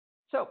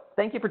So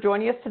thank you for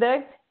joining us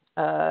today.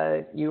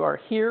 You are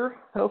here,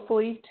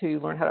 hopefully, to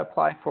learn how to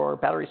apply for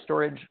battery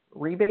storage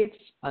rebates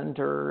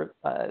under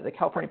the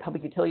California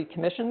Public Utility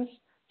Commission's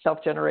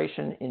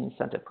Self-Generation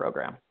Incentive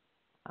Program.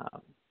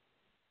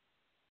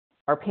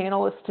 Our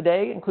panelists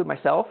today include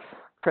myself,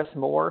 Chris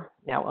Moore,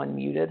 now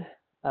unmuted.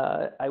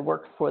 I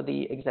work for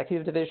the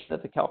Executive Division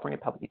of the California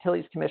Public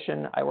Utilities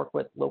Commission. I work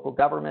with local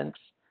governments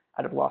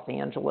out of Los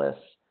Angeles,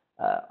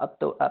 up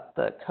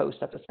the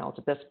coast, up to San Luis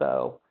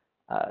Obispo,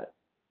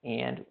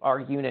 and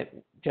our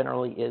unit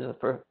generally is a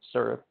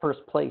first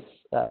place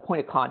point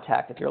of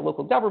contact if you're a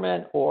local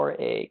government or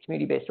a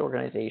community-based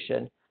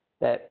organization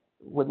that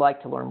would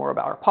like to learn more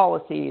about our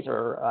policies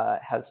or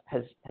has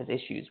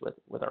issues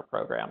with our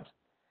programs.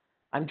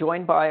 I'm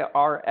joined by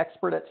our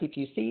expert at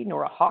CPUC,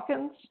 Nora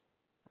Hawkins,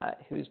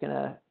 who's going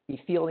to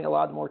be fielding a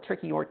lot of the more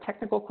tricky, more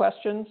technical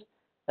questions,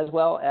 as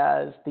well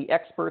as the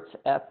experts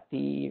at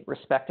the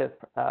respective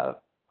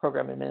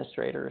program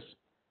administrators,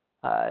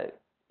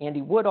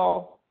 Andy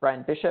Woodall,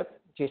 Brian Bishop,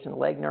 Jason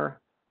Legner,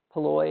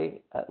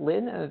 Paloy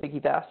Lin, and Vicky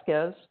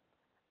Vasquez.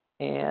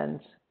 And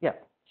yeah,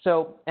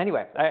 so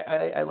anyway,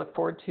 I look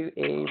forward to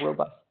a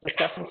robust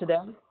discussion today.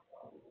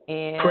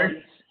 And Chris,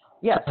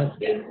 yes.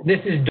 This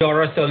is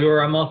Dora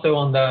Solur. I'm also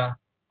on the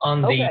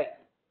Okay.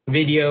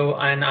 video,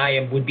 and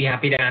I would be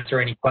happy to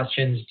answer any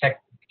questions,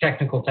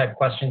 technical type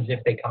questions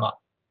if they come up.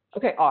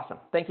 Okay, awesome.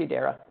 Thank you,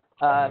 Dara.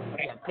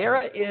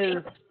 Dara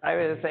is, I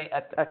would say,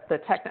 a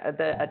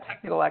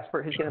technical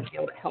expert who's going to be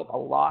able to help a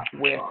lot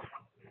with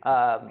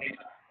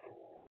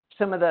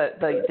some of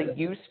the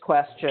use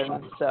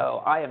questions.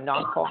 So I am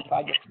not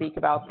qualified to speak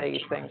about these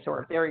things. So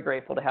we're very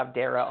grateful to have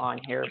Dara on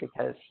here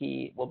because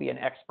he will be an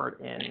expert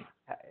in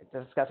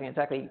discussing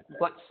exactly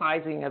what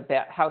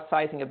how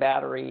sizing a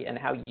battery and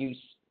how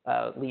use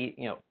lead,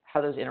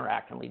 how those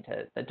interact and lead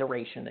to the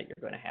duration that you're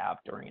going to have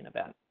during an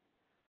event.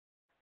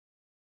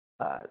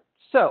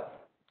 So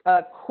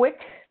a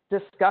quick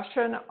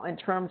discussion in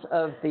terms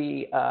of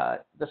the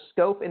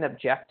scope and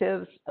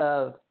objectives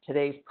of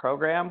today's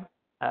program.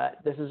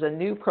 This is a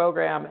new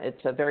program.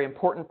 It's a very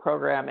important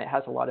program. It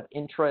has a lot of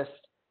interest.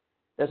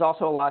 There's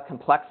also a lot of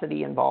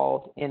complexity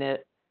involved in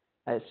it.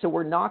 So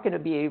we're not going to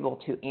be able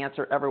to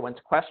answer everyone's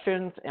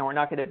questions, and we're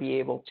not going to be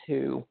able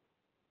to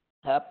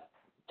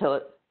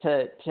put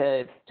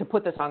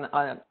this on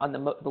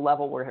the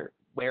level where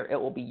it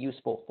will be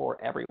useful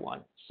for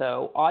everyone.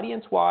 So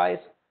audience-wise,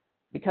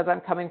 because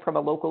I'm coming from a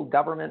local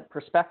government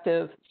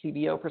perspective,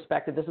 CBO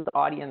perspective, this is the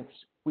audience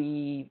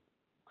we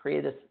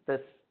created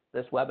this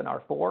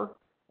webinar for.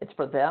 It's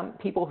for them,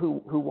 people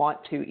who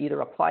want to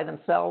either apply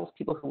themselves,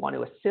 people who want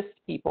to assist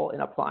people in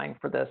applying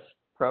for this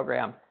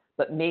program,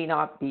 but may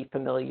not be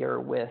familiar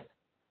with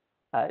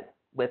the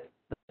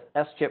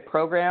SGIP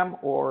program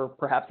or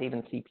perhaps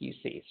even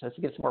CPUC. So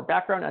to give some more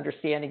background,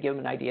 understanding, give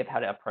them an idea of how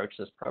to approach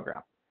this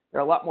program. There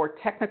are a lot more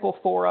technical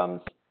forums,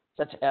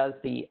 such as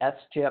the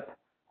SGIP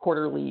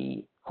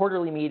quarterly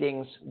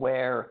meetings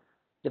where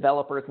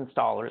developers,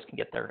 installers can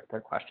get their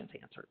questions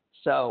answered.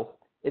 So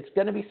it's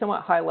going to be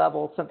somewhat high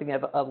level, something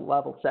of a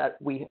level set.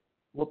 We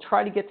will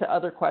try to get to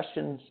other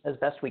questions as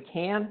best we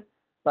can,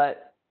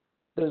 but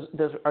those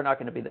are not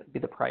going to be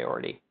the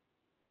priority.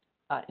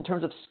 In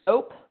terms of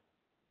scope,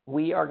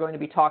 we are going to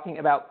be talking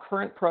about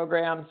current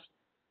programs,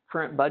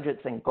 current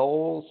budgets and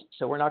goals.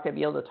 So we're not going to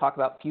be able to talk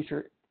about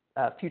future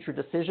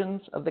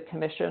decisions of the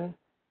commission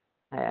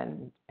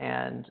and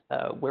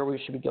where we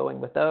should be going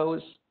with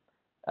those.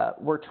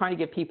 We're trying to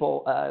give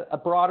people a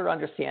broader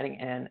understanding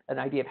and an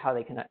idea of how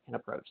they can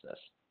approach this.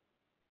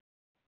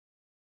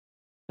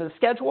 So the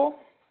schedule,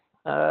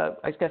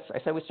 I guess I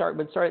said would start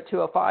at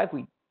 2:05.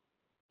 We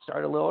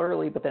started a little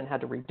early, but then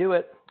had to redo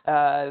it.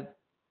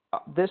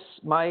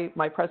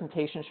 My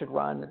presentation should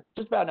run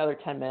just about another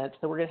 10 minutes.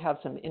 So we're going to have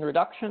some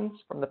introductions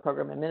from the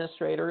program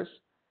administrators.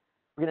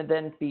 We're going to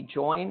then be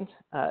joined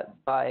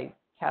by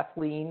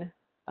Kathleen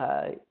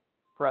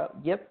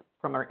Yip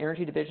from our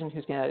Energy Division,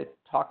 who's going to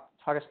talk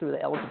us through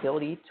the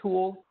eligibility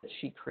tool that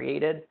she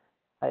created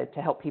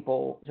to help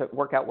people to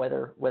work out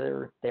whether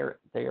they're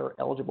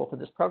eligible for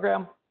this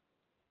program.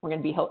 We're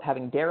going to be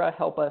having Dara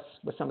help us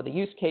with some of the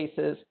use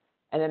cases,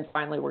 and then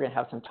finally we're going to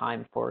have some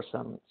time for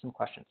some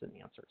questions and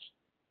answers.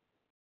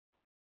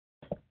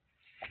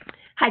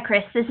 Hi,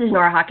 Chris. This is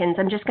Nora Hawkins.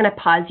 I'm just going to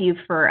pause you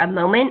for a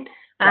moment.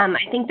 I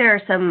think there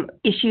are some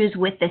issues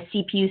with the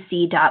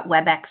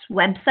cpuc.webex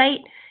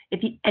website.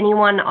 If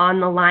anyone on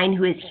the line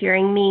who is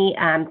hearing me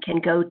can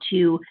go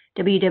to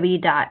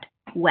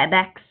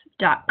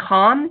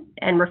www.webex.com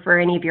and refer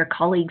any of your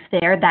colleagues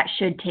there, that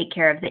should take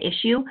care of the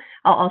issue.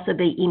 I'll also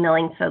be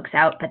emailing folks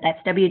out, but that's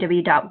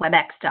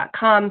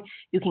www.webex.com.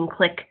 You can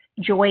click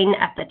join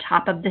at the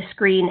top of the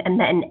screen and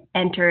then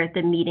enter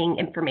the meeting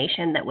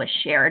information that was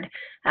shared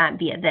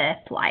via the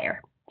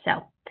flyer.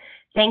 So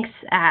thanks.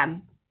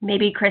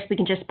 Maybe, Chris, we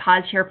can just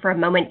pause here for a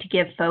moment to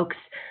give folks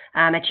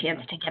a chance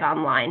to get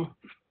online.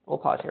 We'll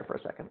pause here for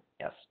a second,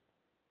 yes.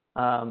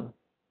 And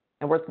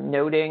worth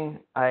noting,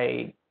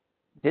 I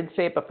did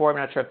say it before, I'm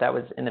not sure if that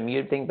was in the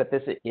mute thing, but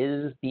this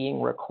is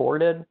being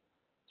recorded.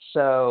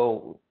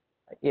 So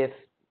if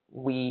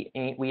we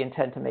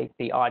intend to make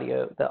the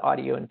audio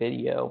and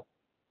video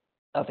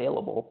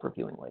available for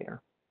viewing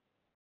later.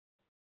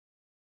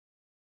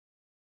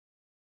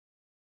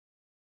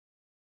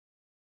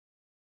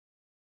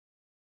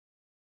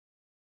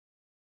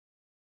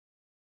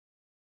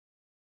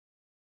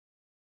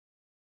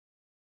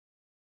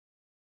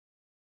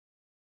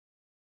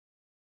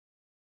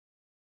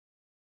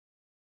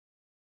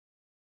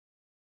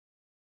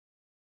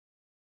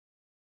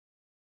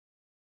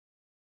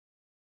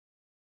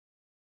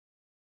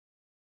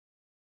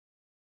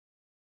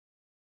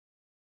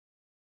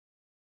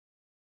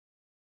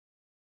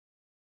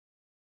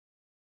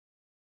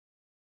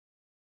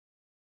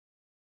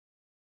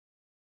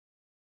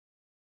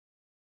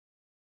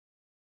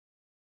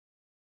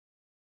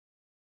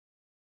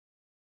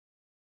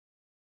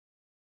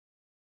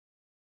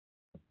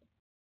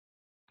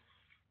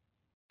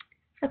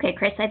 Okay,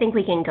 Chris, I think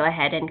we can go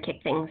ahead and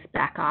kick things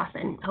back off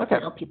and hopefully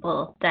help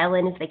people dial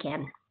in as they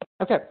can.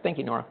 Okay, thank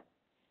you, Nora.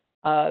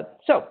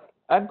 So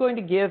I'm going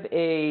to give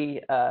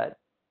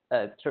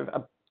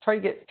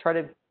try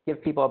to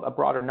give people a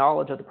broader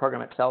knowledge of the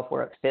program itself,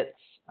 where it fits,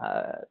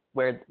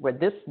 where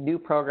this new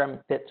program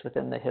fits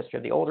within the history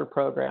of the older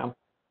program,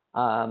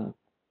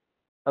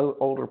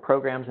 older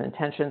programs and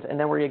intentions, and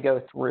then we're going to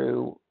go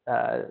through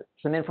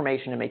some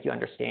information to make you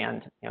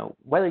understand,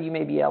 whether you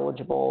may be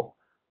eligible,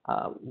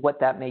 what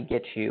that may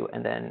get you,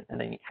 and then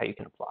how you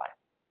can apply.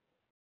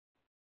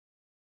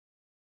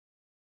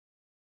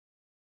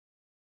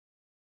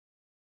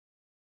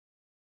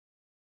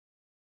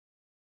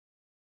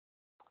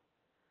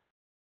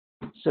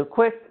 So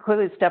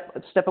quickly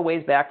step a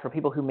ways back for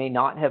people who may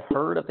not have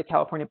heard of the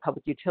California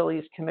Public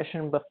Utilities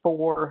Commission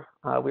before.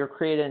 We were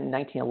created in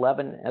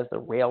 1911 as the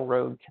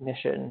Railroad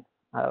Commission.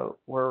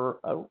 We're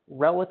a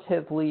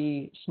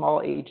relatively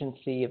small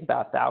agency of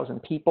about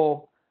 1,000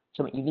 people.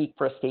 Somewhat unique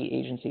for state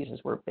agencies is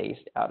we're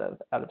based out of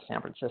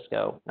San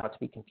Francisco, not to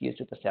be confused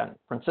with the San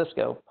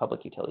Francisco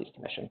Public Utilities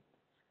Commission.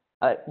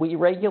 We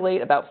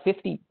regulate about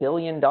 $50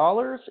 billion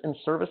in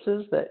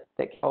services that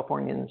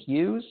Californians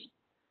use,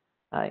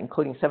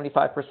 including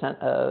 75%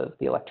 of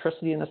the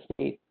electricity in the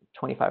state,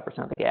 25%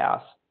 of the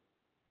gas.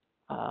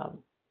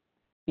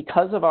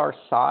 Because of our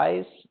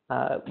size,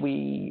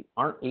 we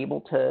aren't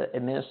able to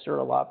administer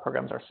a lot of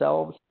programs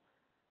ourselves.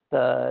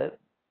 The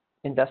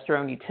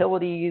investor-owned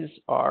utilities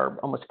are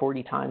almost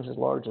 40 times as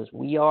large as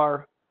we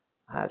are.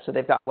 So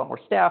they've got a lot more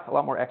staff, a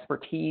lot more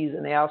expertise,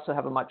 and they also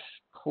have a much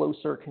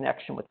closer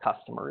connection with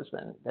customers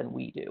than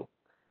we do.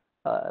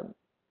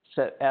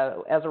 So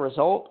as a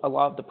result, a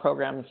lot of the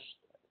programs,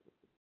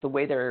 the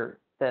way the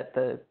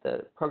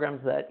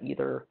programs that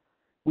either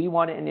we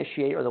want to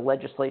initiate or the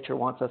legislature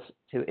wants us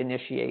to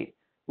initiate,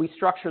 we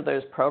structure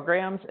those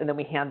programs and then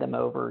we hand them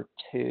over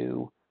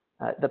to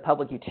the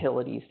public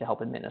utilities to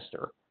help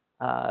administer.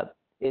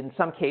 In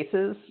some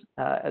cases,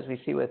 as we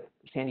see with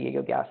San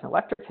Diego Gas and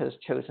Electric, has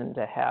chosen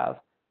to have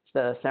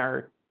the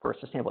Center for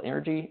Sustainable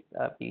Energy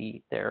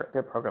be their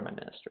program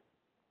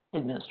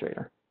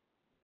administrator.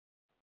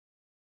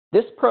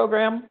 This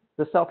program,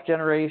 the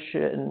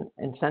Self-Generation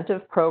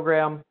Incentive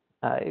Program,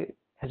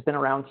 has been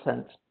around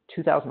since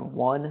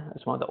 2001.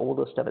 It's one of the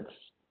oldest of its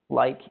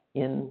like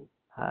in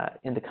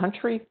the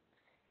country.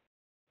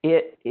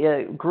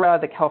 It grew out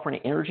of the California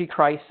energy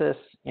crisis,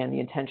 and the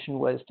intention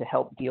was to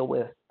help deal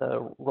with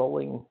the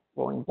rolling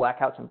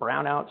blackouts and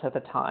brownouts at the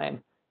time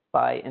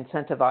by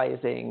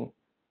incentivizing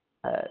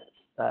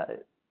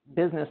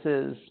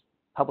businesses,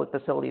 public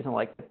facilities, and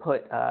like to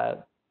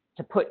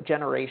put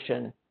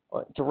generation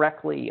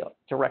directly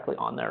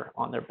on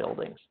their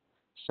buildings.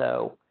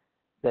 So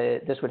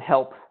this would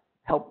help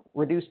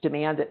reduce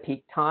demand at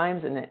peak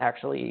times, and it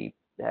actually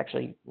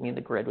mean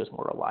the grid was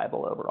more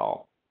reliable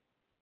overall.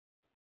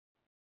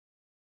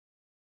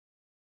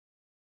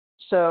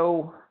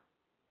 So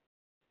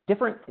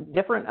different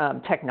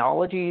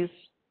technologies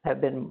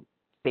have been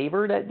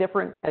favored at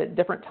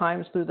different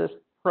times through this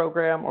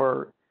program,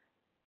 or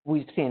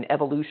we've seen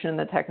evolution in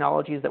the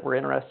technologies that we're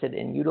interested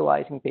in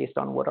utilizing based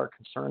on what our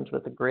concerns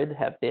with the grid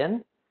have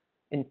been.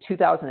 In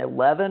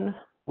 2011,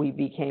 we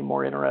became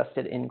more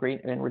interested in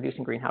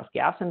reducing greenhouse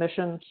gas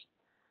emissions,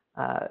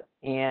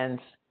 and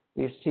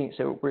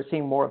we're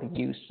seeing more of a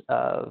use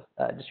of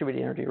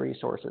distributed energy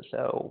resources,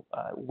 so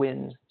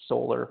wind,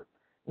 solar,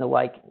 and the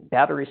like.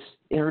 Battery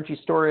energy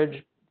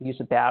storage, the use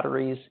of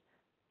batteries,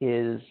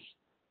 is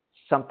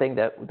something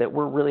that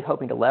we're really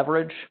hoping to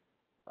leverage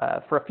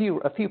for a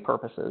few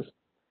purposes.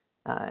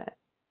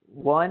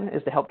 One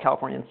is to help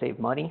Californians save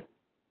money.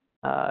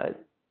 A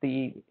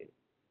big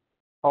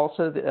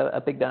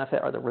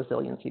benefit are the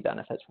resiliency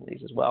benefits from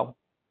these as well.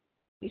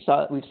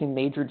 We've seen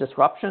major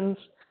disruptions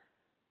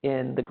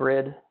in the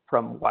grid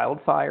from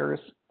wildfires.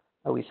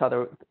 We saw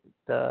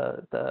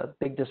the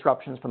big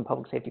disruptions from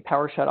public safety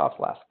power shutoffs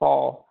last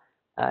fall.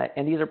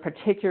 And these are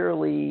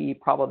particularly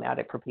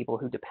problematic for people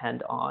who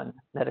depend on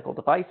medical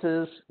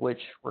devices, which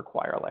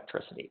require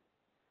electricity.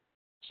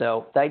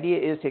 So the idea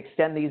is to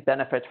extend these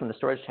benefits from the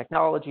storage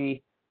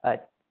technology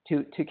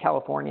to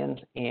Californians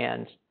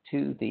and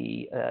to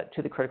the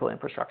critical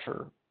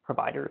infrastructure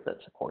providers that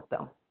support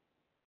them.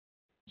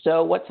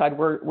 So what side?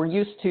 We're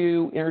used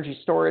to energy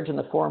storage in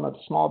the form of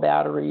small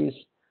batteries.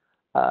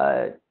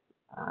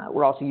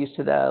 We're also used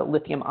to the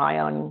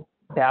lithium-ion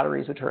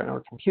batteries, which are in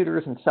our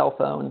computers and cell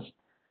phones.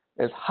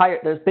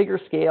 There's bigger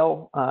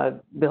scale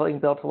building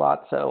built a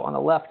lot. So on the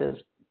left is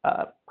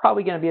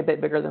probably going to be a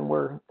bit bigger than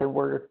we're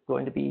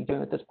going to be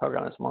doing with this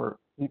program. It's more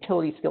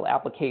utility scale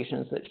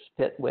applications that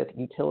fit with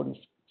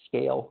utility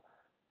scale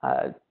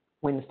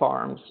wind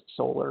farms,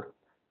 solar.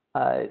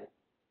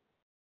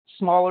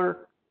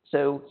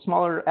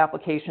 Smaller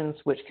applications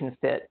which can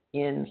fit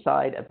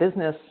inside a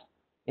business,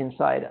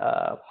 inside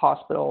a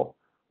hospital,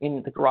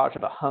 in the garage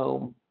of a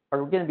home,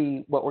 are going to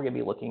be what we're going to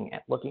be looking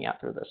at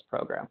through this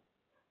program.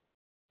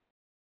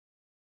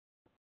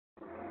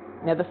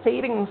 Now, the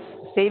savings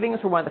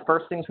were one of the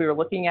first things we were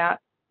looking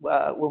at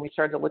when we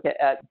started to look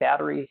at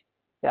battery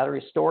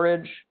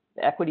storage.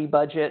 The equity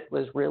budget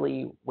was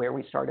really where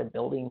we started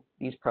building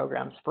these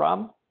programs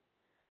from.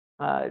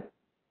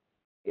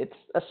 It's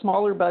a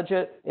smaller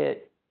budget.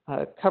 It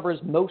covers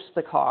most of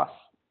the costs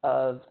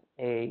of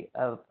a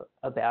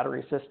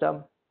battery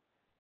system,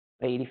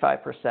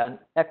 85%.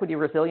 Equity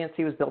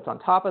resiliency was built on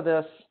top of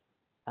this.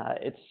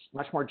 It's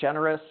much more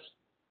generous.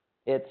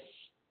 It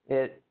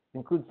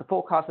includes the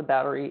full cost of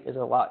battery, is a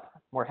lot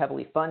more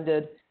heavily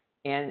funded,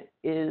 and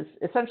is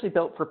essentially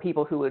built for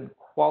people who would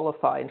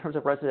qualify in terms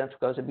of residential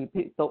goes. It'd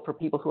be built for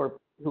people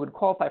who would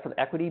qualify for the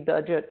equity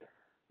budget,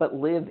 but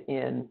live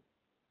in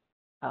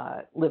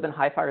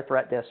high fire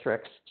threat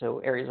districts, so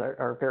areas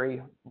are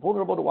very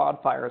vulnerable to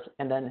wildfires,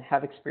 and then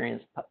have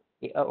experienced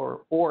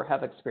or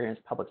have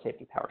experienced public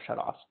safety power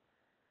shutoffs.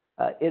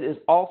 It is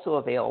also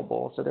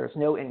available, so there's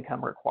no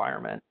income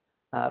requirement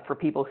for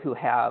people who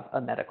have a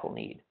medical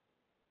need.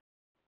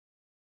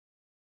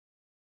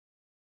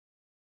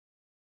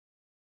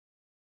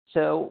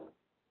 So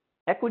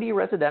equity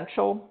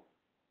residential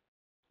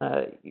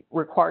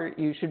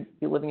you should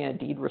be living in a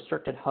deed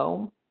restricted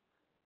home.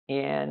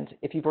 And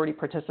if you've already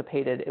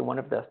participated in one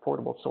of the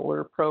affordable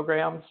solar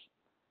programs,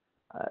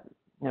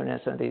 known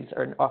as some of these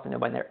are often known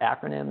by their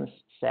acronyms,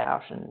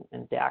 SASH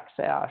and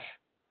DAC-SASH,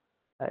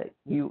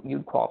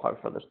 you'd qualify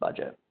for this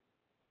budget.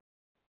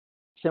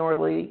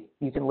 Similarly,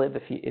 you can live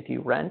if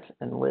you rent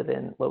and live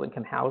in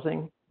low-income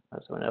housing,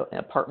 so in an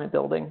apartment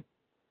building.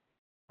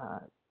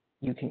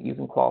 You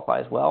can qualify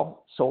as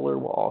well. Solar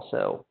will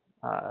also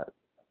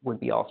would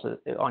be also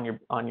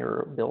on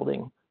your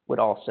building would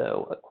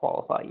also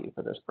qualify you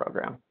for this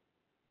program.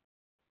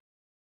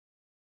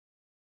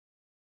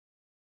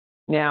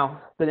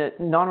 Now, the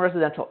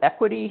non-residential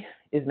equity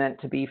is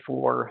meant to be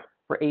for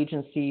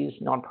agencies,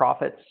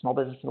 nonprofits, small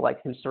businesses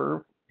alike who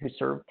serve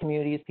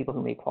communities, people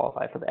who may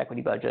qualify for the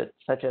equity budget,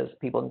 such as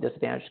people in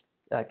disadvantaged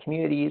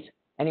communities,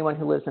 anyone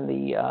who lives in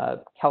the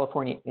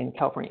California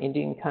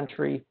Indian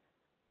country.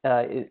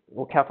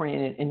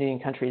 California Indian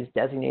country is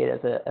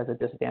designated as a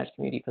disadvantaged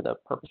community for the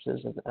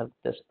purposes of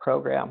this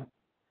program.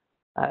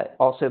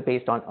 Also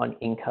based on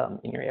income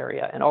in your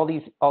area, and all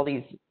these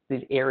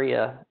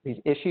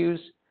issues,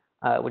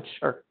 which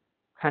are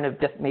kind of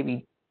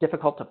maybe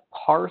difficult to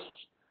parse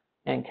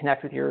and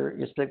connect with your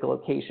specific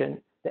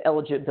location, the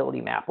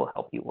eligibility map will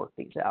help you work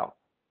these out.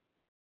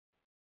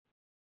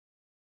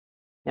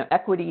 Now,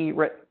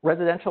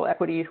 residential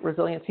equity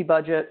resiliency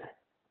budget.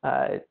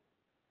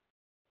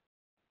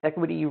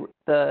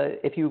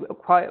 If you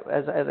apply,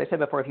 as I said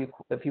before,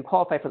 if you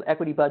qualify for the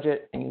equity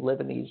budget and you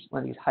live in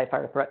one of these high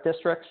fire threat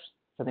districts,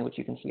 something which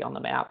you can see on the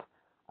map,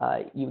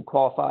 you would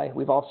qualify.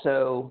 We've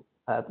also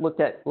looked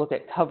at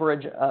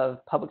coverage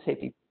of public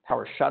safety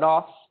power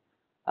shutoffs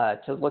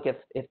to look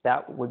if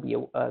that would be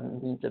a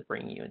means of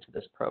bringing you into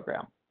this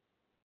program.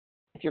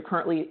 If you're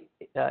currently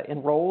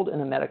enrolled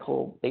in a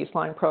medical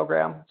baseline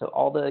program, so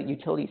all the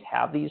utilities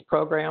have these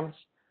programs,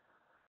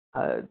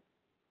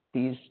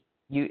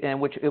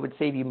 which it would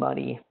save you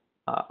money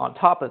on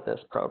top of this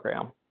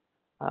program.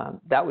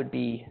 That would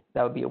be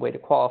a way to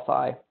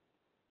qualify.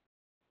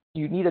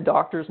 You need a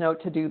doctor's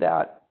note to do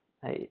that.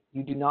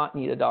 You do not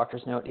need a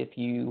doctor's note if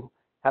you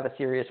have a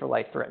serious or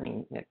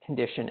life-threatening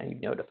condition and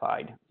you've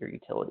notified your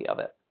utility of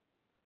it.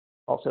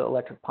 Also,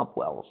 electric pump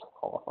wells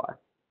qualify.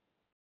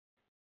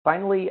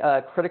 Finally,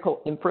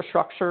 critical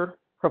infrastructure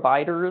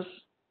providers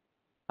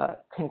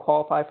can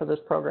qualify for this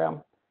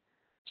program.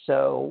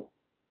 So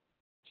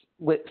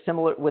with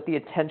the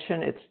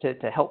intention,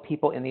 it's to help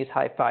people in these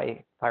high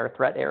fire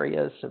threat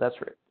areas. So that's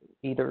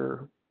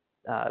either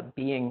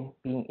being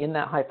in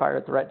that high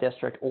fire threat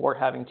district or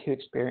having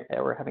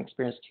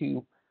experienced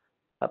two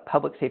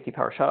public safety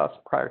power shutoffs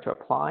prior to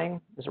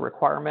applying is a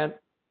requirement.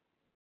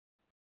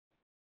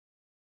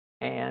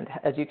 And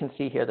as you can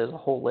see here, there's a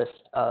whole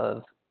list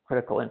of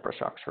critical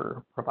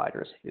infrastructure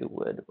providers who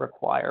would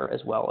require,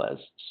 as well as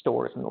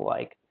stores and the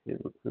like,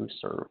 who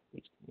serve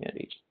these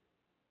communities.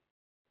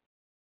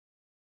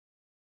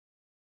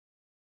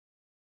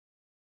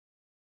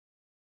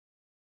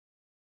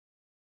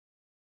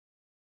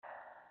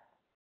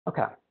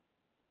 Okay.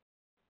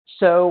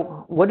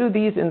 So what do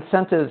these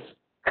incentives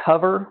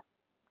cover?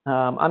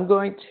 I'm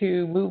going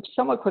to move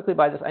somewhat quickly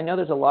by this. I know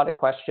there's a lot of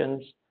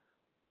questions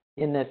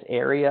in this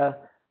area.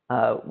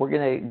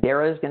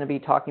 Dara is going to be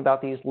talking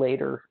about these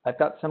later. I've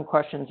got some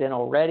questions in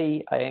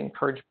already. I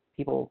encourage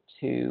people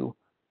to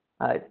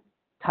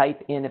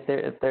type in if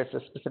there's a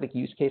specific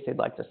use case they'd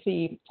like to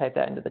see, type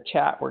that into the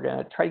chat. We're going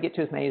to try to get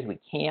to as many as we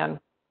can.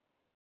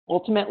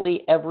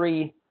 Ultimately,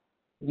 every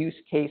use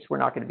case we're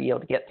not going to be able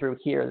to get through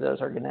here.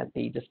 Those are going to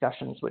be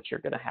discussions which you're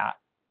going to have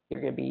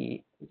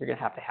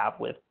to have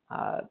with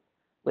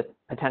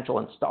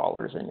potential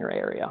installers in your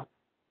area.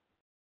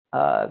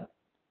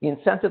 The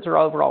incentives are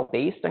overall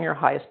based on your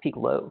highest peak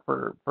load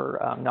for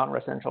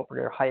non-residential, for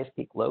your highest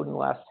peak load in the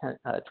last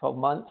 12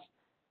 months.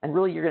 And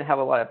really, you're going to have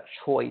a lot of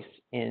choice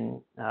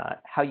in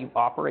how you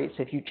operate.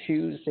 So if you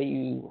choose, say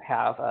you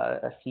have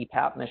a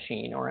CPAP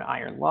machine or an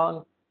iron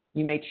lung,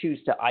 you may choose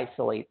to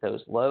isolate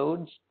those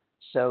loads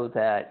so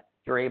that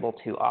you're able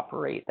to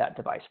operate that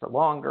device for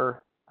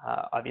longer.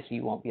 Obviously,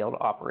 you won't be able to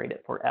operate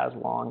it for as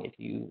long if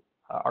you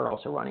are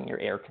also running your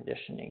air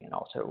conditioning and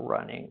also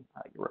running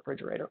your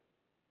refrigerator.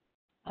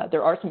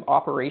 There are some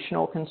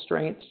operational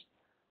constraints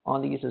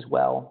on these as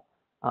well.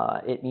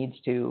 It needs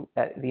to,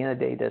 at the end of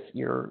the day,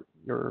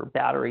 your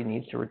battery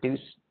needs to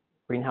reduce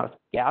greenhouse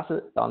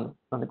gases on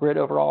the grid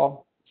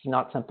overall. It's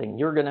not something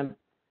you're going to,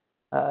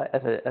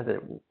 as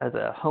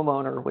a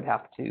homeowner, would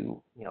have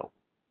to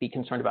be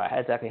concerned about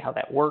exactly how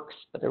that works.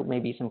 But there may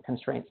be some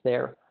constraints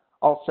there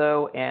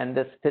also, and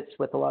this fits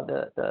with a lot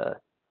of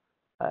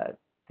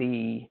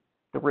the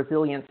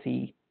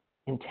resiliency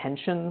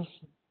intentions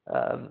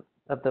of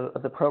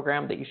the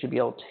program, that you should be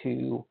able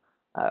to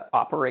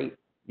operate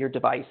your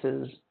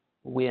devices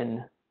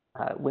when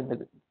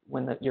the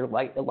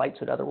lights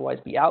would otherwise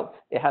be out.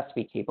 It has to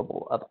be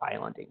capable of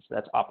islanding, so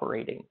that's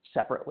operating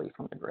separately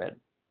from the grid.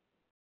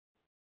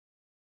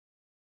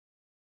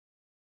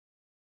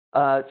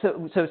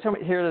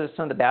 Here are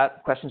some of the bad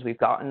questions we've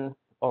gotten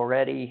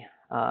already.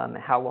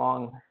 How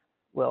long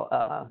will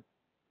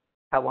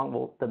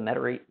the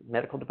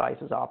medical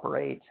devices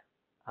operate?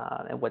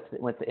 And what's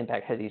the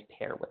impact? How do these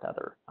pair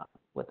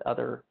with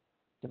other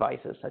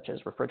devices such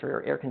as refrigerator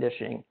or air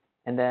conditioning?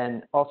 And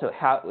then also,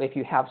 if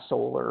you have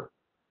solar,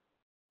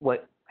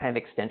 what kind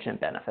of extension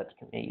benefits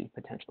can you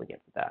potentially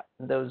get with that?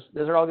 And those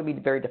are all going to be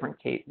very different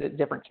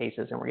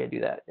cases, and we're going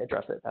to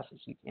address it as best as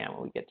we can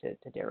when we get to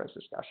Dara's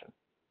discussion.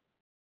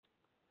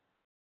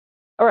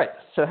 All right,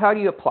 so how do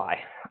you apply?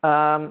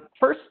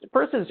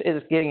 First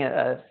is getting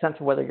a sense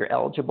of whether you're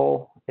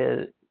eligible.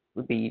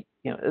 Would be,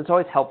 it's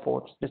always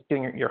helpful. It's just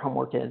doing your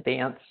homework in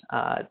advance.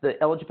 The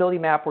eligibility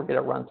map we're going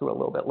to run through a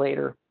little bit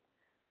later.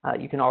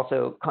 You can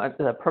also,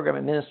 the program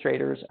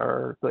administrators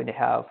are going to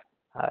have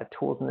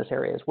tools in this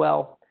area as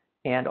well,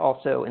 and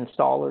also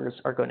installers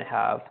are going to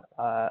have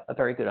a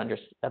very good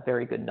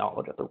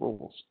knowledge of the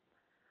rules.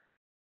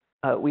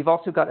 We've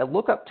also got a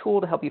lookup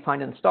tool to help you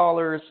find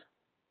installers,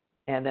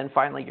 and then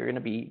finally you're going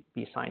to be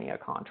signing a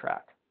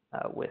contract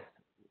with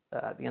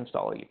the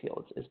installer you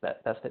feel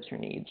best fits your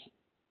needs.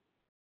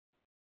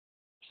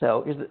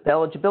 So here's the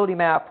eligibility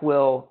map.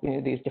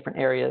 These different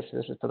areas.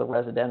 This is for the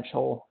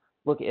residential.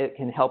 It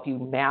can help you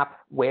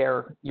map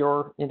where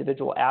your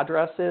individual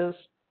address is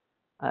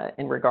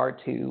in regard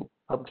to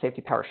public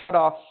safety power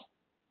shutoffs,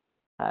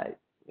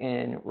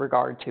 in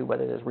regard to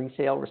whether there's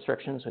resale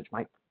restrictions, which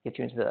might get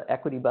you into the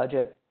equity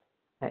budget,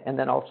 and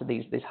then also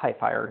these high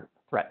fire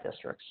threat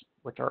districts,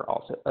 which are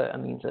also a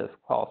means of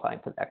qualifying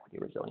for the equity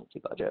resiliency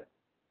budget.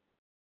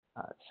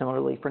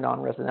 Similarly, for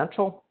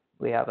non-residential,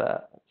 we have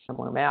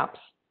similar maps.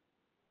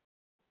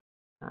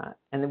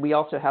 And then we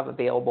also have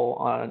available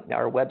on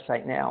our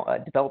website now a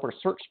developer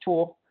search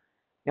tool.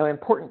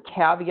 Important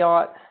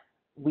caveat,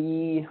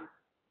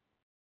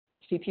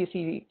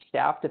 CPUC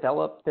staff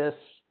developed this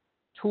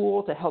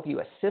tool to help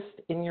you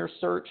assist in your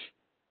search.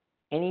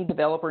 Any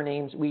developer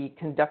names, we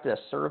conducted a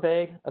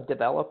survey of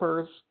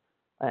developers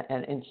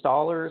and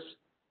installers,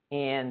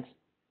 and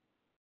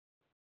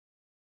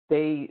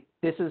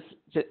this is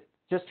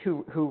just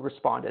who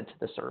responded to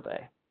the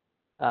survey.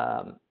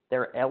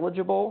 They're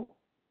eligible.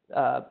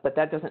 But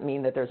that doesn't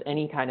mean that there's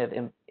any kind of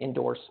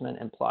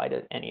endorsement implied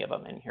to any of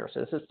them in here.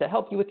 So this is to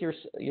help you with your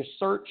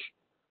search.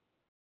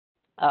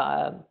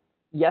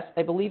 Yes,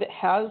 I believe it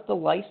has the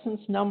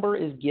license number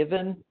is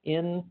given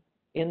in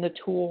the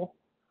tool,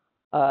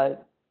 and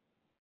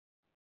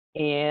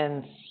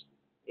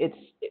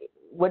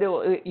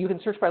you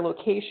can search by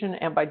location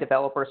and by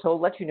developer. So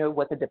it'll let you know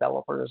who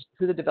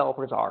the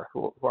developers are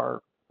who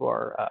are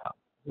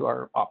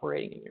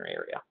operating in your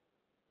area.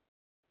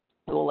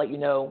 It will let you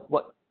know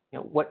what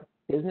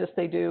business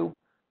they do,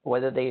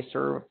 whether they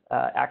serve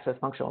access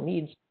functional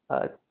needs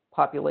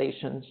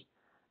populations,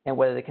 and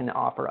whether they can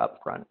offer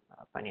upfront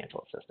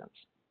financial assistance.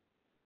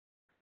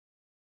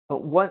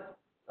 But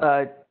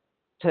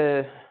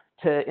to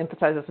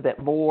emphasize this a bit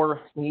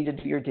more, you need to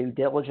do your due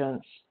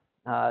diligence.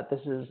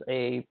 This is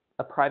a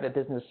private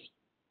business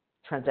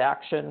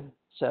transaction,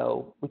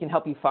 so we can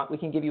help you find. We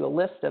can give you a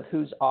list of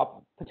who's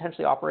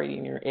potentially operating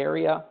in your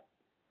area,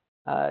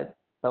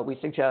 but we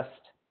suggest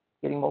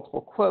getting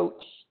multiple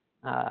quotes.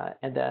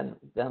 And then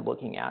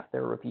looking at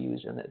their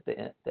reviews and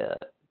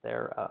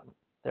their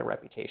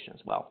reputation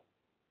as well.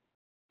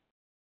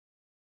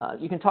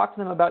 You can talk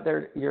to them about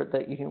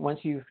once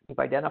you've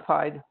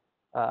identified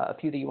a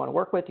few that you want to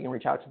work with, you can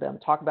reach out to them,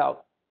 talk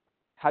about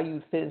how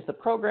you fit into the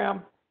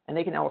program, and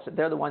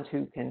they're the ones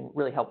who can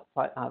really help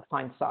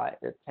find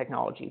the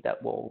technology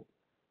that will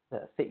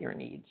fit your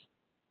needs.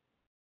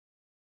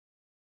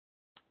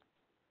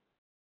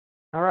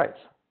 All right.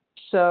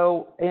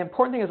 So the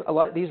important thing is a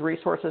lot of these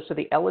resources. So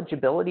the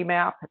eligibility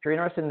map, if you're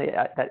interested in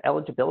that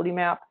eligibility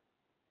map,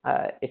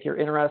 if you're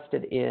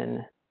interested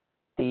in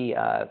the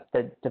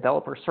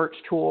developer search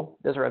tool,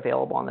 those are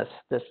available on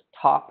this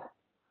top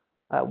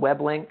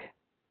web link,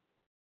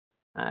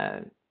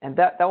 and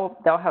that'll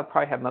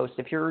probably have most.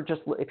 If you're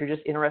just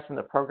interested in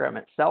the program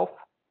itself,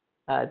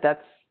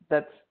 that's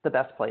the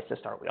best place to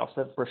start. We also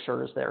have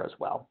brochures there as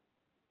well.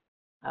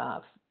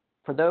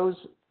 For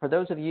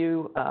those of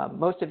you,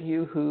 most of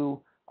you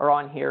who are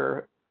on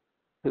here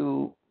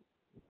who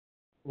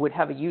would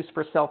have a use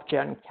for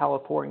Self-Gen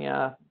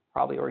California,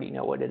 probably already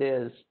know what it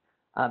is.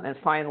 And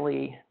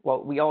finally,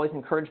 well, we always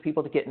encourage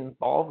people to get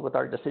involved with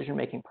our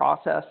decision-making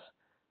process.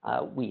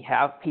 We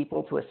have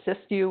people to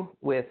assist you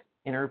with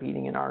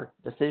intervening in our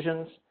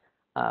decisions,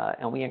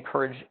 and we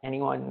encourage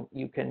anyone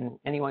can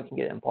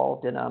get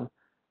involved in them.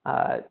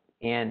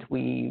 And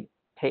we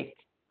take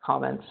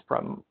comments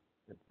from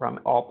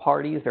all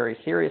parties very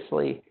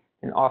seriously,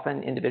 and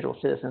often individual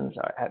citizens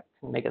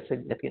can make a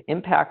significant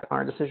impact on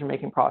our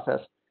decision-making process.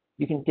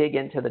 You can dig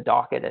into the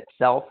docket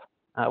itself,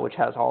 which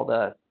has all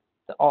the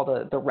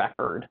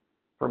record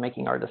for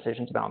making our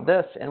decisions about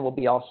this, and will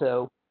be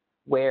also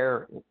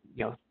where,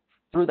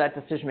 through that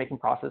decision-making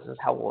process is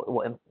how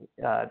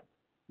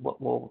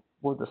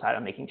we'll decide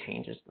on making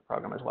changes to the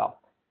program as well.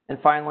 And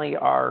finally,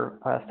 our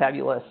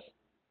fabulous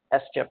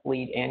SGIP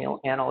lead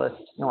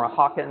analyst, Nora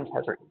Hawkins,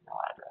 has her email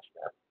address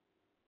there.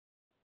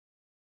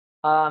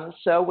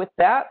 So with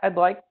that, I'd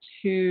like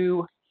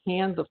to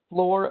hand the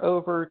floor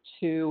over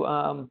to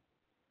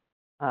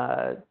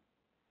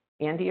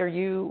Andy.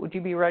 Would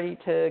you be ready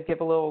to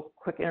give a little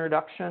quick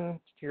introduction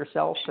to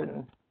yourself?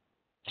 And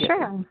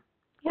Sure.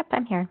 Yep,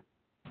 I'm here.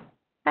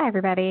 Hi,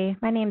 everybody.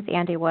 My name is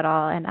Andy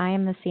Woodall, and I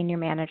am the Senior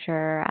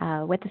Manager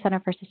with the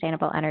Center for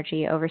Sustainable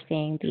Energy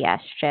overseeing the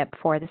SGIP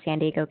for the San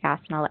Diego Gas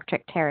and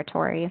Electric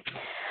Territory.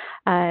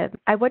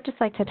 I would just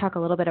like to talk a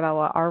little bit about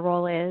what our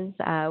role is.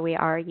 We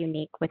are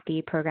unique with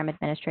the program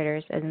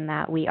administrators in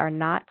that we are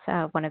not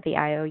one of the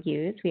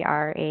IOUs. We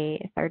are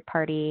a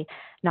third-party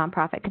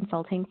nonprofit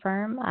consulting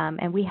firm,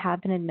 and we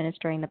have been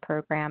administering the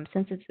program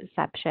since its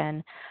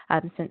inception,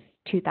 since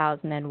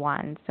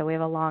 2001. So we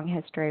have a long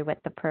history with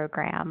the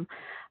program.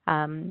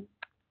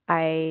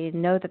 I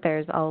know that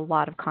there's a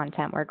lot of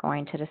content we're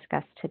going to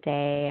discuss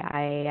today.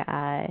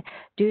 I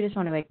do just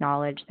want to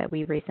acknowledge that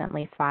we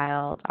recently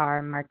filed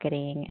our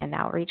marketing and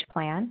outreach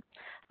plan.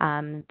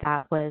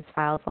 That was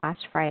filed last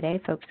Friday.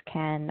 Folks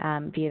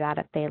can view that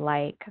if they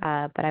like,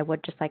 but I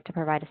would just like to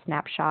provide a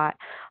snapshot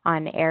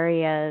on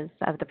areas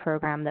of the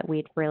program that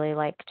we'd really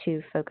like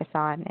to focus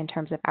on in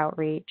terms of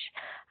outreach.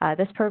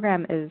 This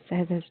program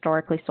has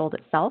historically sold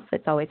itself.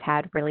 It's always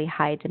had really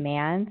high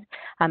demand.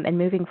 And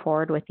moving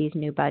forward with these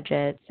new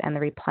budgets and the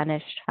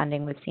replenished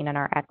funding we've seen in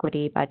our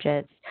equity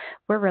budgets,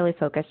 we're really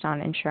focused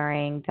on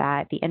ensuring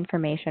that the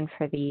information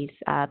for these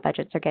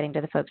budgets are getting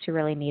to the folks who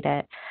really need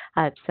it.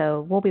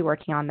 So we'll be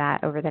working on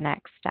that over the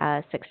next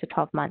 6 to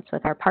 12 months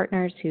with our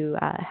partners who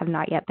have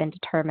not yet been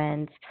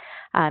determined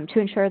to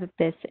ensure that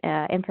this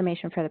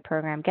information for the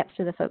program gets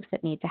to the folks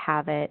that need to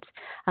have it,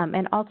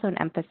 and also an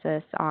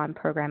emphasis on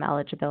program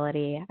eligibility.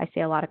 I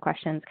see a lot of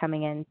questions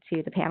coming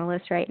into the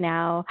panelists right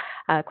now,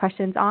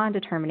 questions on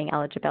determining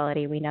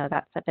eligibility. We know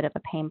that's a bit of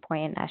a pain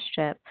point in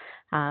SGIP,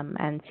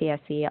 and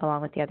CSE,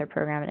 along with the other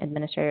program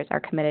administrators, are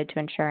committed to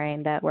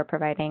ensuring that we're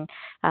providing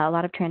a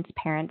lot of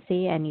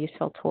transparency and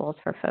useful tools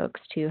for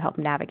folks to help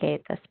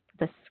navigate this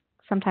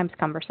sometimes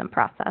cumbersome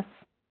process.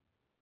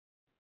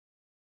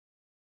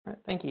 All right,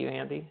 thank you,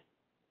 Andy.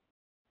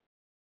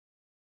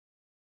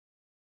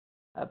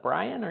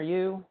 Brian, are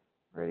you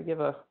ready to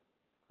give a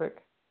quick?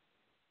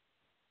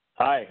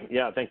 Hi,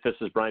 yeah, I think this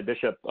is Brian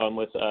Bishop. I'm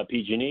with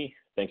PG&E.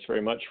 Thanks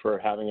very much for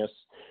having us,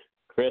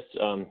 Chris.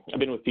 I've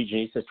been with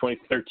PG&E since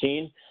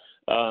 2013.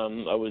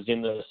 I was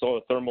in the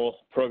solar thermal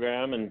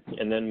program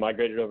and then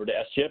migrated over to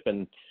SGIP.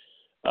 And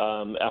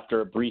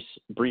after a brief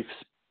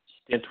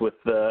stint with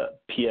the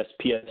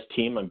PSPS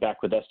team, I'm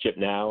back with SGIP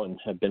now and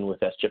have been with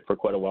SGIP for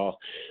quite a while.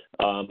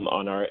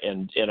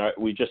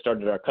 We just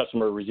started our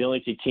customer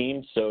resiliency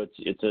team, so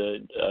it's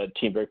a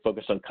team very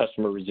focused on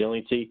customer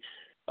resiliency.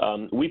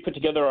 We put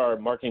together our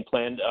marketing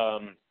plan.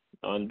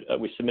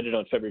 We submitted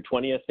on February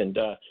 20th, and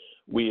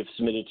we have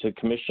submitted to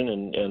commission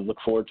and look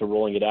forward to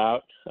rolling it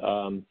out.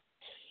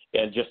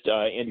 And just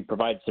Andy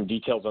provided some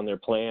details on their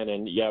plan,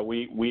 and yeah,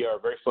 we are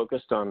very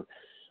focused on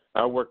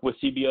our work with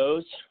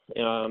CBOs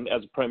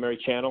as a primary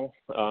channel,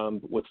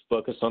 with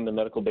focus on the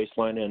medical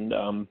baseline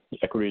and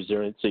equity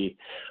resiliency,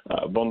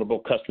 vulnerable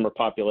customer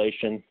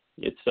population.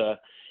 It's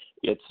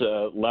it's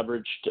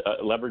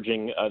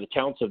leveraging the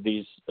talents of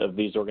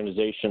these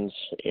organizations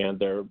and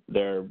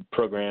their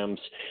programs.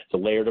 It's a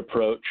layered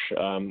approach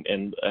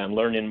and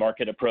learn in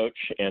market approach,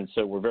 and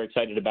so we're very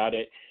excited about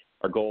it.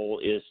 Our goal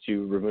is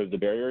to remove the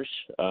barriers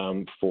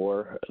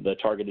for the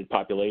targeted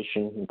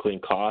population, including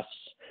costs,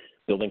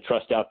 building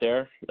trust out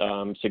there.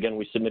 So again,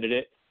 we submitted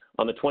it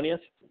on the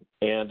 20th,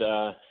 and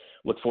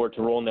look forward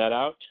to rolling that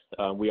out.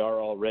 We are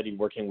already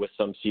working with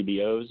some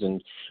CBOs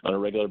and on a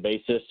regular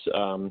basis,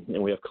 and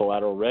we have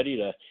collateral ready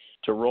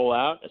to roll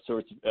out. So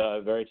it's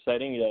very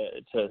exciting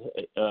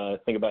to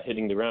think about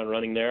hitting the ground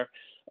running there.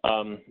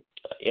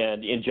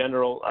 And in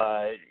general,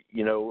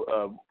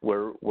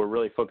 we're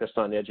really focused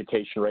on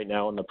education right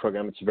now in the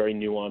program. It's a very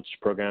nuanced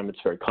program. It's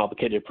a very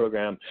complicated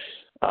program.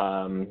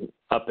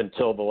 Up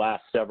until the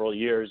last several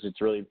years,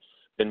 it's really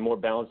been more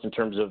balanced in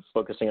terms of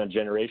focusing on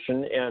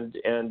generation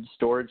and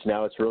storage.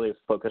 Now it's really a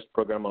focused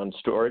program on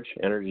storage,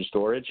 energy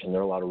storage, and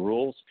there are a lot of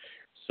rules.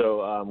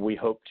 So we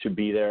hope to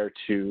be there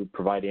to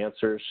provide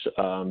answers,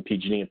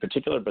 PG&E in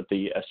particular, but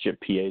the SGIP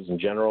PAs in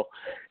general.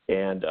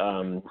 And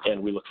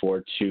we look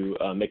forward to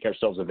make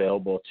ourselves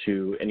available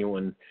to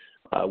anyone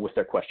with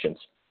their questions.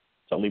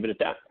 So I'll leave it at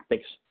that.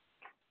 Thanks.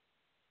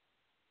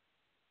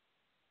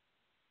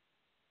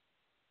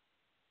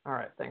 All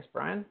right, thanks,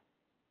 Brian.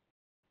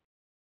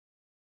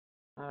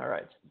 All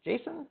right,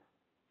 Jason?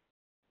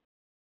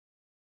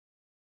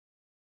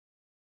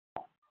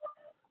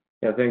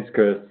 Yeah, thanks,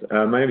 Chris.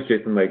 My name is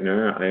Jason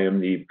Legner. I am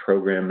the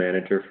program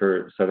manager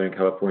for Southern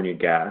California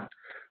Gas.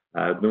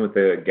 I've been with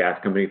the gas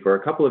company for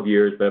a couple of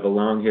years, but I have a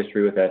long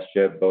history with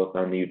SGIP, both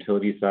on the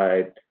utility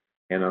side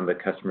and on the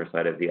customer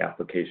side of the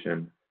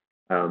application.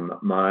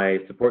 My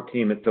support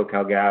team at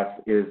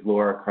SoCalGas is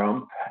Laura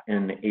Crump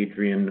and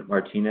Adrian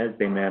Martinez.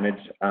 They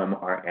manage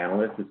our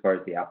analysts as far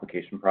as the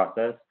application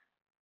process.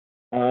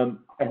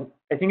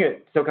 I think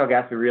at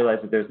SoCalGas, we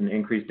realized that there's an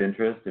increased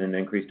interest and an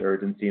increased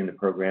urgency in the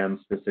program,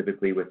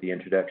 specifically with the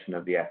introduction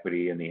of the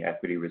equity and the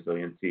equity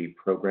resiliency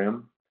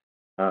program.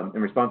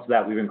 In response to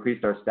that, we've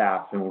increased our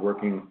staff, and we're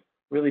working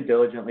really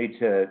diligently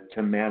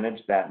to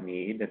manage that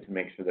need and to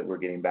make sure that we're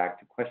getting back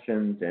to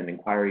questions and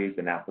inquiries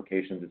and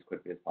applications as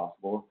quickly as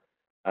possible.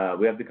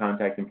 We have the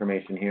contact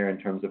information here in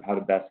terms of how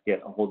to best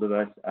get a hold of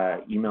us.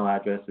 Email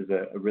address is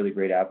a really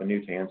great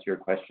avenue to answer your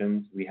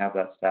questions. We have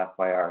that staffed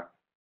by our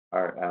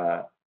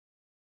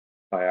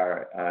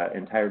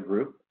entire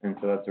group, and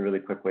so that's a really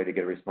quick way to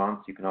get a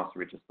response. You can also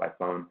reach us by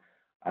phone.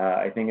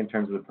 I think in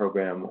terms of the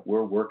program,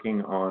 we're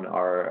working on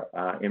our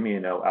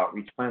MENO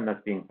outreach plan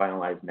that's being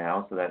finalized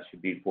now, so that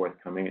should be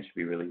forthcoming. It should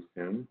be released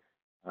soon,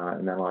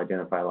 and that'll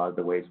identify a lot of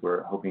the ways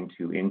we're hoping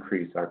to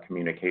increase our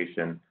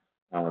communication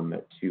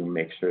to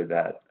make sure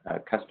that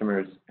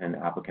customers and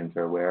applicants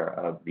are aware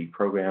of the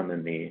program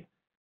and the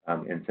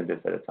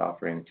incentives that it's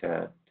offering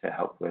to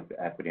help with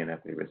equity and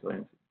equity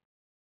resiliency.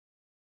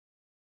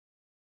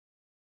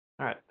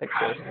 All right, thanks,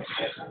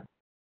 Jason.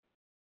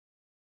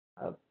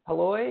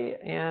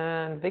 Paloy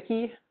and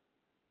Vicki.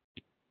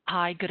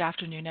 Hi, good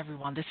afternoon,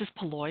 everyone. This is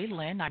Paloy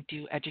Lin. I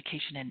do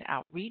education and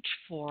outreach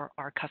for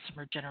our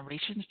customer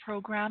generations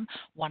program,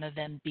 one of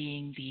them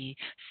being the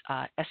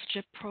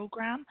SGIP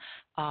program.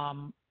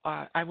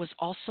 I was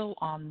also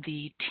on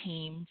the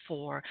team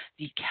for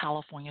the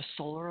California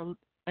Solar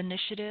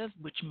Initiative,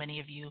 which many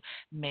of you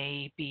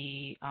may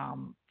be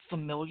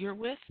familiar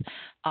with,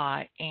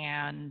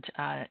 and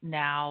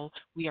now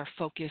we are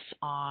focused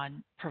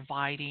on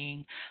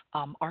providing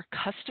our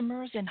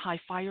customers in high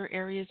fire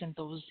areas and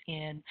those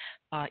in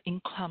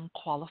income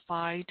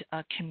qualified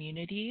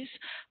communities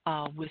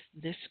with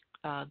this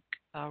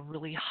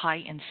really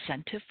high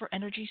incentive for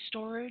energy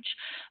storage.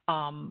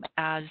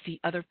 As the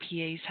other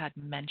PAs had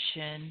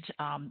mentioned,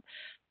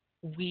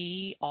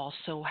 we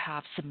also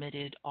have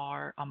submitted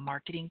our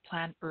marketing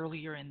plan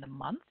earlier in the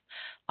month,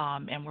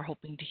 and we're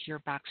hoping to hear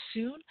back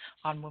soon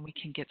on when we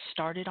can get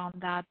started on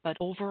that. But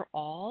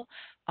overall,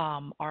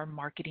 our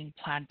marketing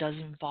plan does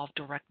involve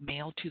direct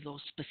mail to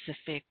those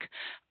specific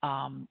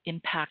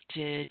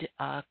impacted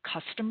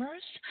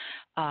customers,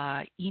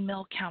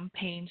 email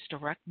campaigns,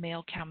 direct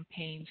mail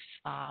campaigns,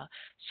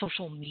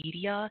 social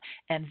media,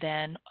 and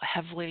then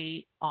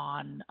heavily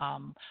on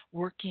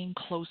working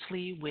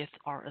closely with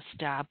our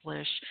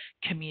established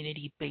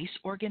community-based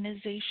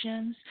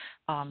organizations.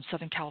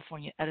 Southern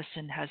California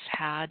Edison has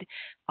had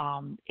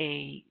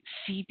a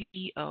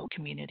CBO,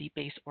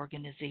 community-based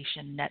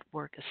organization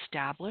network,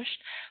 established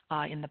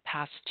in the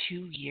past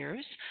 2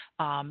 years,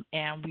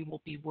 and we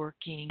will be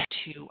working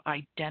to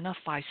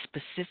identify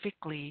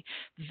specifically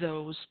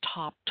those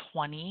top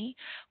 20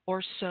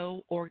 or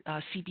so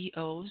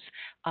CBOs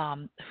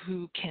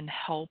who can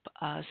help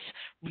us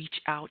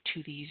reach out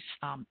to these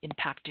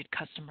impacted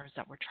customers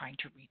that we're trying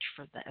to reach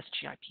for the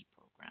SGIP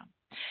program.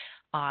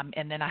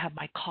 And then I have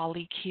my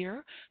colleague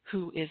here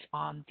who is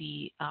on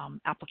the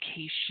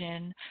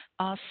application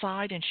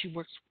side, and she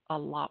works a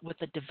lot with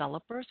the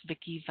developers,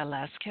 Vicki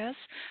Velasquez.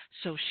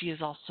 So she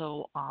is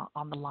also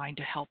on the line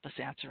to help us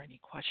answer any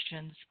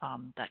questions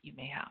that you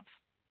may have.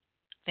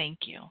 Thank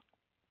you.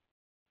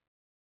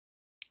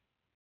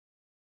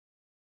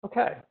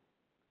 Okay.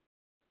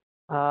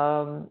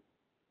 So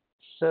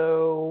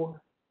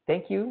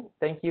thank you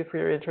for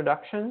your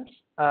introductions.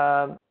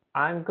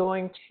 I'm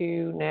going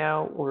to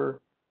now, we're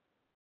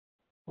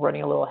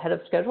running a little ahead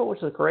of schedule,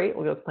 which is great.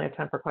 We'll go plenty of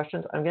time for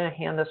questions. I'm going to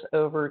hand this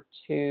over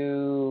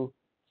to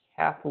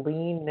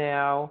Kathleen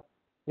now,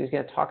 who's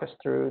going to talk us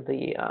through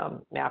the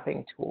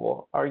mapping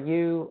tool. Are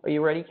you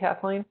ready,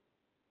 Kathleen?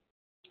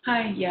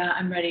 Hi, yeah,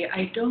 I'm ready.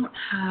 I don't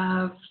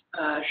have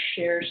a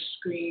share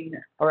screen.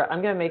 All right,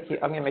 I'm going to make you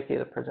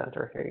the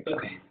presenter. Here you go.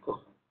 Okay,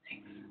 cool.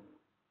 Thanks.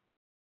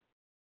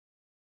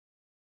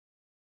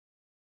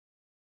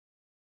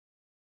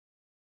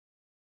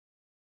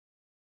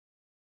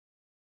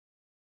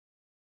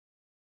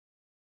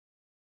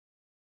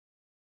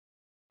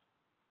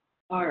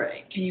 All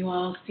right, can you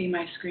all see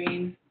my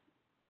screen?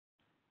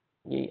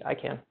 Yeah, I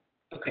can.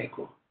 Okay,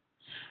 cool.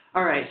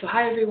 All right, so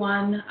hi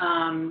everyone.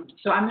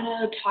 So I'm going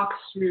to talk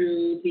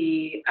through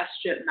the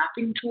SGIP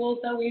mapping tools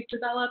that we've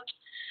developed.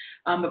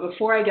 But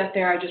before I get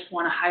there, I just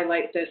want to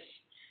highlight this,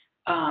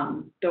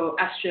 the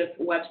SGIP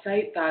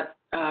website that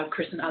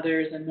Chris and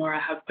others and Nora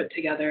have put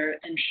together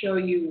and show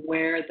you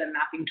where the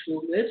mapping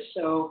tool lives.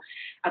 So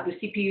at the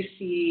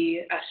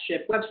CPUC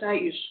SGIP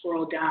website, you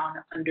scroll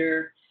down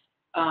under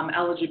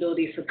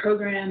eligibility for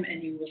program,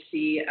 and you will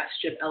see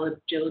SGIP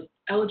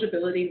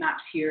eligibility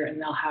maps here, and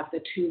they'll have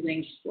the two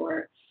links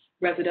for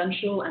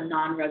residential and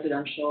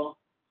non-residential.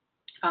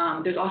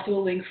 There's also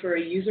a link for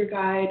a user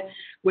guide,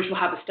 which will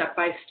have a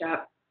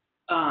step-by-step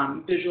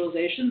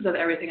visualizations of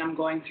everything I'm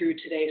going through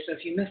today. So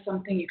if you missed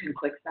something, you can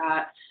click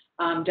that.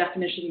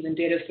 Definitions and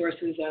data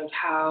sources of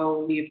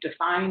how we've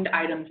defined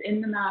items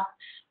in the map,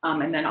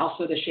 and then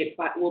also the shape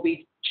file. We'll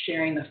be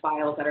sharing the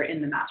files that are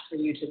in the maps for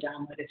you to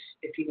download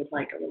if you would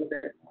like a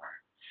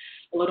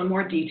little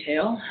more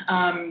detail.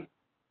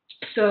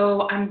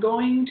 So I'm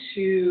going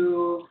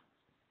to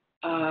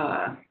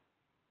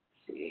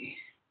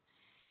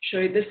show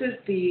you. This is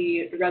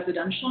the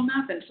residential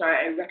map, and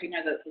sorry, I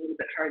recognize that's a little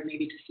bit hard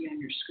maybe to see on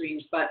your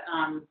screens, but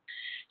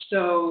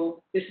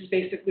so this is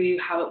basically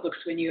how it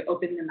looks when you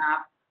open the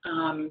map.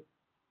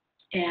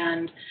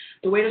 And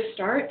the way to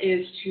start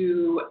is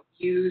to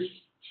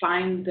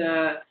find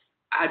the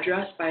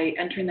address by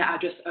entering the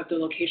address of the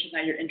location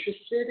that you're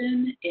interested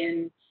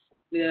in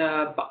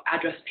the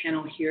address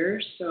panel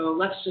here. So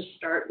let's just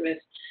start with,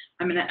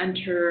 I'm going to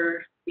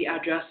enter the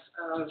address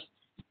of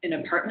an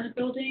apartment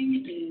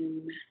building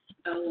in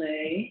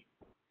LA.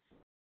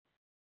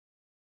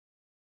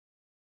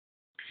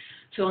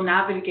 So it'll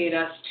navigate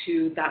us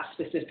to that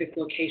specific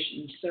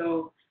location.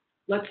 So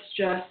let's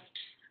just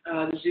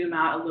zoom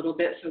out a little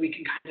bit so we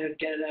can kind of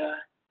get our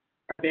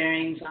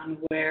bearings on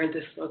where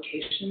this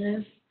location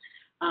is.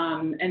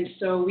 And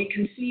so we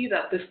can see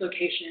that this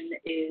location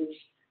is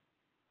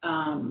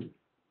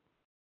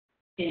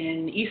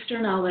in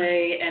eastern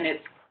LA, and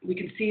we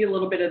can see a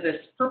little bit of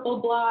this purple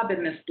blob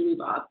and this blue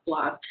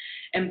blob.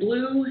 And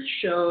blue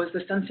shows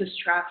the census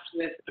tracts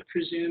with a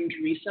presumed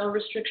resale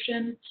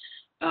restriction.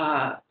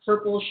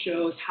 Purple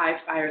shows high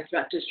fire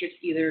threat districts,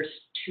 either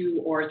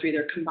 2 or 3.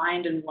 They're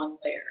combined in one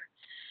layer.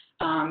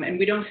 And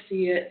we don't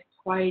see it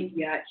quite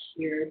yet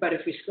here, but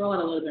if we scroll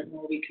out a little bit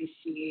more, we can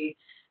see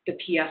the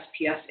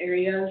PSPS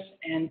areas.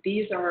 And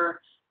this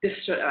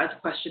as a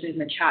question in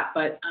the chat,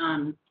 but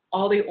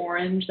all the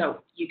orange that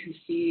you can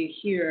see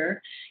here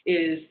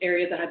is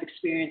areas that have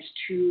experienced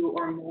 2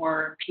 or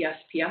more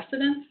PSPS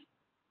events.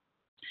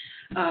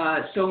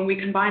 So when we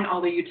combine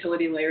all the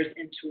utility layers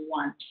into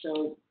one,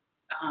 so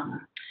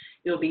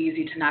it'll be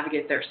easy to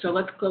navigate there. So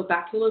let's go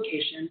back to the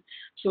location.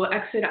 So we'll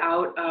exit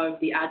out of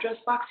the address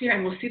box here,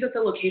 and we'll see that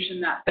the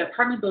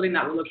apartment building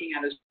that we're looking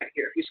at is right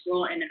here. If you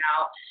scroll in and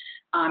out,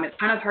 it's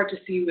kind of hard to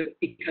see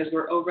because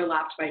we're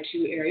overlapped by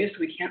 2 areas,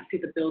 so we can't see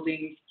the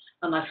buildings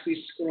unless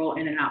we scroll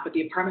in and out, but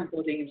the apartment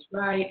building is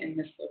right in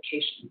this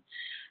location.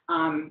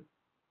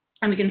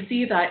 And we can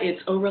see that it's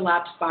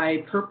overlapped by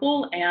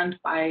purple and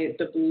by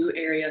the blue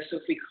area. So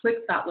if we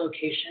click that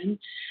location,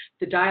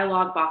 the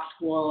dialog box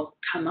will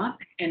come up,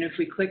 and if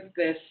we click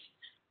this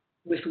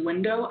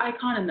window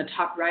icon in the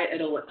top right,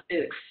 it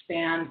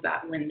expands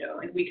that window,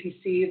 and we can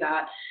see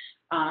that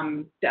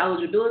the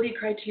eligibility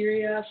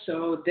criteria.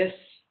 So this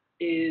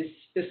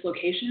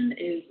location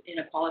is in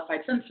a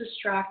qualified census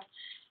tract.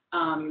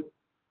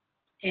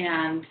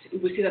 And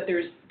we see that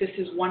this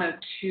is one of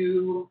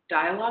 2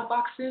 dialog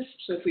boxes.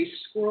 So if we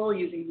scroll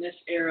using this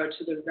arrow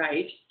to the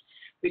right,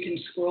 we can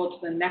scroll to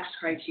the next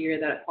criteria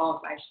that it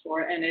qualifies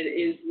for, and it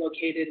is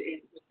located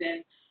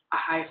within a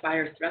high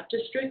fire threat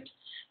district.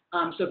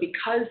 So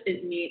because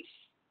it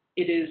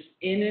is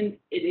in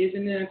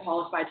a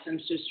qualified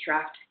census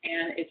tract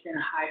and it's in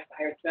a high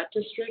fire threat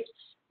district,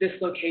 this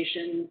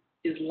location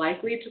is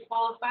likely to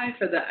qualify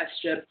for the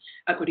SGIP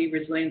equity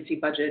resiliency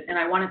budget. And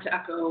I wanted to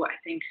echo, I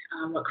think,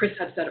 what Chris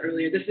had said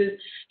earlier. This is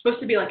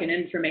supposed to be like an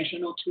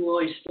informational tool.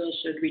 You still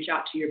should reach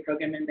out to your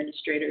program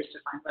administrators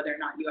to find whether or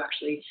not you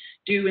actually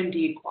do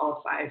indeed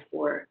qualify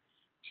for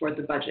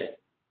the budget.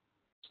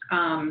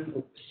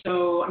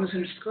 So I'm just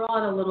going to scroll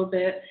out a little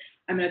bit.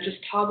 I'm going to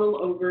just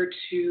toggle over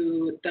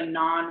to the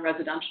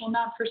non-residential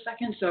map for a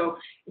second. So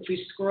if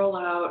we scroll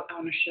out, I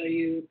want to show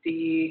you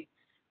the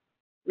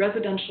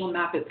residential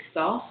map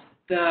itself.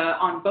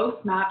 On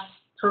both maps,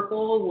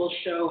 purple will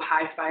show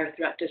high fire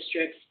threat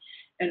districts,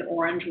 and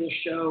orange will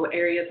show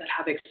areas that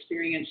have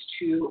experienced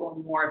 2 or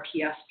more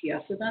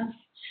PSPS events.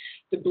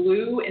 The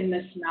blue in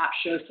this map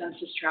shows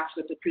census tracts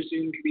with the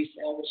presumed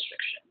resale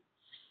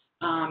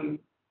restriction.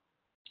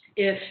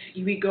 If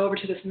we go over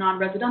to this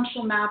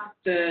non-residential map,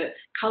 the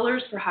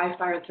colors for high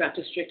fire threat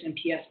district and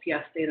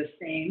PSPS stay the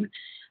same,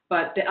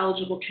 but the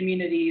eligible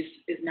communities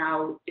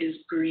is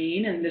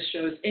green, and this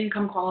shows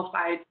income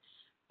qualified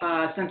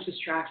census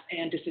tracts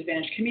and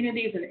disadvantaged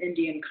communities in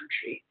Indian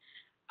country.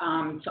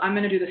 So I'm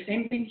going to do the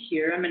same thing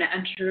here. I'm going to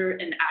enter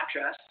an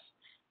address,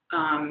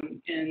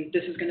 and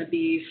this is going to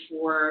be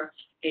for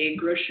a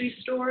grocery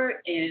store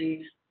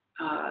in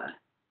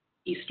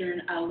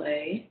Eastern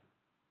LA.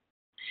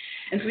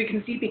 And so we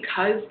can see,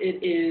 because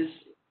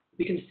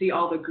we can see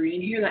all the green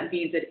here, that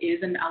means it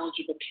is an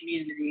eligible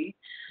community.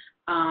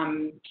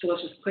 So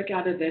let's just click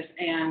out of this,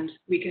 and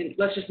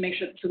let's just make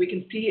sure, so we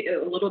can see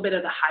a little bit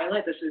of the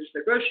highlight. This is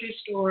the grocery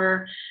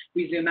store.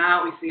 We zoom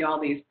out, we see all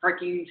these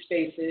parking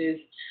spaces.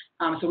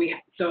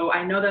 So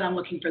I know that I'm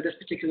looking for this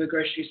particular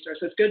grocery store.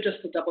 So it's good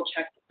just to double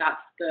check that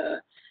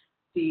that's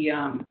the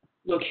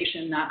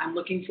location that I'm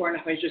looking for. And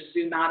if I just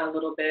zoom out a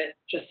little bit,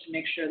 just to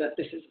make sure that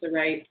this is the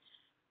right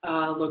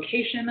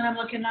location that I'm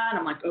looking at,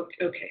 I'm like,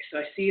 okay, so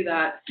I see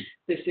that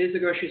this is the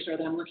grocery store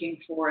that I'm looking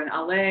for in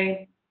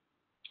LA.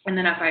 And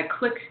then if I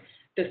click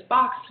this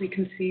box, we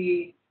can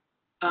see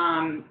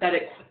that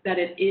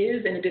it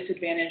is in a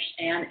disadvantaged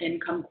and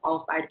income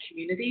qualified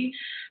community.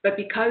 But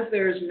because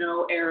there's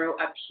no arrow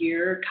up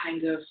here,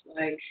 kind of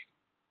like,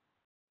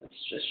 let's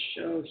just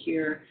show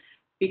here,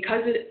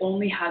 because it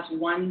only has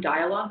one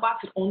dialog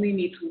box, it only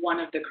meets one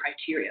of the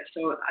criteria.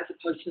 So as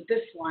opposed to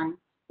this one,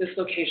 this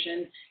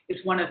location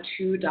is one of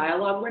 2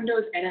 dialog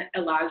windows, and it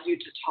allows you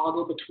to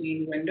toggle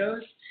between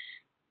windows.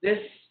 This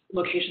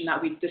location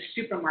this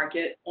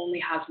supermarket only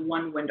has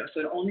 1 window, so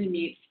it only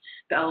meets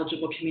the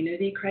eligible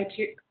community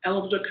criteria.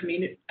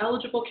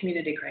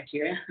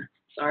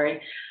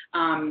 Sorry,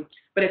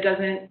 but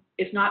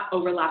it's not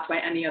overlapped by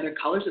any other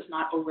colors. It's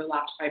not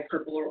overlapped by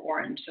purple or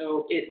orange,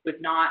 so it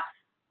would not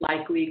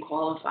likely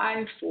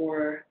qualify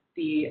for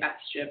the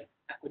SGIP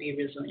equity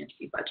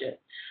resiliency budget.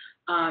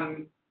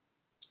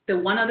 The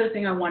one other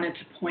thing I wanted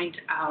to point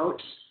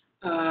out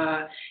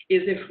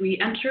is if we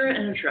enter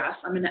an address,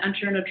 I'm going to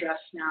enter an address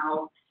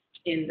now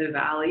in the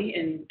valley,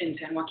 in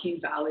San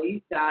Joaquin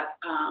Valley, that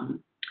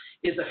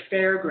is a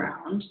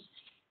fairground.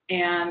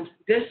 And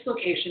this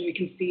location we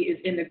can see is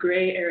in the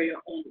gray area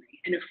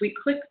only. And if we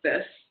click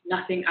this,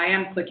 nothing, I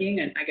am clicking,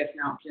 and I guess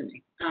now it's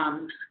zooming.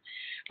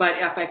 But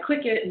if I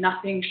click it,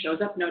 nothing shows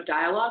up, no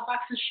dialog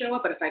boxes show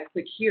up, but if I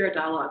click here, a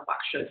dialog box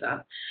shows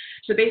up.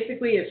 So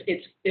basically,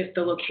 if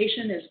the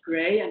location is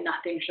gray and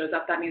nothing shows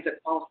up, that means it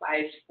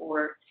qualifies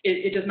for,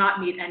 it does not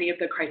meet any of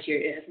the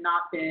criteria. It has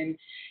not been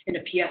in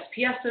a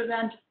PSPS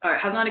event, or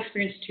has not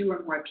experienced 2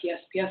 or more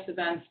PSPS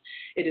events.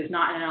 It is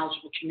not in an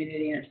eligible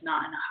community, and it's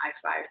not in a high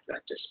fire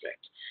threat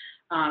district.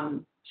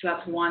 So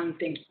that's one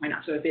thing to point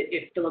out. So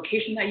if the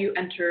location that you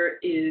enter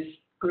is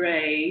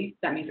gray,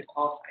 that means it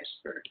qualifies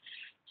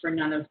for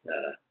none of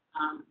the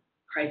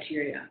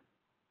criteria.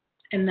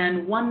 And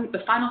then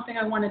the final thing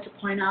I wanted to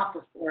point out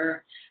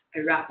before I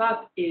wrap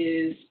up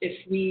is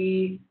if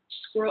we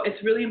scroll,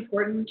 it's really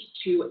important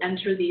to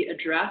enter the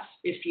address,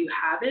 if you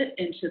have it,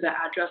 into the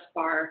address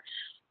bar,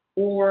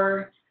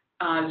 or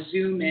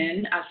zoom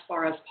in as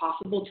far as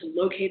possible to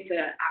locate the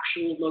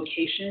actual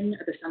location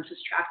of the census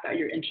tract that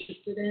you're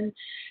interested in,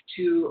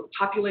 to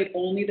populate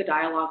only the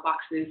dialog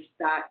boxes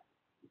that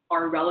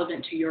are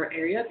relevant to your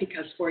area.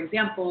 Because, for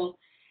example,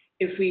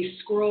 if we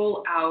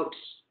scroll out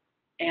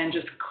and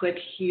just click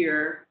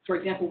here, for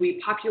example,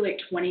 we populate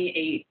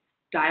 28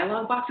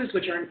 dialog boxes,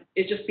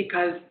 it's just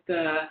because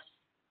the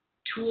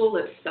tool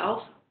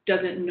itself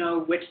doesn't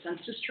know which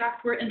census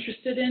tract we're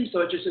interested in.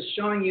 So it just is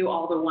showing you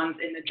all the ones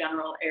in the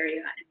general area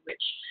in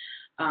which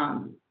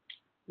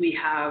we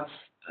have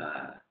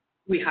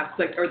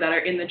clicked, or that are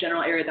in the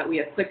general area that we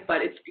have clicked.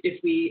 But if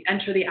we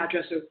enter the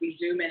address, or if we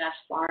zoom in as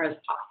far as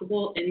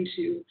possible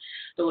into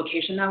the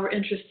location that we're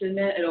interested in,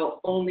 it'll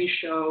only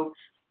show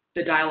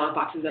the dialog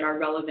boxes that are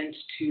relevant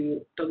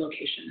to the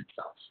location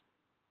itself.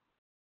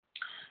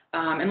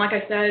 And like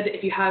I said,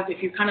 if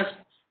you kind of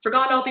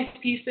forgot all these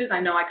pieces, I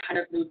know I kind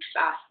of moved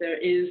fast. There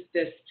is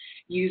this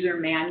user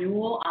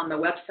manual on the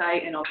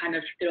website, and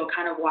it'll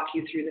kind of walk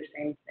you through the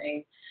same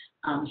thing.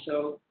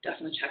 So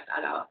definitely check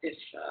that out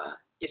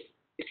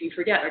if you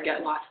forget or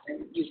get lost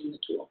in using the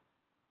tool.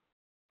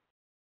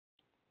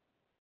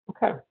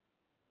 Okay.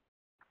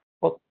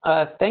 Well,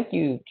 thank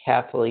you,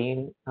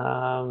 Kathleen.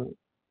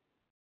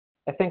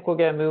 I think we're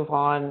going to move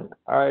on.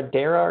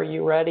 Dara, are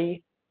you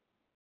ready?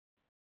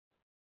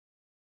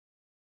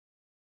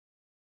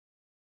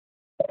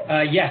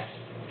 Yes,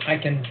 I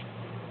can.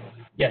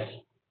 Yes.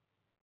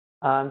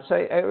 So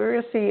we're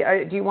going to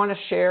see, do you want to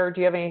share,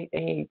 do you have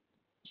any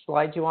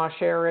slides you want to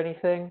share or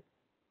anything?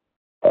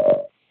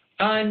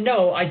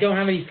 No, I don't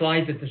have any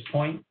slides at this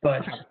point,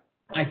 but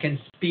I can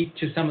speak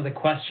to some of the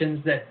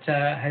questions that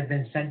have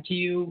been sent to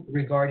you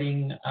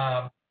regarding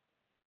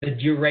the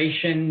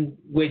duration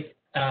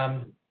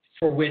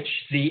for which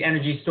the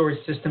energy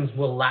storage systems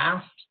will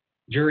last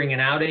during an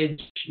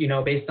outage,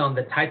 based on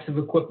the types of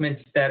equipment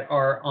that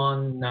are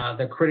on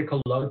the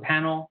critical load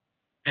panel,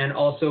 and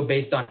also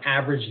based on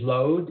average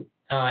load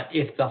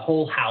if the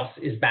whole house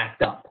is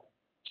backed up.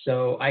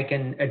 So I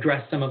can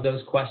address some of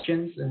those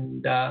questions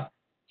and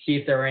see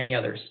if there are any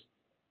others.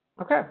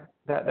 Okay,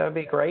 that would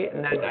be great.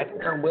 And then I think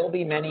there will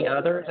be many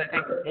others. I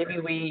think maybe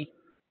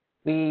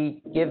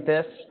we give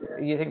this,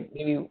 you think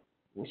maybe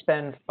we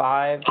spend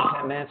 5 to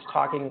 10 minutes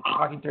talking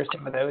through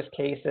some of those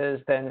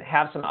cases, then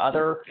have some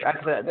other,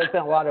 there's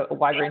been a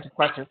wide range of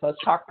questions. So let's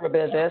talk through a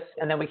bit of this,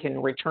 and then we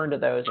can return to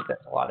those if there's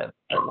a lot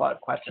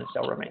of questions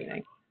still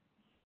remaining.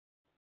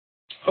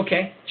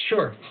 Okay,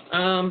 sure.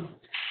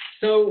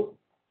 So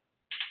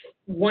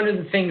one of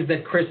the things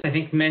that Chris, I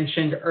think,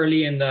 mentioned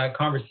early in the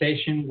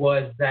conversation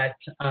was that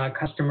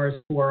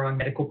customers who are on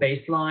medical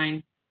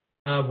baseline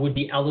would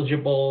be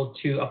eligible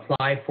to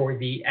apply for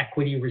the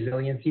equity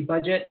resiliency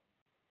budget.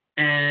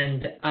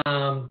 And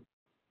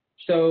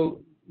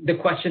so the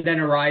question then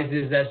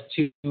arises as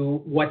to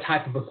what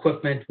type of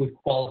equipment would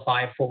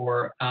qualify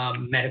for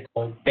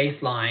medical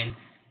baseline,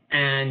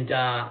 and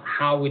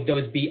how would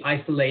those be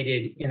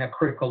isolated in a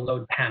critical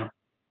load panel.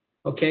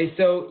 Okay,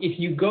 so if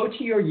you go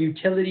to your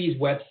utilities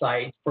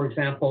website, for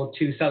example,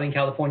 to Southern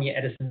California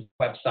Edison's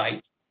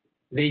website,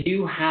 they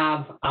do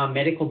have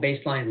medical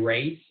baseline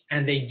rates,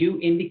 and they do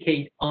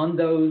indicate on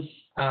those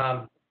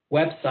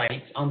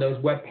websites, on those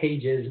web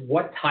pages,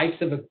 what types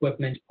of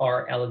equipment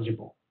are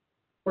eligible.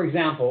 For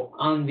example,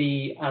 on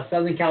the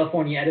Southern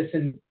California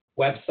Edison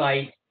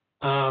website,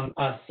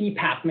 a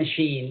CPAP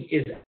machine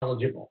is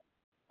eligible,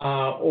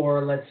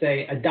 or let's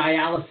say a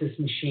dialysis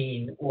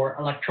machine, or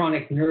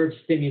electronic nerve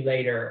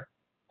stimulator,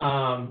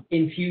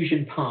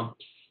 infusion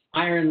pumps,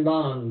 iron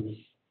lungs,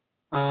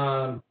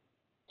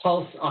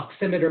 pulse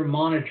oximeter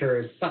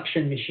monitors,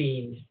 suction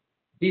machines.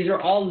 These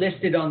are all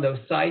listed on those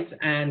sites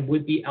and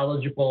would be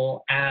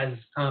eligible as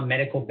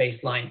medical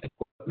baseline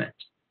equipment.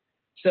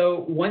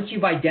 So once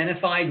you've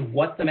identified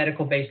what the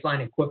medical baseline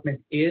equipment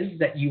is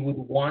that you would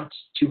want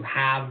to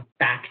have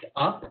backed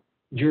up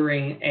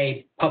during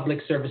a public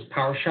service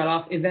power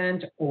shutoff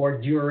event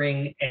or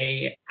during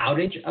a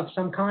outage of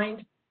some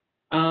kind,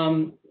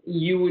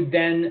 you would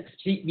then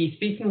be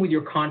speaking with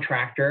your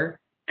contractor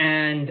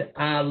and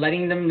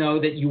letting them know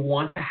that you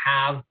want to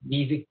have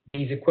these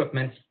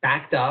equipments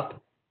backed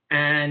up,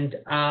 and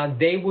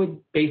they would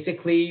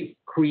basically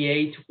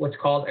create what's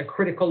called a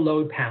critical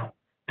load panel.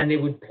 And they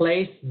would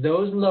place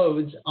those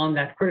loads on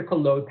that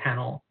critical load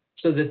panel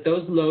so that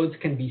those loads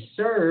can be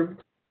served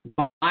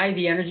by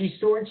the energy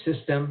storage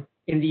system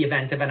in the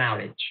event of an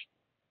outage.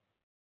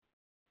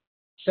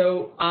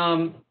 So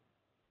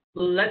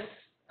let's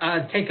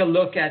take a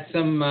look at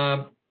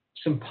some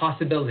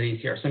possibilities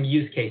here, some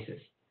use cases.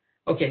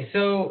 Okay,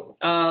 so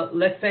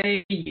let's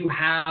say you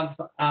have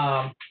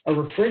a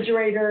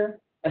refrigerator,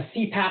 a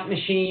CPAP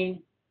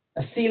machine,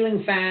 a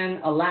ceiling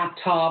fan, a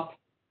laptop,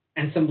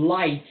 and some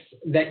lights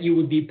that you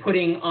would be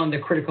putting on the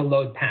critical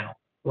load panel,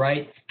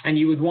 right? And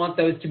you would want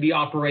those to be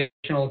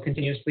operational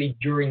continuously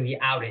during the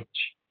outage.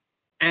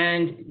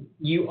 And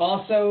you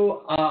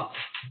also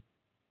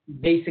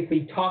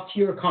basically talk to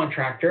your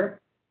contractor,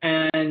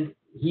 and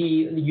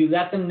you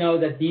let them know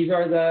that these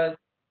are the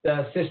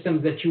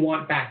systems that you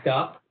want backed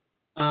up.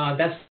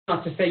 That's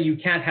not to say you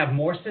can't have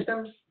more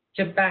systems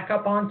to back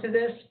up onto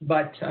this,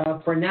 but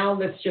for now,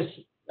 let's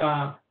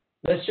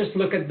just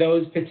look at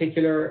those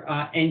particular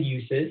end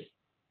uses.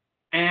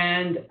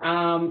 And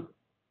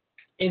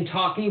in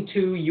talking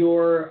to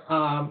your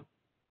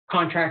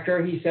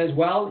contractor, he says,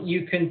 well,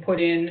 you can put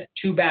in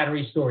 2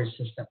 battery storage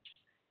systems.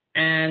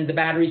 And the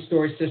battery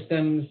storage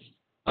systems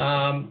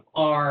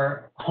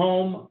are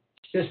home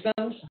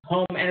systems,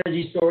 home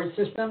energy storage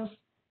systems,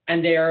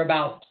 and they are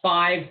about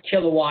 5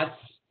 kilowatts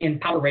in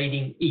power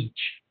rating each.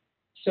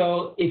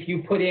 So if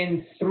you put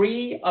in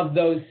 3 of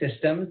those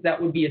systems,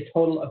 that would be a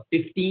total of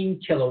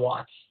 15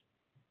 kilowatts.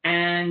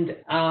 And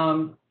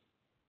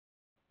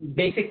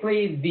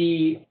basically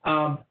the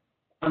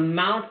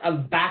amount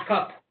of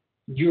backup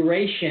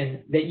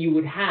duration that you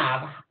would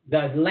have,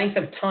 the length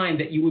of time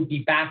that you would be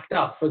backed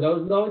up for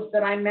those loads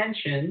that I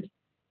mentioned,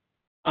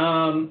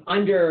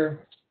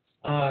 under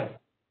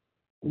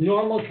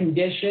normal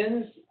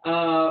conditions,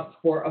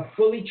 for a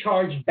fully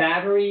charged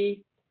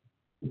battery,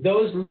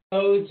 those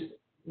loads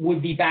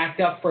would be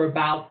backed up for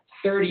about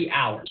 30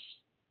 hours,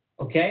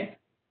 okay?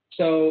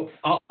 So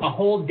a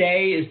whole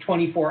day is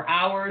 24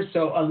 hours,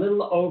 so a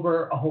little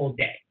over a whole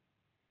day.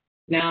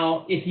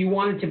 Now, if you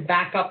wanted to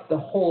back up the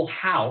whole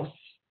house,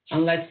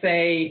 and let's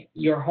say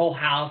your whole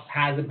house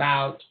has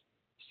about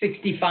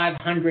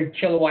 6,500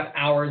 kilowatt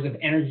hours of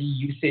energy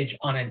usage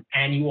on an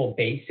annual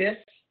basis,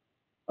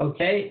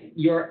 okay,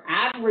 your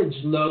average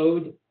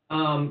load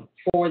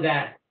for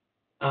that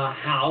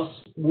house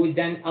would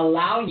then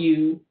allow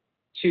you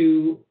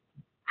to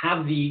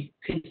have the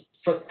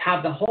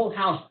have the whole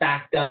house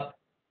backed up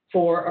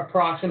for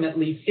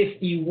approximately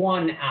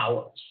 51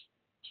 hours.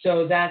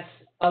 So that's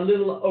a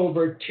little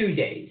over 2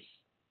 days.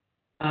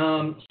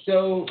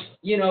 So,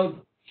 you know,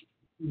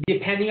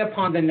 depending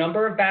upon the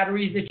number of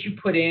batteries that you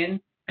put in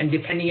and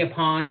depending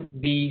upon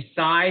the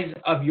size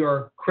of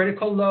your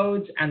critical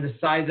loads and the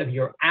size of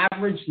your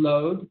average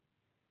load,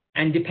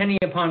 and depending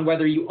upon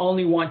whether you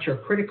only want your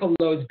critical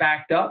loads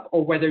backed up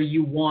or whether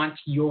you want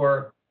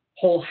your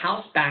whole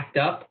house backed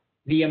up,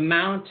 the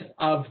amount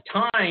of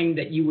time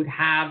that you would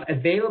have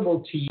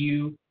available to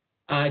you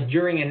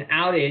during an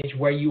outage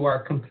where you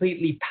are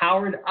completely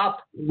powered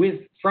up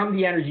from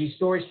the energy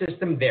storage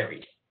system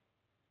varies.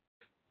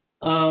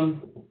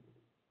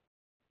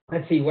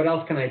 Let's see, what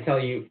else can I tell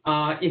you?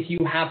 If you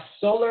have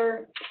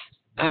solar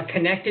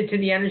connected to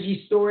the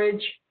energy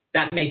storage,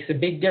 that makes a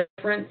big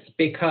difference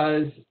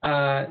because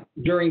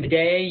during the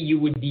day, you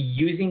would be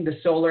using the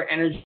solar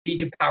energy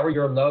to power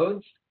your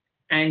loads,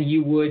 and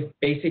you would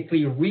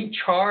basically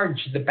recharge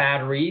the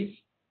batteries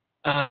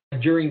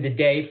during the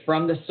day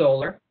from the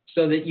solar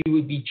so that you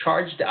would be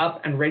charged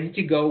up and ready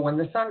to go when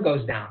the sun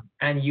goes down.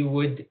 And you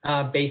would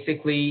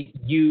basically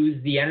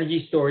use the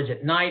energy storage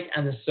at night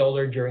and the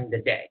solar during the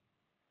day.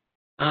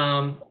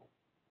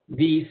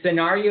 The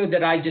scenario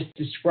that I just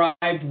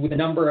described with a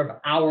number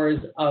of hours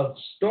of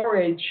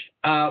storage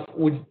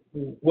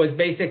was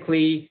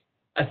basically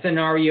a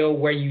scenario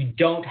where you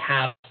don't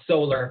have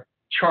solar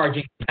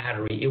charging the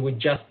battery. It would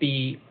just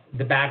be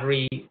the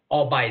battery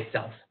all by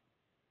itself.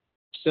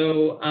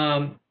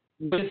 So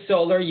with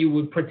solar, you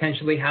would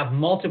potentially have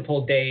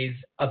multiple days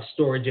of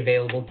storage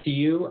available to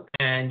you,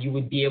 and you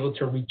would be able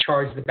to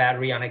recharge the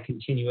battery on a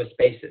continuous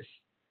basis.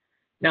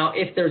 Now,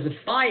 if there's a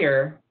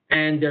fire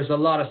and there's a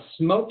lot of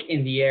smoke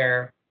in the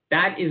air,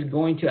 that is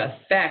going to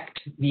affect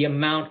the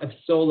amount of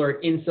solar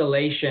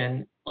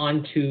insolation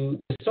onto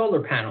the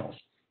solar panels.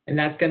 And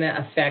that's going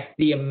to affect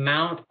the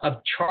amount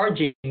of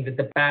charging that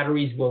the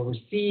batteries will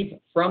receive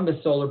from the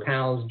solar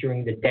panels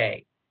during the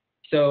day.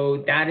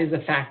 So that is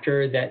a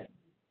factor that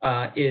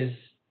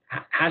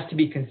has to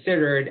be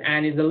considered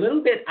and is a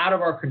little bit out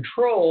of our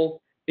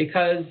control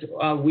because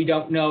we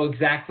don't know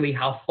exactly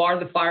how far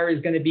the fire is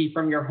going to be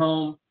from your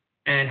home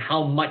and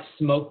how much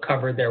smoke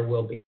cover there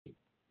will be.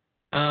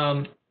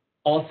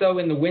 Also,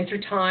 in the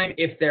wintertime,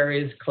 if there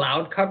is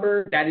cloud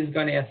cover, that is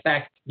going to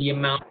affect the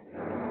amount of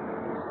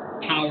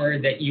power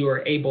that you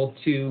are able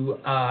to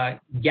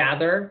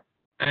gather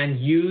and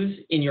use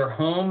in your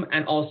home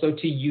and also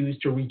to use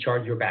to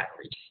recharge your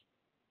batteries.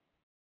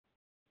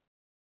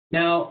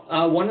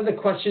 Now, one of the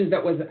questions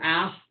that was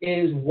asked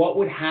is what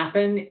would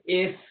happen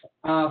if,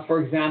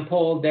 for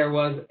example, there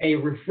was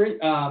an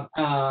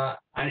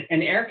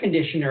air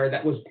conditioner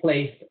that was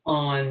placed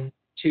on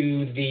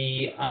to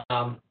the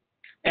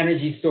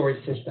energy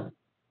storage system.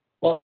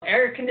 Well,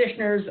 air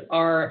conditioners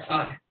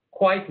are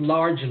quite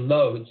large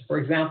loads. For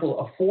example,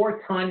 a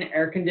 4-ton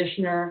air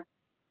conditioner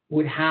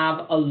would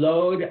have a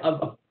load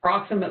of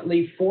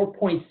approximately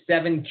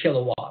 4.7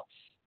 kilowatts.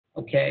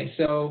 Okay,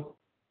 so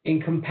in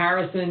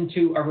comparison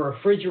to a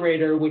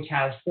refrigerator, which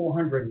has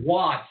 400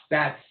 watts,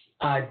 that's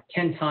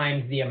 10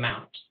 times the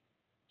amount.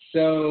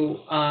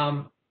 So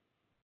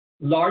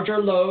larger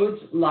loads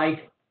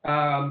like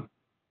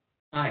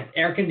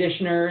air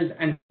conditioners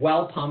and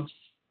well pumps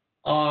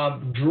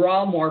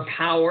draw more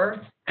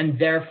power and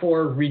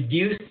therefore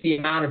reduce the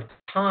amount of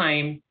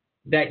time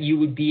that you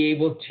would be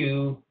able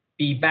to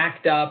be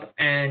backed up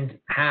and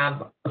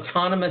have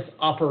autonomous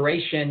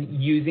operation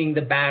using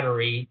the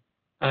battery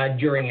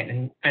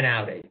during an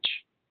outage.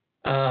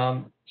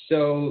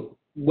 So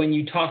when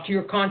you talk to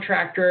your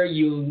contractor,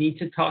 you'll need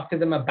to talk to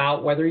them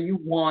about whether you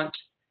want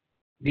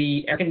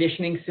the air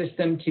conditioning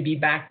system to be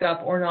backed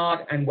up or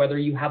not, and whether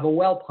you have a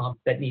well pump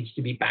that needs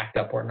to be backed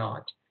up or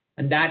not.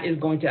 And that is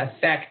going to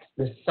affect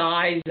the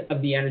size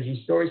of the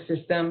energy storage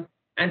system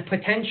and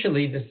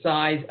potentially the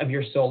size of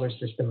your solar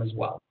system as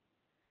well.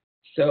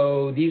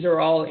 So these are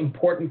all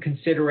important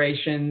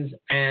considerations,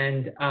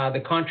 and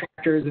the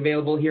contractors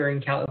available here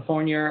in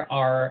California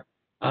are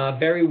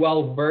very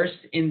well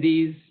versed in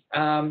these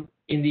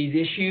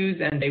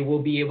issues, and they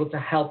will be able to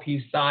help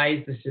you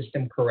size the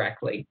system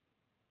correctly.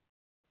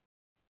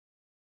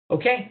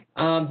 Okay,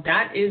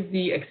 that is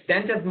the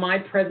extent of my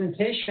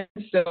presentation.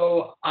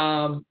 So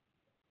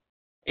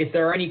if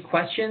there are any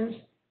questions,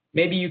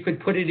 maybe you could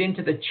put it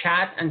into the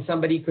chat and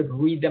somebody could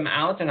read them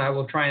out, and I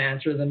will try and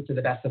answer them to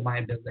the best of my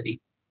ability.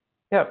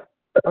 Yeah.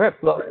 Okay.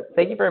 Well,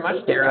 thank you very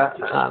much,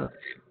 Dara.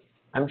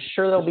 I'm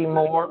sure there'll be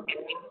more.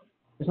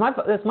 Does my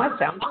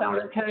sound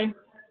okay?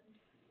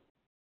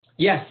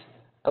 Yes.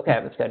 Okay,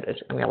 that's good.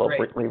 I'm getting a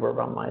little reverb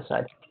on my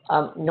side.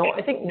 No,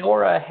 I think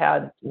Nora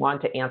had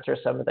wanted to answer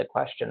some of the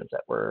questions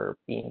that were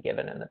being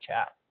given in the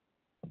chat.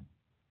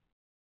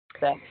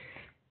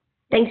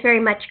 Thanks very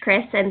much,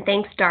 Chris, and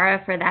thanks,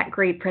 Dara, for that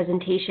great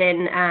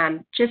presentation.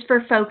 Just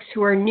for folks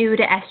who are new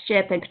to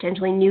SGIP and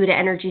potentially new to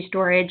energy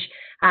storage,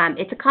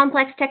 It's a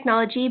complex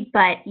technology,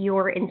 but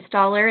your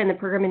installer and the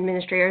program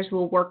administrators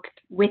will work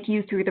with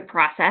you through the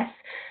process.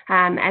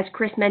 As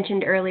Chris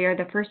mentioned earlier,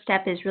 the first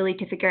step is really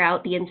to figure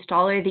out the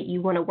installer that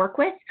you want to work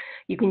with.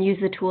 You can use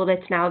the tool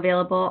that's now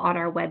available on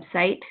our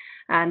website.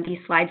 These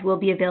slides will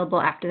be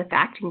available after the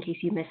fact in case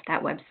you missed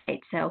that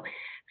website. So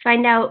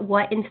find out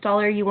what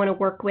installer you want to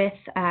work with,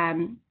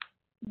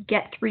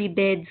 get 3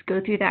 bids,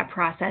 go through that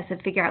process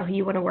and figure out who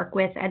you want to work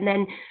with, and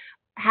then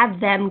have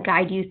them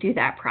guide you through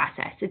that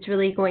process. It's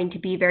really going to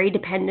be very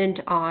dependent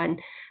on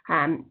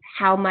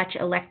how much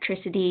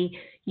electricity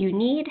you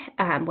need,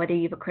 whether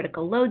you have a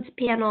critical loads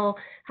panel.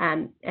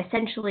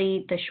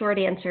 Essentially, the short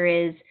answer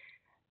is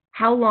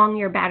how long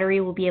your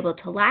battery will be able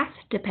to last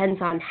depends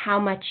on how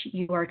much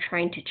you are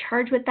trying to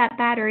charge with that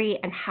battery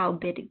and how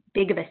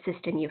big of a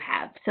system you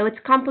have. So it's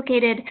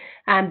complicated,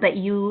 but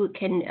you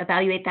can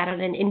evaluate that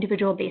on an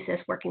individual basis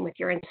working with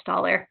your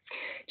installer.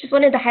 Just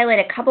wanted to highlight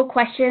a couple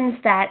questions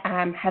that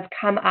have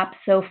come up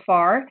so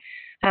far.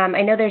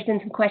 I know there's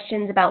been some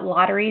questions about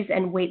lotteries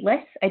and wait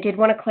lists. I did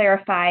want to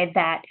clarify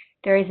that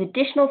there is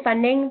additional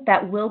funding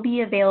that will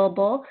be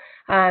available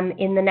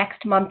in the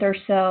next month or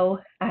so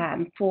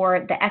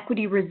for the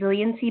equity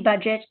resiliency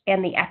budget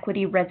and the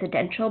equity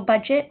residential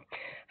budget.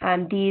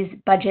 These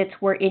budgets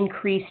were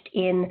increased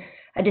in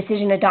a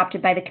decision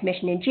adopted by the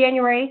Commission in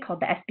January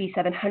called the SB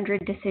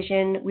 700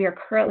 decision. We are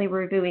currently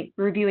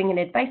reviewing an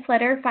advice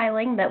letter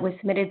filing that was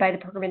submitted by the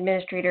program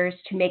administrators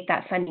to make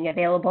that funding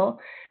available.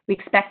 We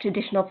expect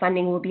additional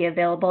funding will be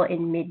available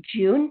in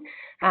mid-June,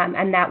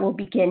 and that will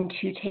begin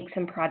to take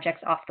some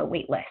projects off the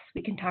wait list.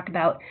 We can talk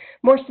about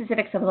more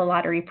specifics of the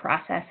lottery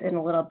process in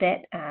a little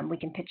bit. We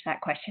can pitch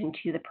that question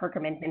to the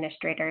program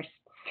administrators.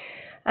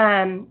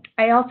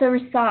 I also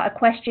saw a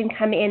question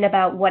come in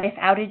about what if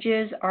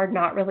outages are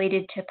not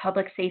related to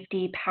public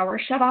safety power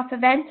shutoff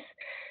events.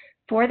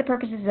 For the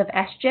purposes of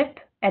SGIP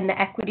and the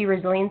equity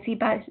resiliency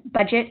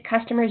budget,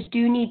 customers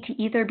do need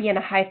to either be in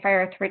a high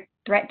fire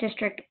threat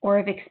district or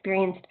have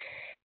experienced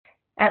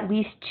at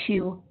least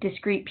 2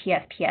 discrete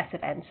PSPS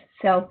events.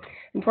 So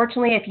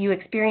unfortunately, if you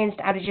experienced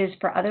outages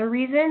for other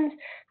reasons,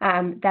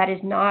 that is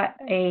not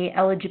a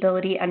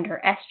eligibility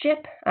under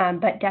SGIP,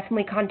 but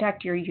definitely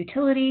contact your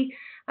utility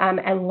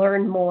and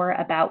learn more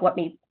about what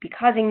may be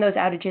causing those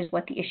outages,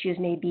 what the issues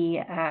may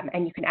be,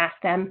 and you can ask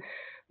them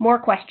more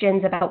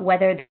questions about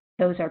whether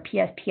those are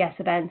PSPS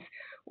events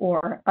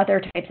or other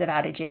types of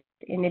outages.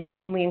 And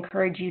we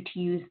encourage you to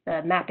use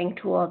the mapping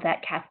tool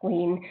that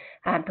Kathleen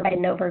provided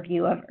an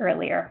overview of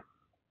earlier.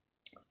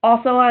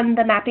 Also on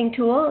the mapping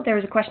tool, there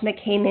was a question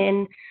that came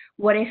in,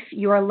 what if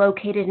you are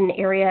located in an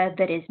area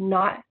that is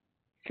not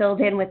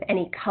filled in with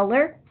any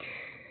color?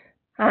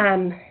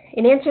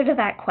 In answer to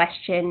that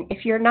question,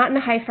 if you're not in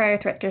a high fire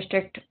threat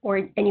district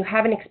and you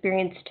haven't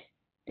experienced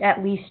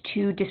at least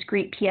 2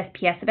 discrete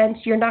PSPS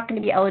events, you're not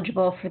going to be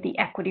eligible for the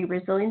equity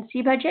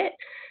resiliency budget,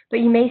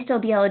 but you may still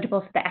be eligible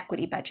for the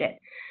equity budget.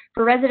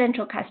 For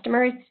residential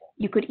customers,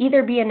 you could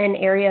either be in an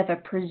area of a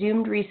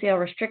presumed resale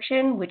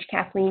restriction, which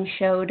Kathleen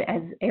showed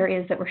as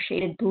areas that were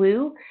shaded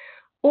blue,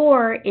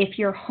 or if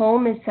your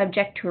home is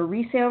subject to a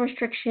resale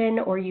restriction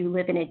or you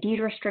live in a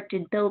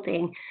deed-restricted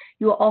building,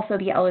 you will also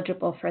be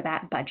eligible for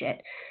that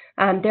budget.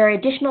 There are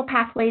additional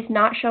pathways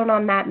not shown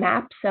on that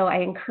map, so I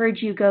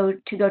encourage you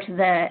to go to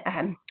the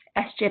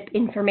SGIP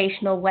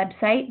informational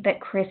website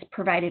that Chris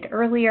provided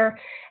earlier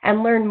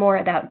and learn more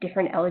about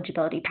different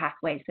eligibility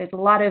pathways. There's a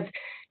lot of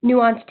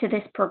nuance to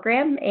this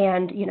program,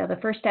 and the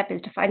first step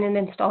is to find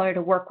an installer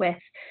to work with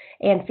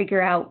and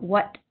figure out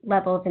what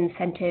level of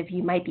incentive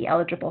you might be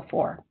eligible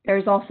for.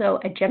 There's also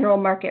a general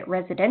market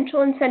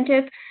residential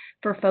incentive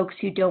for folks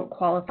who don't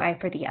qualify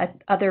for the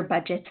other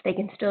budgets. They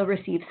can still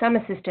receive some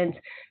assistance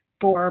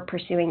for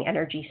pursuing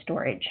energy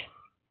storage.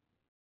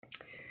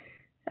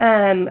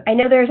 I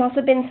know there's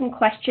also been some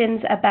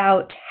questions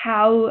about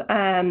how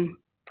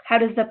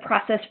does the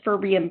process for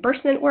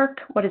reimbursement work?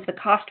 What is the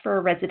cost for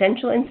a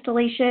residential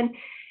installation?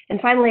 And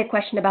finally, a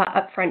question about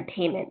upfront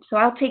payment. So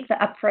I'll take the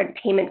upfront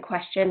payment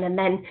question and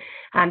then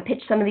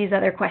pitch some of these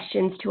other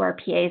questions to our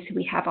PAs who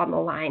we have on the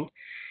line.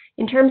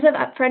 In terms of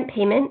upfront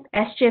payment,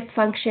 SGIP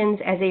functions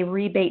as a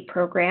rebate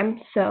program,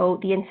 so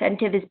the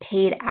incentive is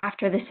paid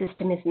after the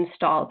system is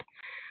installed.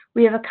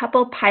 We have a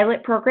couple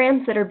pilot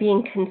programs that are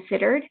being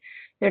considered.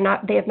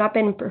 They have not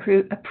been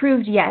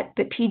approved yet,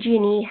 but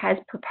PG&E has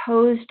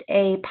proposed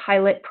a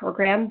pilot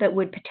program that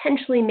would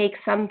potentially make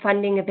some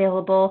funding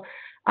available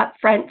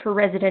upfront for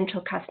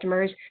residential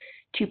customers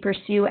to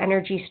pursue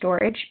energy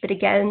storage. But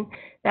again,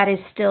 that is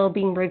still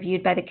being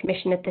reviewed by the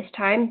Commission at this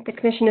time. The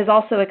Commission is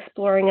also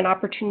exploring an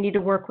opportunity to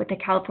work with the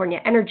California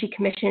Energy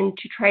Commission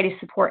to try to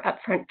support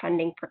upfront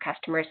funding for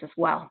customers as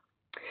well.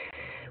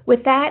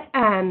 With that,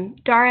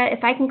 Dara,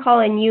 if I can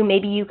call on you,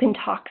 maybe you can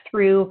talk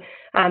through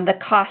the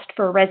cost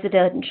for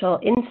residential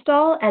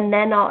install, and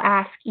then I'll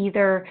ask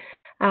either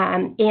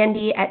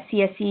Andy at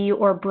CSE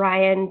or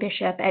Brian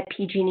Bishop at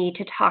PG&E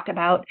to talk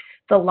about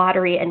the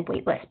lottery and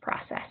waitlist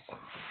process.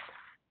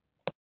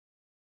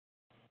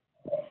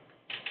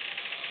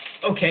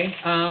 Okay,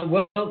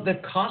 well,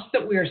 the cost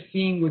that we are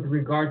seeing with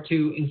regard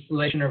to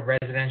installation of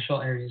residential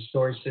energy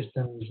storage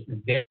systems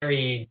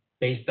vary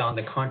based on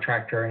the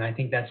contractor, and I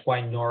think that's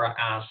why Nora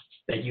asked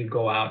that you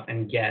go out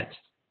and get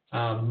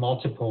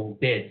multiple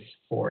bids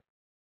for it.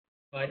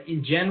 But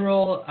in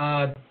general,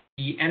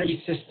 the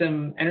energy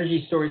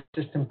storage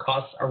system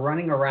costs are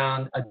running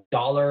around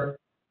 $1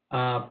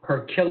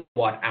 per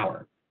kilowatt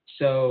hour.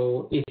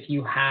 So if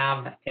you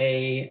have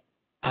a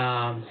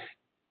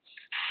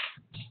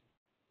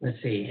let's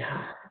see.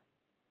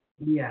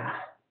 Yeah.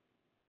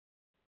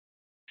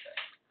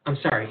 I'm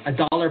sorry,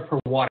 $1 per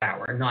watt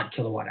hour, not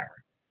kilowatt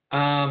hour.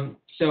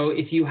 So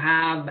if you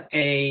have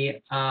a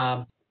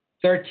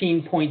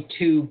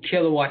 13.2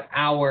 kilowatt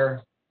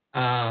hour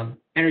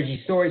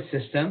energy storage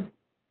system,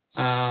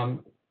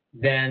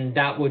 then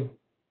that would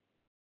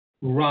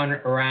run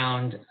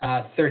around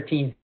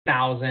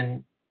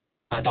 $13,000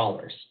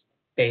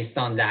 based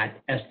on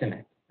that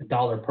estimate,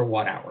 $1 per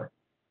watt hour.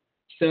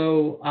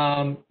 So,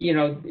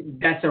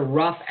 that's a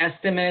rough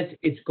estimate.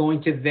 It's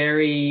going to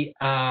vary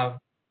on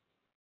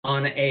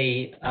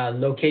a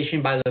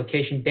location by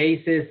location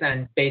basis,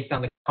 and based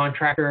on the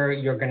contractor,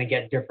 you're going to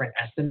get different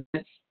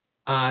estimates.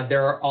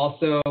 There are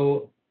also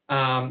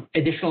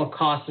additional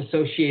costs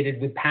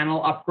associated with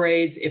panel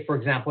upgrades. If, for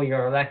example,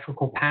 your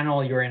electrical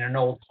panel, you're in an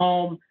old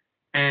home,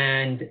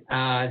 and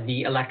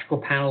the electrical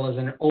panel is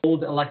an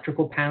old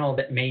electrical panel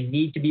that may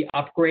need to be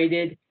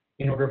upgraded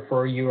in order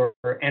for your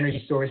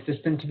energy storage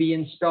system to be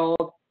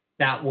installed,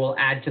 that will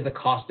add to the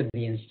cost of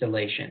the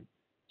installation.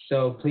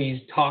 So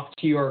please talk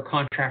to your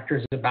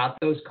contractors about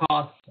those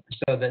costs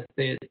so that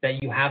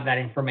that you have that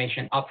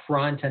information up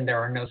front and there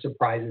are no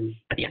surprises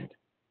at the end.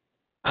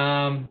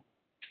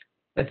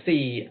 Let's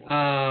see,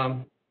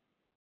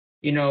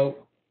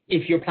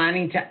 if you're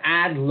planning to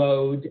add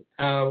load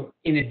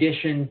in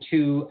addition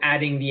to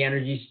adding the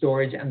energy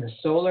storage and the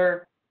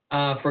solar,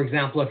 for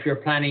example, if you're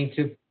planning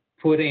to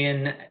put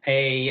in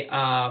a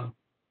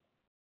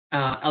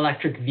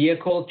electric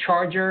vehicle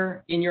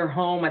charger in your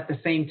home at the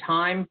same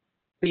time,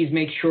 please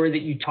make sure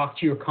that you talk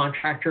to your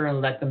contractor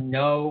and let them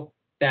know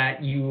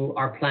that you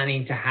are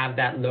planning to have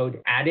that load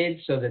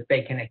added so that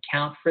they can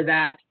account for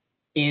that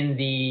in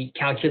the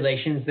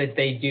calculations that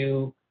they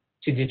do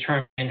to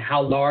determine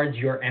how large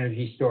your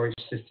energy storage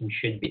system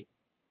should be.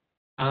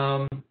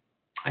 I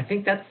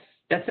think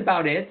that's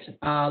about it.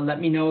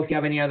 Let me know if you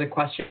have any other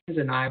questions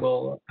and I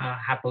will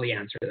happily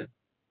answer them.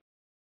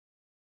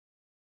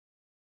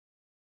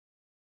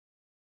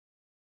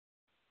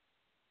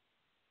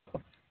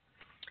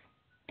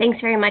 Thanks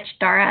very much,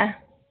 Dara.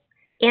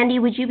 Andy,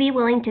 would you be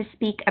willing to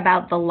speak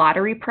about the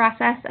lottery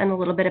process and a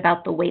little bit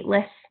about the wait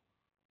list?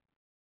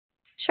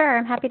 Sure,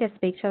 I'm happy to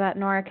speak to that,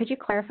 Nora. Could you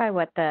clarify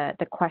what the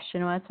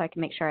question was so I can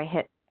make sure I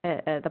hit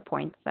the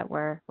points that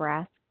were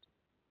asked?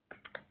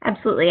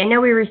 Absolutely. I know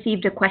we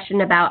received a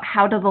question about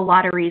how do the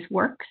lotteries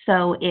work.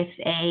 So if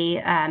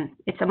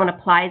someone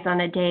applies on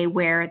a day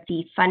where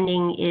the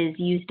funding is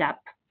used up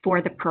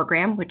for the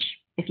program, which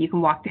if you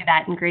can walk through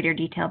that in greater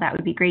detail, that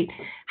would be great.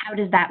 How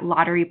does that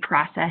lottery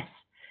process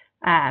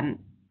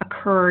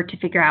occur to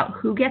figure out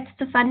who gets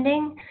the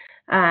funding?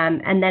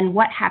 And then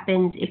what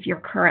happens if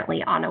you're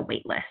currently on a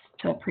wait list?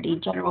 So a pretty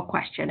general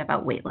question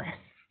about wait lists.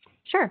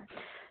 Sure.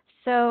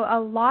 So a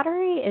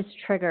lottery is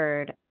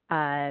triggered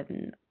at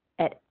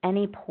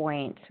any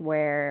point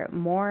where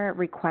more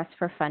requests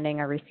for funding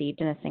are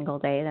received in a single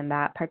day than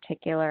that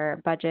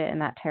particular budget and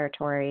that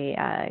territory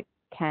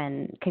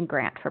can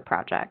grant for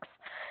projects.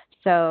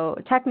 So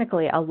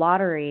technically, a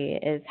lottery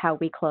is how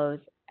we close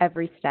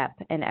every step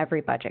in every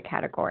budget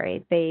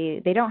category.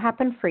 They don't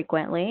happen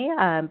frequently,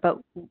 but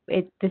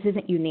this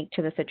isn't unique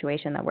to the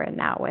situation that we're in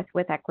now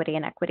with equity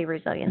and equity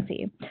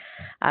resiliency.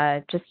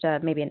 Just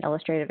maybe an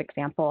illustrative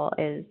example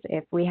is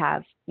if we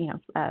have,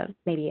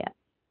 maybe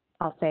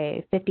I'll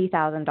say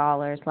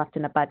 $50,000 left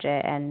in a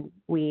budget and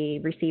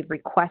we receive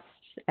requests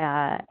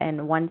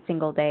in one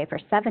single day for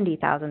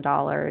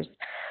 $70,000,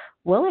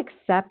 we'll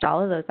accept all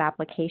of those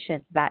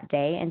applications that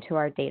day into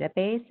our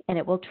database, and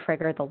it will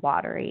trigger the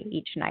lottery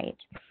each night.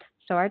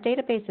 So our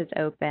database is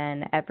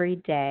open every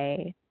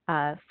day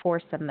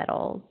for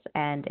submittals,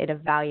 and it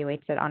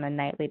evaluates it on a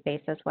nightly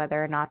basis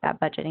whether or not that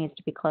budget needs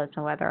to be closed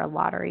and whether a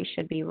lottery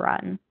should be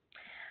run.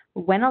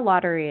 When a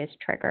lottery is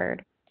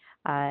triggered,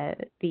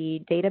 the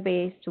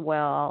database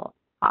will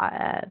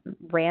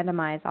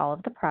randomize all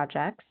of the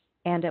projects,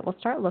 and it will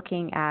start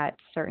looking at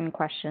certain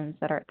questions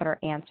that are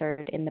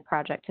answered in the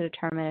project to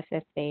determine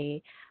if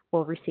they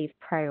will receive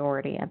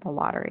priority in the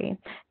lottery.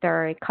 There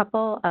are a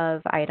couple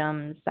of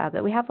items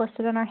that we have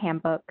listed in our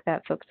handbook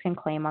that folks can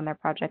claim on their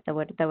project that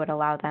would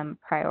allow them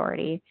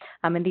priority.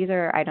 And these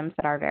are items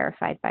that are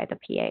verified by the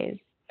PAs.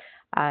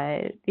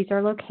 These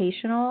are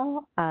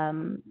locational.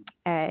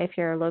 If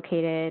you're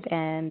located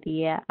in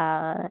the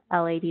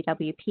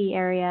LADWP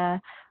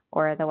area,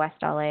 or the West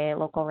LA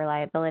local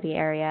reliability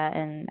area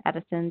in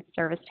Edison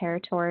service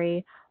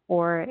territory,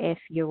 or if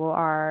you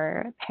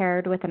are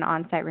paired with an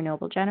on-site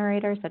renewable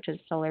generator, such as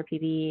solar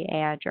PV,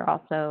 and you're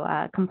also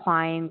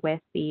complying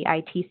with the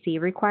ITC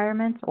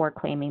requirements or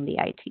claiming the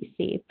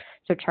ITC,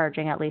 so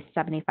charging at least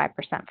 75%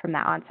 from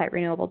that on-site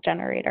renewable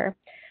generator.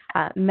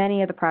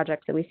 Many of the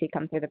projects that we see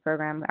come through the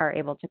program are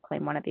able to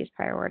claim one of these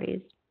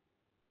priorities.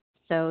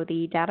 So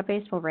the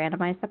database will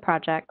randomize the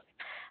projects,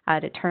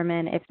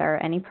 determine if there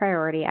are any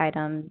priority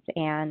items,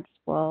 and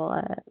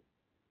will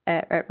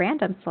at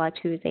random select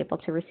who is able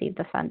to receive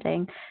the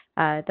funding.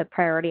 The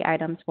priority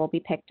items will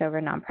be picked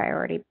over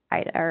non-priority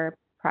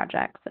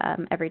projects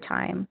every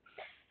time.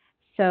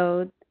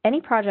 So any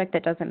project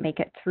that doesn't make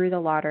it through the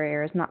lottery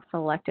or is not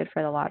selected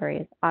for the lottery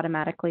is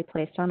automatically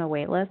placed on a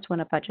wait list when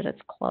a budget is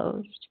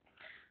closed.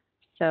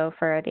 So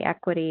for the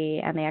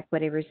equity and the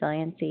equity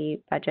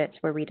resiliency budgets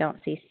where we don't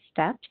see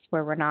steps,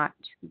 where we're not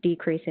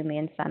decreasing the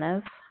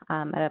incentive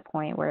at a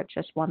point where it's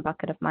just one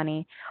bucket of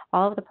money,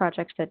 all of the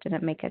projects that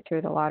didn't make it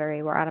through the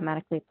lottery were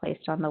automatically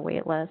placed on the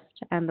wait list.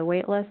 And the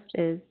wait list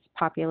is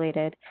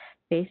populated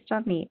based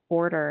on the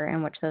order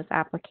in which those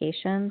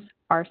applications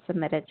are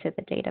submitted to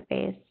the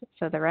database.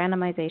 So the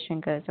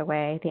randomization goes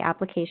away. The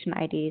application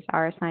IDs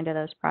are assigned to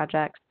those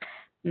projects,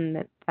 and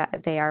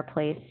that they are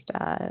placed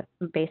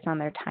based on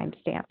their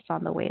timestamps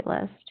on the wait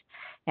list.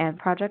 And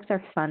projects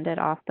are funded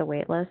off the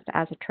wait list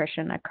as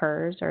attrition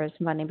occurs or as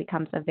money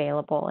becomes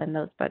available in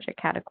those budget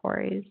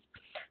categories.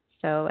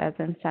 So as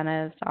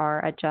incentives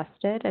are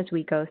adjusted as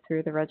we go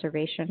through the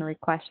reservation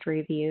request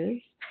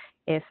reviews,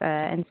 if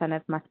an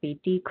incentive must be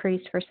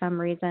decreased for some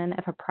reason,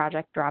 if a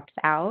project drops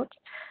out,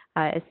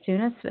 as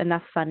soon as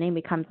enough funding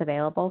becomes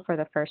available for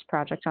the first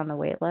project on the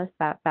wait list,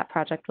 that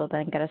project will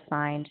then get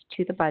assigned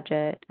to the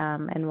budget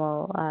and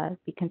will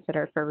be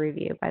considered for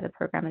review by the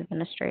program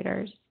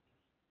administrators.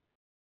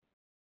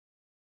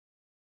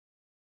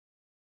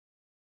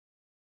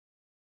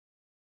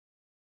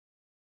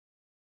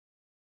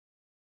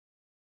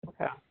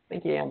 Okay,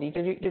 thank you, Andy.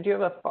 Did you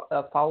have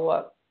a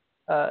follow-up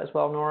as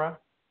well, Nora?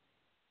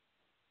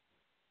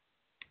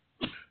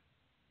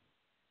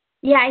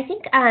 Yeah, I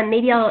think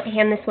maybe I'll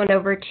hand this one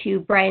over to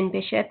Brian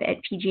Bishop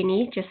at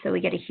PG&E, just so we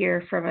get to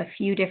hear from a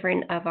few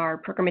different of our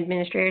program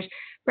administrators.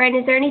 Brian,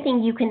 is there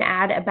anything you can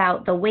add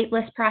about the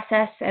waitlist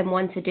process and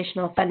once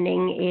additional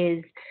funding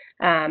is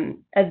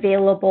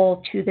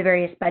available to the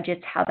various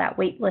budgets, how that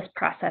waitlist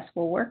process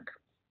will work?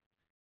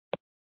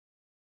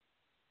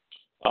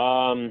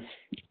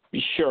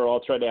 Sure, I'll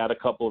try to add a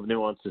couple of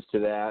nuances to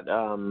that.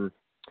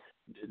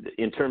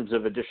 In terms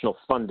of additional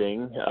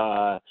funding,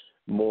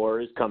 more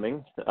is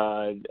coming.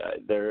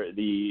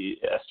 The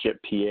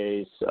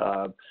SGIP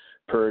PAs,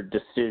 per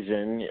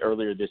decision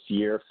earlier this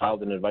year,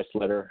 filed an advice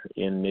letter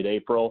in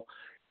mid-April.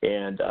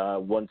 And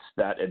once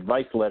that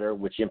advice letter,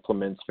 which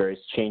implements various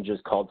changes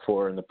called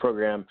for in the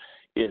program,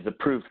 is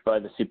approved by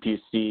the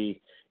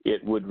CPUC,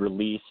 it would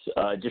release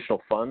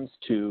additional funds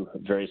to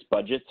various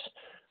budgets.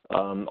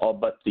 All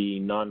but the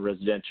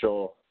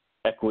non-residential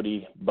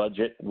equity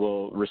budget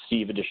will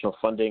receive additional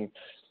funding.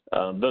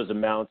 Those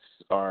amounts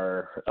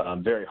are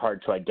very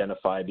hard to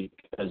identify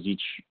because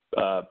each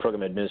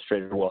program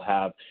administrator will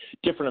have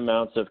different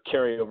amounts of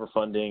carryover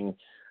funding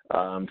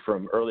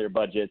from earlier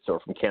budgets or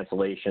from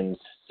cancellations.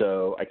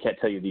 So I can't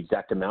tell you the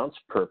exact amounts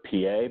per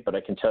PA, but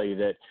I can tell you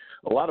that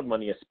a lot of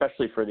money,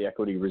 especially for the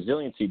equity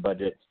resiliency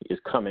budget, is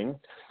coming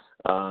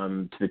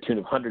to the tune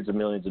of hundreds of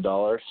millions of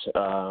dollars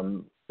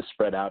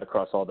spread out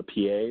across all the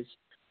PAs.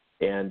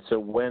 And so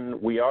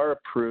when we are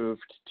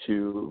approved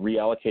to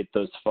reallocate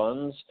those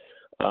funds,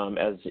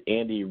 as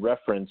Andy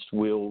referenced,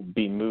 we'll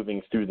be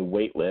moving through the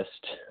wait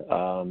list,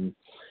 but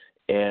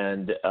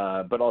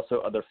also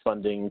other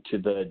funding to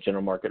the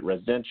general market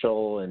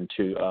residential and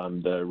to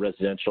the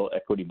residential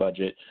equity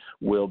budget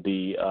will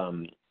be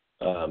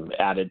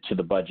added to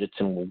the budgets,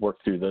 and we'll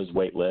work through those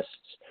wait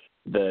lists.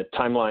 The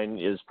timeline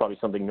is probably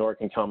something Nora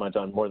can comment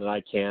on more than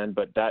I can,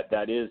 but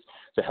that is,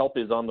 the help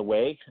is on the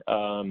way.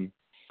 Yeah,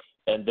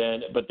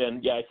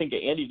 I think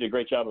Andy did a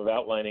great job of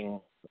outlining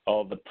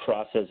all the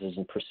processes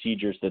and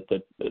procedures that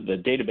the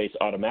database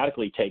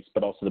automatically takes,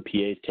 but also the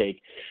PAs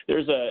take.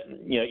 There's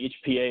each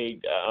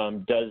PA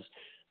does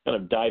kind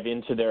of dive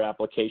into their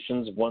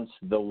applications once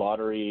the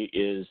lottery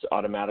is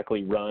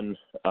automatically run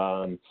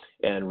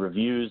and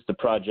reviews the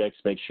projects,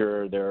 make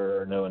sure there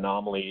are no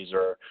anomalies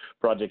or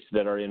projects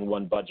that are in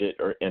one budget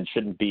and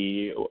shouldn't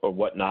be or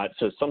whatnot.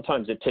 So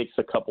sometimes it takes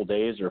a couple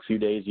days or a few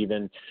days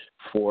even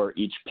for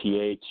each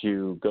PA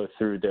to go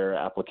through their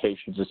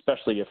applications,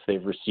 especially if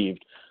they've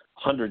received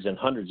hundreds and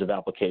hundreds of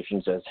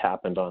applications, as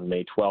happened on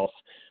May 12th.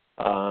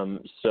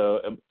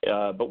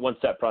 But once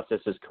that process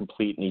is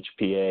complete and each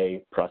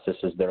PA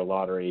processes their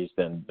lotteries,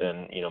 then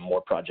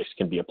more projects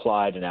can be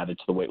applied and added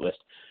to the wait list.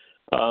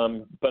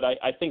 But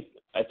I think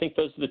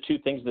those are the two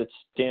things that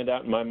stand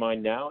out in my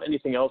mind now.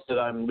 Anything else that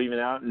I'm leaving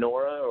out,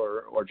 Nora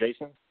or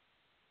Jason?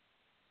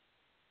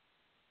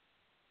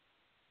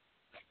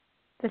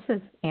 This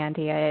is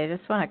Andy. I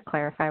just want to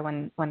clarify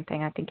one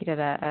thing. I think you did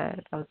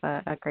that was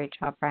a great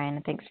job, Brian,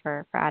 and thanks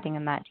for adding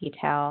in that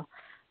detail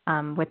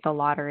with the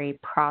lottery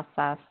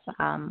process.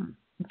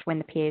 when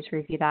the PAs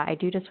review that. I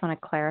do just want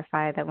to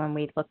clarify that when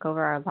we look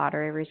over our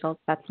lottery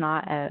results, that's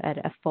not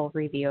a full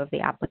review of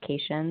the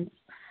applications.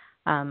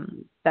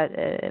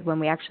 When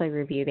we actually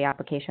review the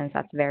applications,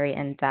 that's very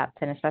in-depth,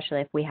 and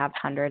especially if we have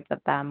hundreds of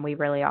them, we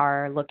really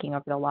are looking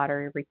over the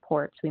lottery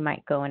reports. We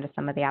might go into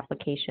some of the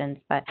applications,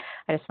 but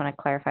I just want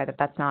to clarify that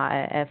that's not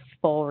a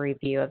full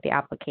review of the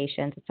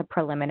applications. It's a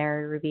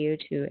preliminary review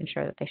to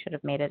ensure that they should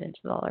have made it into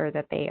or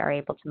that they are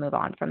able to move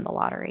on from the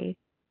lottery.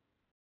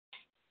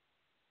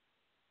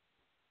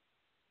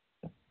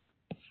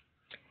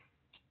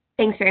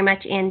 Thanks very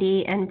much,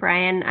 Andy and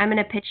Brian. I'm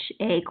going to pitch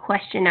a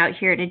question out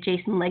here to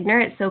Jason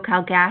Legner at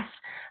SoCalGas.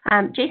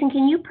 Jason,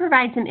 can you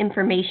provide some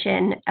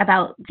information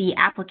about the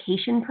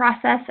application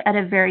process at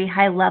a very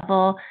high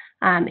level?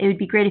 It would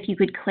be great if you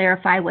could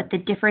clarify what the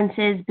difference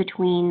is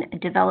between a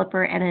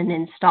developer and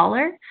an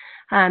installer.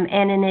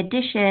 And in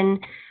addition,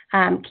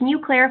 can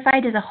you clarify,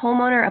 does a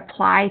homeowner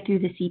apply through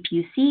the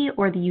CPUC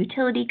or the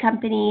utility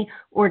company,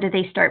 or do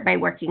they start by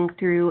working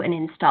through an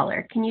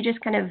installer? Can you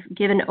just kind of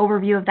give an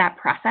overview of that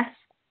process?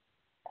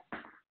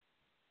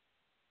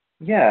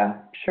 Yeah,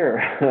 sure.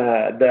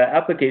 The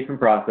application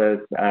process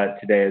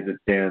today as it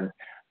stands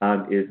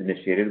is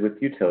initiated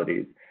with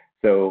utilities.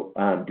 So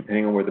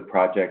depending on where the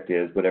project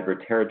is, whatever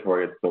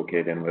territory it's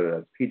located in, whether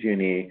that's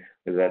PG&E,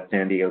 whether that's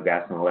San Diego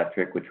Gas and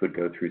Electric, which would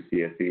go through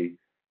CSE,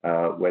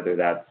 whether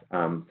that's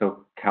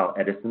Cal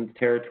Edison's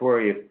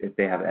territory, if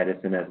they have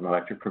Edison as an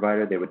electric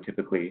provider, they would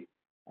typically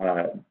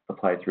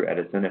apply through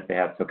Edison. If they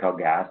have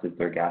SoCalGas as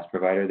their gas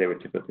provider, they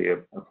would typically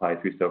apply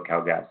through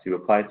SoCalGas. So you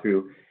apply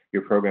through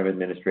your program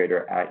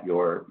administrator at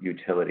your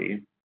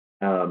utility.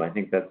 I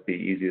think that's the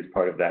easiest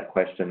part of that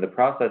question. The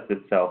process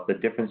itself, the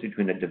difference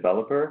between a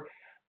developer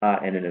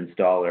and an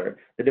installer.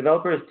 The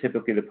developer is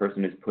typically the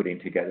person who's putting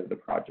together the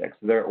project.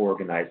 So they're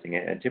organizing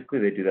it, and typically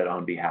they do that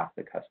on behalf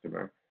of the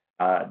customer.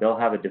 They'll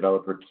have a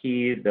developer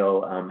key,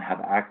 they'll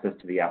have access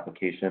to the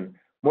application.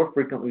 More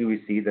frequently,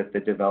 we see that the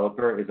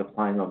developer is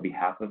applying on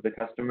behalf of the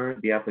customer.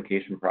 The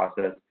application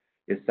process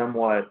is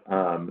somewhat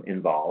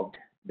involved.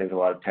 There's a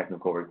lot of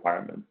technical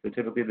requirements. So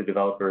typically the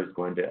developer is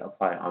going to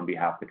apply on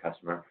behalf of the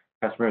customer.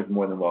 Customer is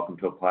more than welcome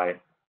to apply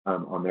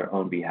on their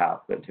own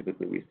behalf, but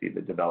typically we see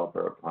the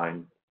developer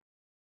applying.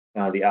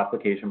 The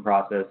application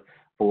process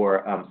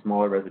for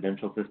smaller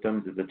residential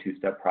systems is a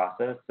two-step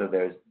process. So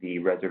there's the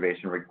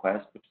reservation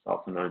request, which is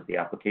also known as the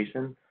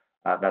application.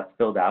 That's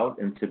filled out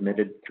and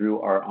submitted through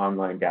our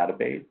online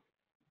database.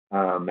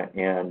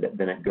 And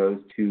then it goes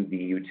to the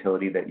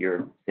utility that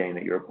you're saying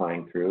that you're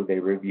applying through. They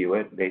review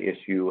it. They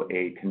issue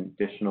a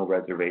conditional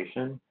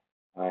reservation.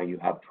 You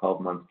have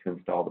 12 months to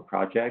install the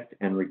project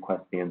and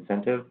request the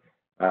incentive.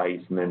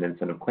 You submit an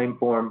incentive claim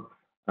form,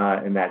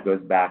 and that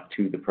goes back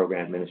to the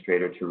program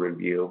administrator to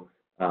review.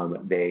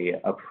 They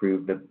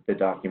approve the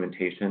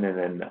documentation, and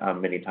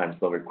then many times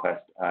they'll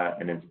request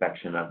an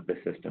inspection of the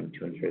system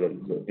to ensure that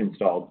it's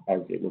installed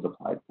as it was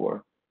applied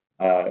for.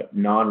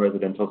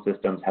 Non-residential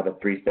systems have a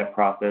three-step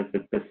process.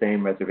 It's the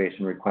same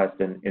reservation request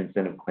and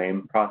incentive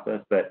claim process,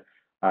 but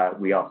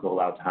we also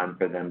allow time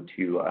for them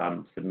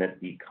to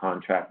submit the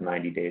contract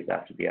 90 days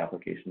after the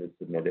application is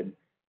submitted,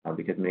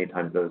 because many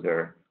times those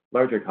are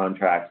larger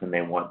contracts and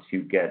they want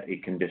to get a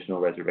conditional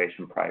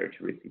reservation prior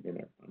to receiving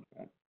their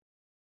contract.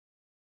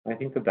 I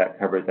think that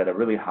covers at a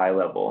really high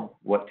level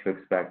what to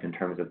expect in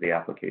terms of the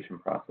application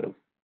process.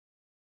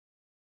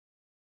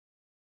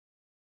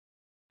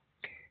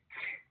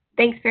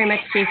 Thanks very much,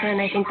 Jason.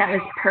 I think that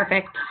was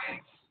perfect.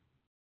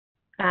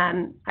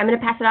 I'm going to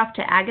pass it off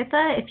to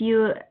Agatha.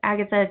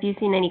 Agatha, if you've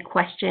seen any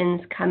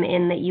questions come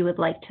in that you would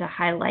like to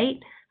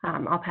highlight,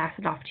 I'll pass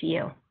it off to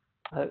you.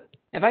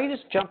 If I could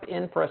just jump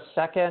in for a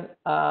second,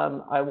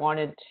 I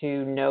wanted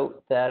to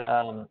note that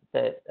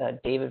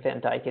David Van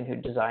Dyken, who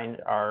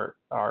designed our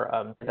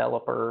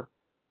developer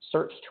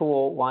search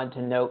tool, wanted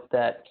to note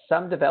that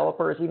some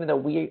developers, even though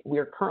we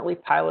are currently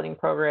piloting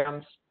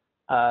programs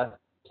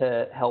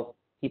to help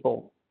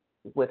people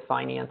with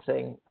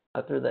financing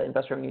through the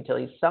investor-owned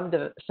utilities, some of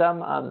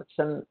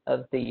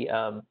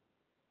the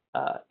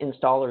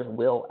installers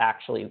will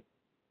actually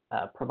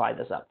provide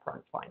this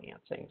upfront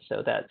financing.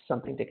 So that's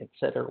something to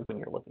consider when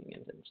you're looking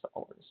into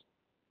installers.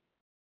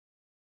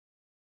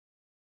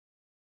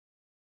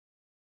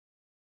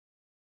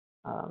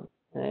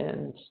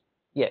 And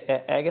yeah,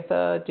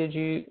 Agatha,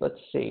 let's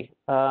see.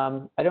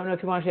 I don't know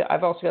if you want to,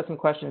 I've also got some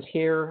questions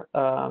here.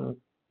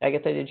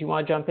 Agatha, did you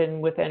want to jump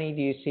in with any?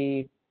 Do you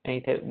see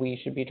anything that we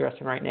should be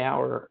addressing right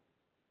now, or?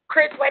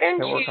 Chris, why don't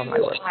you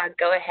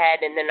go ahead,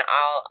 and then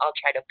I'll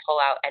try to pull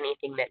out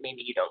anything that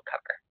maybe you don't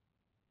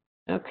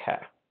cover. Okay.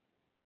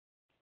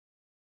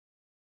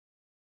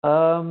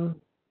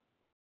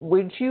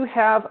 Would you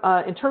have,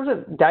 in terms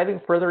of diving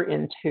further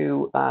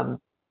into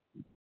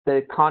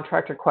the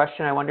contractor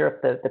question, I wonder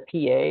if the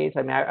PAs,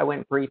 I mean, I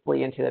went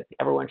briefly into that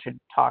everyone should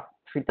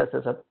treat this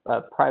as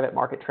a private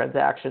market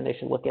transaction. They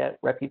should look at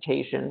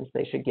reputations.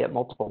 They should get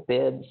multiple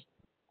bids.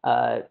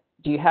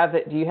 Do you have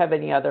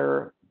any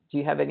other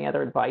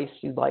advice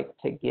you'd like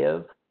to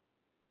give?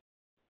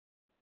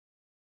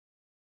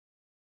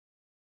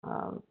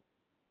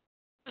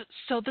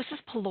 So this is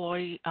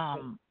Paloy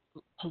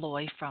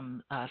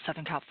from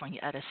Southern California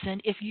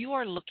Edison. If you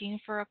are looking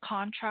for a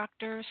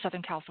contractor,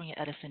 Southern California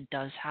Edison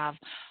does have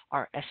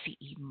our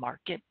SCE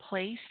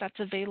marketplace that's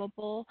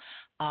available,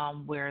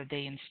 where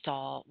they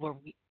install, where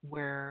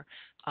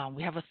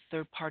we have a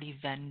third-party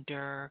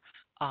vendor,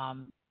 have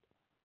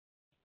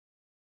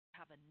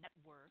a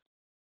network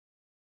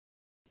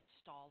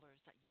installers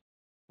that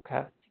you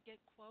Okay. to get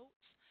quotes.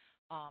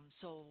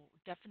 So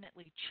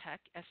definitely check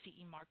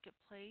SCE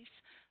Marketplace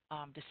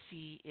to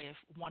see if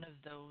one of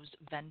those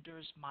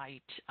vendors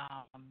might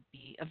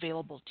be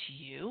available to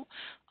you,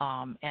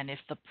 and if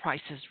the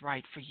price is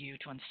right for you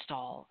to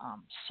install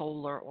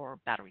solar or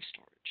battery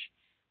storage,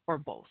 or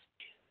both.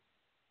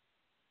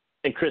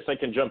 And Chris, I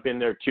can jump in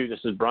there too.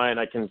 This is Brian.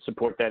 I can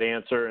support that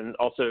answer, and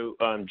also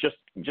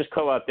just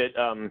call out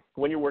that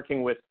when you're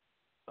working with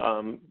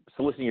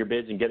soliciting your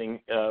bids and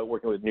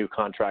working with new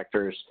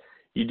contractors,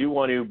 you do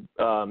want to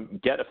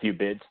get a few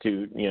bids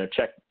to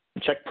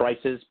check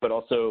prices, but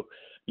also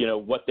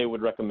what they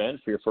would recommend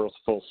for your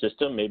full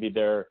system. Maybe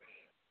they're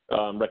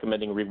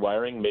recommending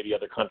rewiring. Maybe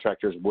other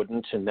contractors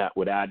wouldn't, and that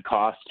would add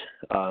cost.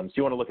 So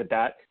you want to look at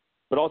that.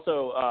 But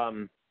also,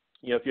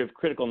 if you have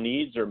critical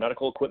needs or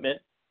medical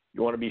equipment,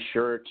 you want to be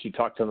sure to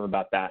talk to them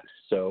about that.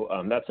 So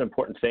that's an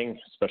important thing,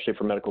 especially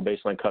for medical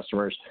baseline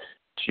customers,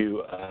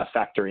 to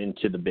factor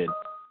into the bid.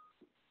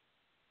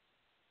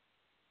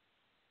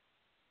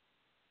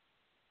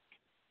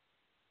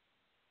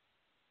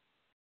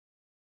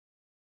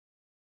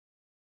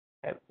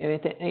 Okay.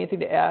 Anything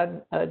to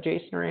add,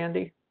 Jason or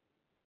Andy?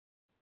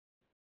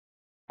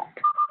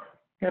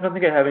 Yeah, I don't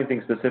think I have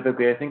anything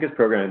specifically. I think as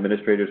program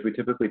administrators, we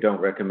typically don't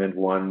recommend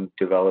one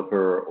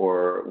developer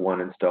or one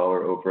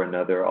installer over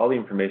another. All the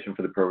information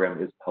for the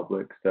program is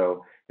public.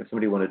 So if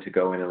somebody wanted to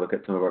go in and look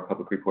at some of our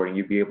public reporting,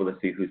 you'd be able to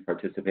see who's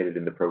participated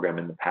in the program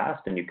in the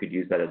past, and you could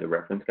use that as a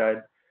reference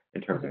guide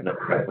in terms of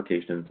number of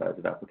applications and size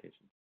of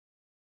applications.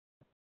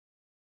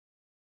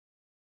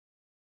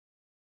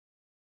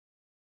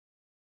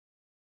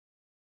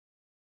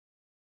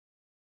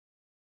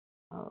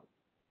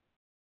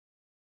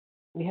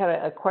 We had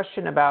a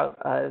question about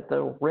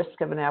the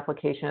risk of an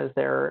application.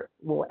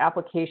 Will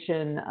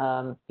application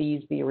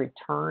fees be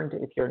returned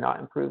if you're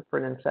not approved for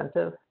an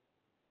incentive?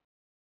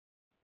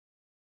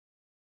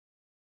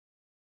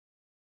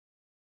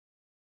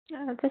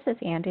 This is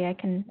Andy. I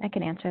can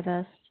answer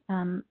this.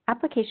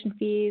 Application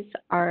fees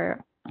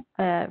are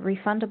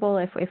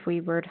refundable if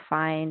we were to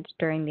find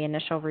during the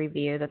initial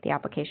review that the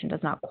application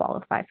does not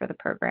qualify for the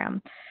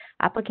program.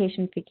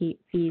 Application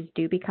fees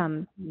do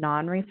become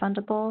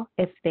non-refundable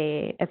if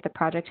the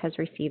project has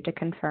received a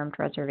confirmed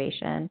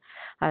reservation.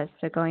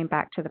 So going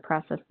back to the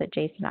process that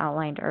Jason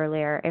outlined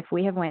earlier, if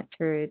we have went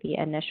through the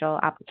initial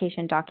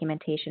application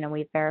documentation and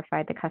we've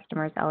verified the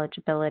customer's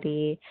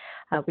eligibility,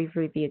 we've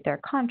reviewed their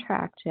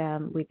contract,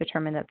 we've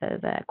determined that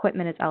the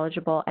equipment is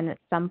eligible, and at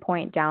some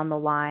point down the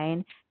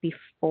line,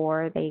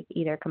 before they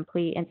either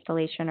complete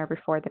installation or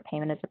before the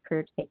payment is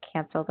approved, they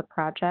cancel the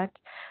project,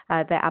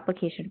 the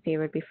application fee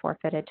would be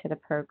forfeited to the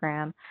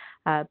program.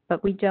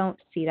 But we don't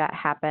see that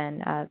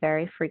happen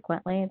very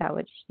frequently. That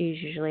was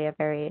usually a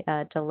very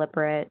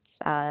deliberate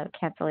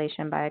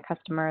cancellation by a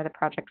customer. The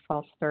project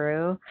falls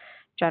through.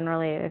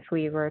 Generally, if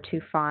we were to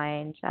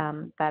find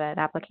that an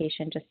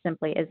application just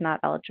simply is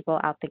not eligible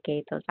out the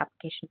gate, those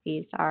application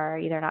fees are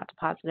either not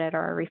deposited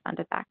or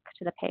refunded back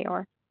to the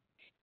payor.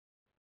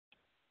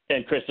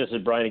 And Chris, this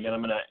is Brian again.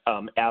 I'm going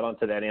to add on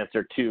to that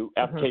answer too.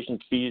 Application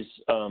fees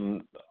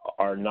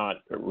are not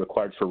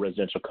required for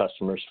residential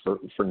customers.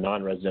 For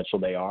non-residential,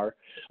 they are.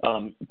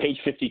 Page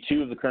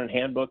 52 of the current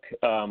handbook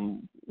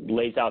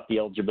lays out the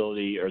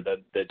eligibility or the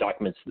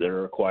documents that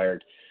are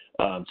required.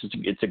 So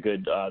it's a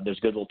good, there's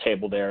a good little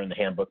table there in the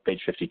handbook,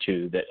 page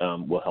 52, that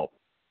will help.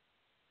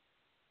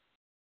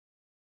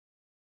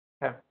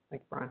 Okay,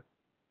 thanks, Brian.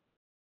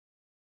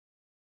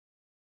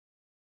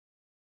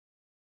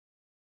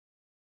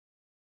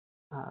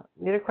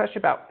 We had a question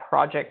about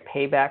project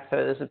payback.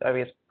 So this is, I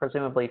guess,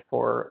 presumably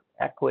for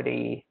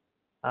equity.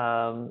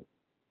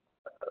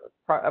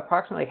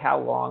 Approximately how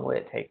long would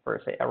it take for,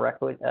 say,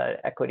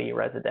 equity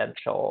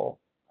residential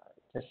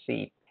to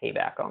see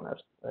payback on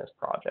this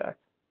project?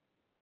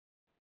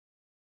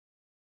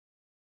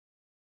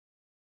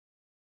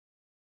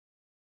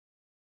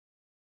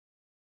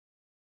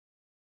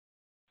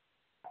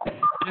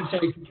 I'm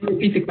sorry, could you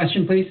repeat the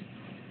question, please?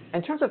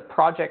 In terms of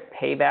project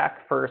payback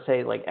for,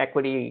 say, like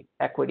equity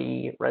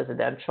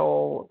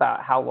residential,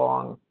 about how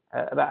long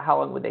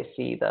would they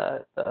see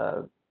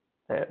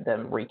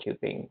them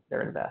recouping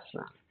their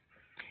investment?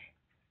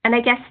 And I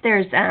guess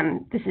there's,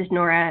 this is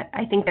Nora,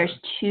 I think there's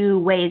two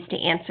ways to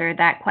answer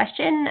that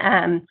question.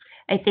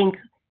 I think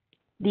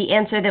the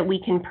answer that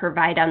we can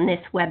provide on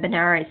this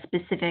webinar is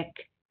specific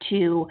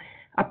to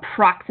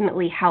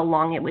approximately how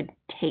long it would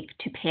take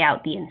to pay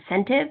out the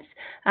incentives.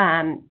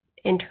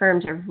 In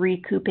terms of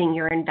recouping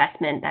your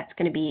investment, that's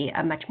going to be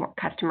a much more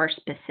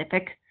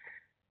customer-specific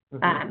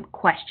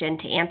question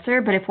to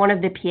answer. But if one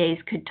of the PAs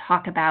could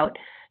talk about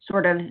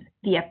sort of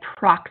the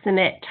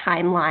approximate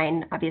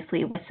timeline,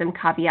 obviously with some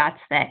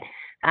caveats that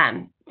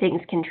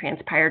things can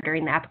transpire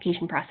during the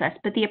application process.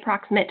 But the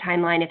approximate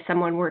timeline, if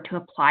someone were to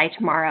apply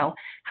tomorrow,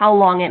 how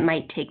long it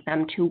might take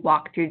them to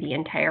walk through the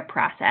entire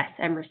process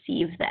and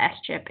receive the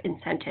SGIP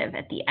incentive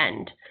at the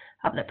end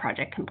of the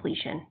project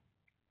completion.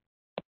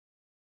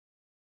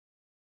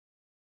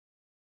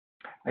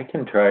 I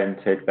can try and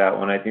take that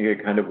one. I think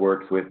it kind of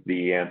works with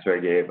the answer I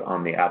gave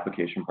on the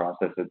application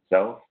process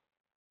itself.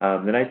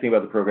 The nice thing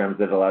about the program is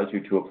that it allows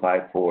you to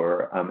apply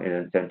for an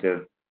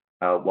incentive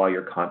while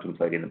you're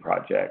contemplating the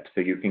project.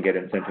 So you can get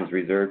incentives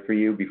reserved for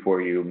you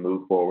before you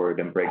move forward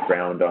and break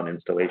ground on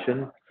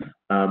installation.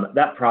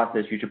 That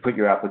process, you should put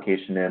your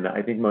application in.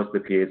 I think most of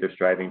the PAs are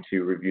striving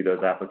to review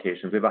those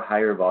applications. We have a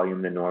higher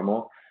volume than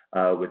normal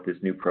with this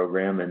new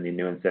program and the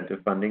new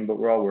incentive funding, but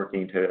we're all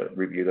working to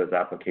review those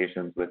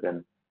applications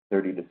within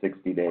 30 to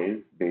 60 days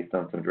based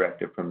on some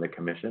directive from the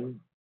commission.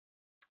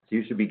 So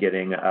you should be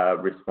getting a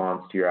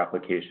response to your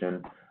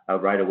application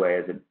right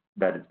away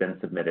that it's been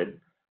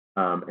submitted.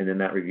 And then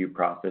that review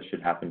process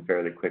should happen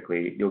fairly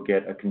quickly. You'll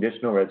get a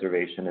conditional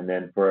reservation, and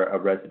then for a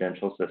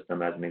residential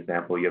system, as an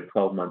example, you have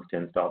 12 months to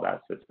install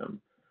that system.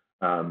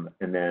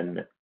 And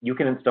then you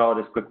can install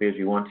it as quickly as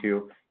you want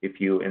to. If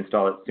you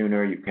install it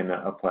sooner, you can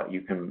apply.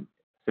 You can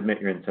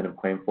submit your incentive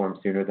claim form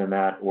sooner than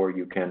that, or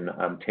you can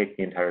take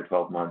the entire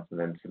 12 months and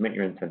then submit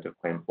your incentive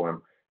claim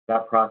form.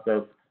 That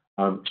process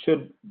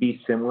should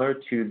be similar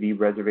to the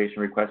reservation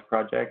request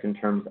project in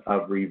terms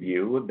of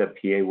review. The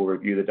PA will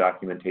review the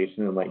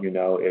documentation and let you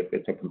know if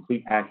it's a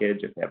complete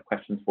package, if they have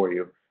questions for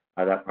you.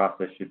 That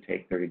process should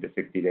take 30 to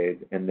 60 days.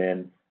 And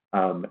then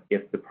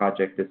if the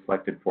project is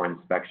selected for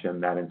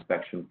inspection, that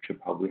inspection should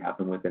probably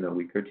happen within a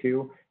week or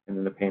two, and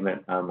then the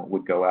payment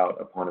would go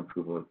out upon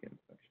approval of the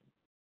inspection.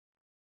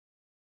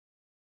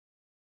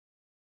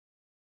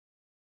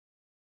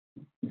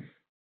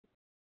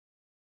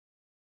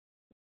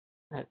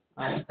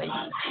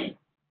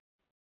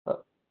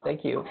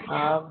 Thank you.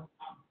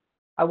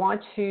 I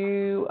want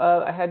to,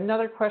 I had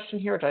another question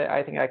here, which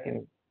I think I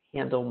can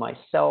handle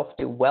myself.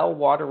 Do well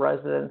water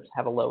residents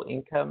have a low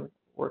income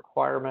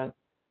requirement?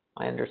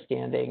 My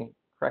understanding,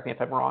 correct me if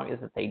I'm wrong, is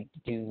that they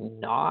do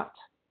not.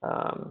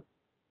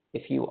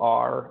 If you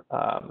are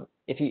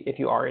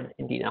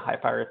indeed in a high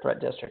fire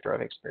threat district or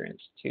have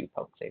experienced 2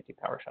 public safety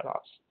power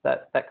shutoffs. Is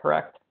that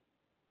correct?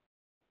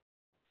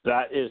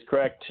 That is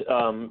correct.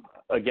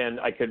 Again,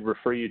 I could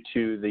refer you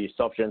to the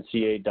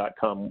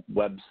selfgenca.com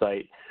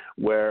website,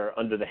 where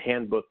under the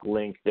handbook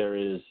link, there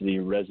is the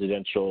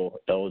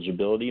residential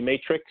eligibility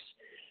matrix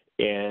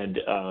and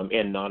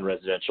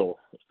non-residential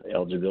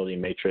eligibility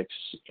matrix.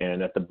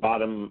 And at the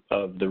bottom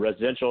of the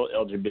residential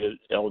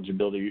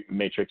eligibility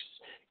matrix,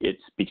 it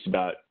speaks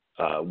about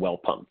well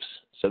pumps.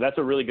 So that's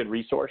a really good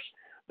resource.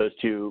 Those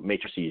 2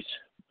 matrices,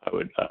 I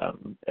would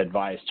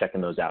advise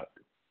checking those out.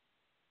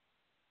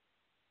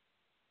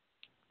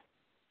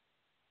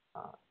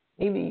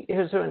 Maybe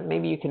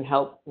you can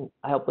help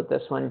with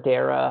this one,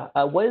 Dara.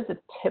 What is the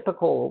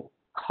typical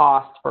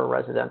cost for a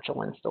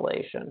residential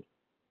installation?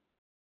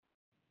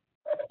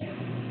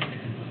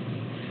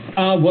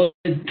 Well,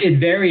 it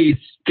varies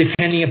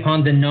depending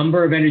upon the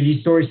number of energy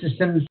storage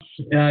systems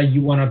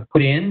you want to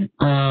put in.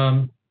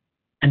 And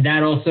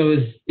that also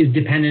is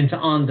dependent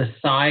on the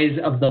size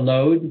of the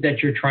load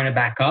that you're trying to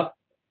back up.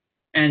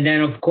 And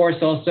then, of course,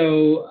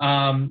 also,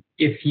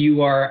 if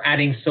you are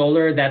adding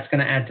solar, that's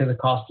going to add to the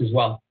cost as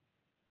well.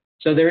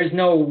 So there is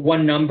no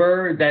one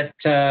number that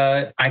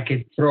I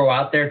could throw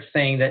out there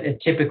saying that a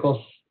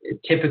typical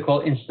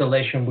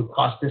installation would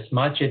cost this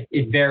much.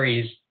 It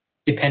varies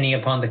depending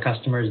upon the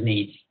customer's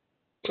needs.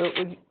 So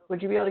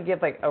would you be able to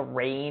give like a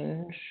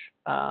range?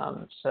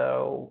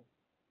 So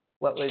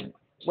what's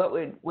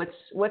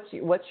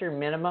your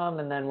minimum,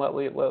 and then what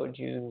would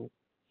you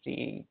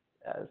see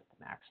as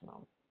the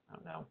maximum? I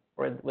don't know.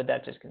 Or would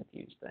that just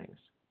confuse things?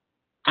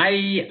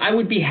 I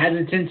would be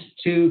hesitant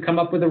to come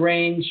up with a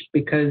range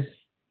because,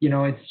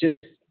 it's just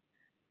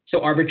so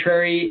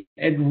arbitrary.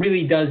 It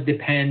really does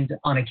depend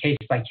on a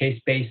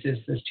case-by-case basis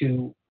as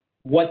to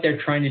what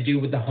they're trying to do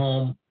with the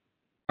home.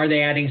 Are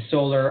they adding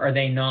solar? Are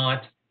they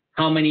not?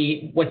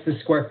 What's the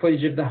square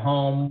footage of the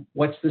home?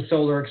 What's the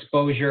solar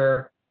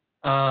exposure?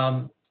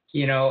 How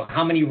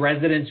many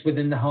residents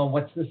within the home?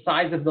 What's the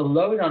size of the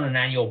load on an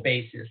annual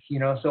basis?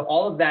 So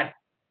all of that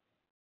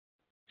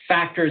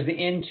factors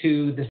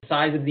into the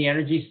size of the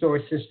energy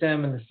storage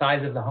system and the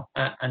size of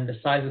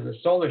the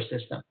solar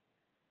system.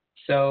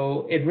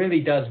 So it really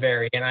does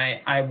vary, and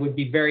I would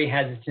be very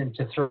hesitant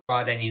to throw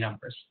out any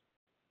numbers.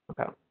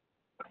 Okay.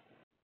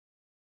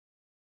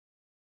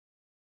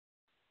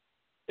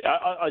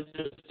 I'll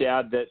just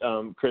add that,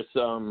 Chris,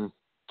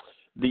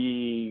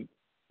 the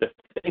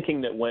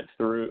thinking that went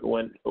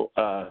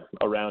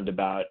around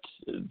about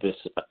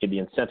the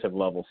incentive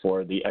level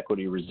for the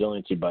equity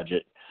resiliency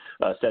budget,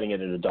 setting it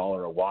at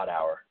 $1 a watt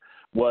hour,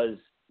 was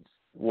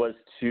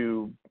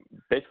to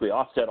basically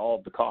offset all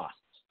of the costs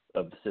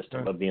of the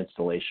system, of the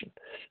installation.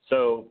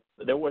 So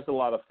there was a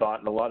lot of thought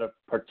and a lot of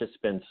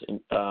participants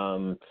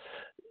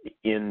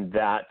in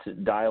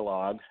that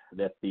dialogue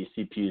that the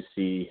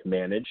CPUC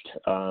managed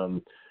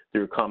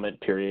through comment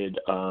period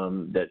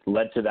that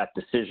led to that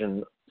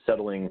decision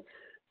settling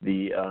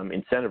the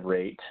incentive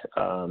rate.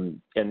 And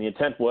the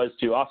intent was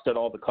to offset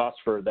all the costs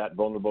for that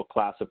vulnerable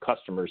class of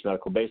customers,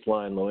 medical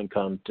baseline, low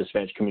income,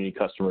 disadvantaged community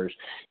customers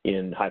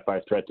in high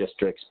fire threat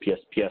districts,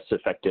 PSPS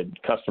affected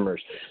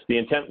customers. The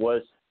intent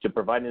was to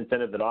provide an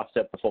incentive that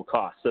offset the full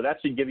cost. So that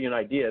should give you an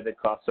idea that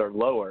costs are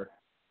lower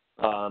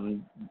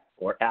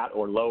or at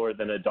or lower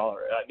than $1.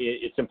 I mean,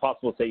 it's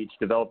impossible to say each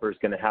developer is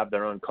going to have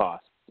their own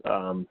costs.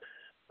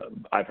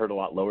 I've heard a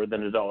lot lower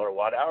than $1 a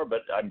watt hour,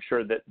 but I'm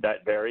sure that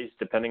that varies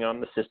depending on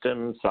the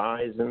system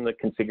size and the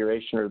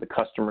configuration or the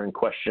customer in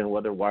question,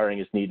 whether wiring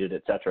is needed,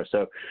 et cetera.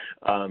 So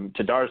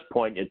to Dar's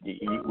point,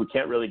 we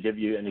can't really give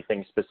you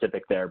anything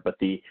specific there, but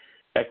the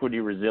equity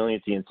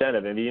resiliency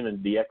incentive and even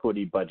the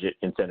equity budget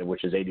incentive,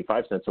 which is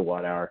 85 cents a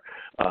watt hour,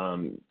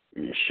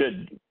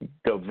 should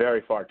go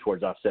very far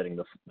towards offsetting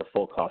the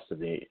full cost of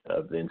the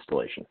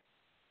installation.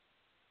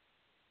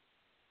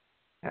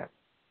 Okay.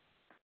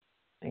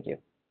 Thank you.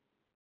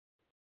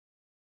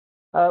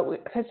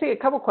 I see a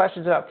couple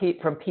questions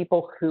from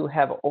people who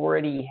have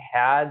already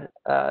had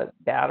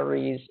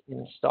batteries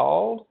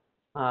installed,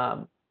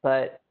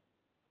 but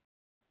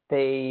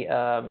they,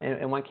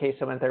 in one case,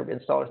 some of their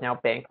installer is now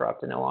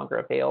bankrupt and no longer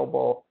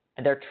available,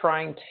 and they're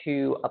trying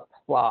to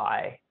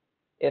apply.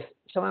 If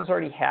someone's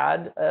already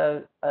had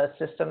a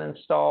system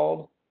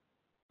installed,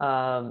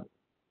 can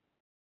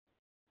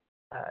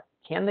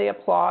they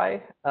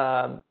apply?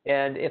 And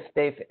if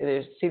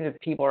there seems that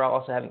people are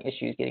also having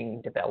issues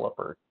getting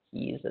developer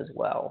keys as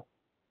well.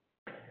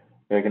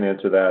 I can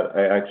answer that.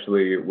 I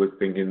actually was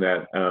thinking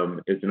that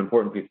it's an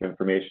important piece of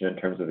information in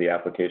terms of the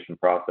application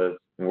process.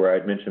 And where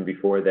I'd mentioned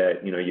before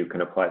that you can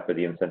apply for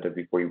the incentive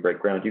before you break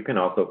ground, you can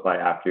also apply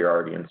after you're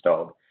already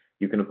installed.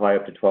 You can apply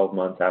up to 12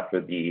 months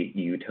after the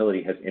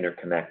utility has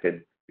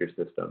interconnected your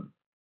system.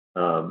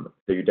 So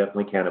you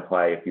definitely can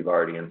apply if you've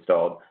already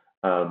installed.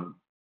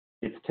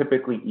 It's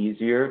typically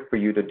easier for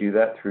you to do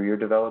that through your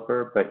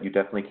developer, but you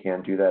definitely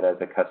can do that as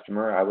a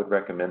customer. I would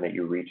recommend that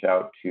you reach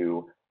out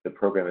to the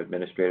program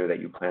administrator that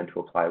you plan to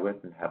apply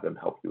with and have them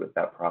help you with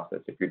that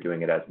process if you're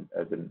doing it as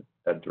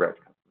a direct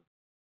customer.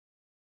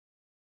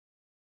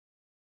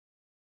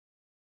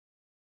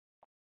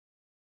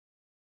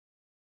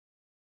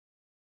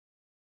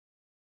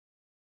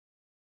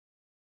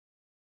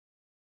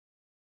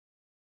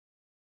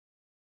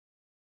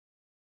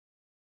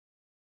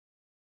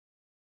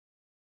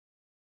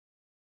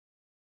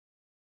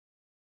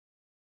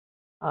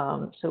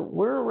 So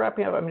we're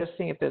wrapping up. I'm just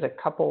seeing if there's a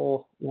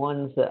couple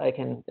ones that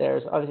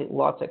there's obviously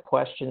lots of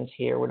questions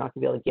here. We're not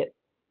going to be able to get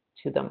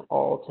to them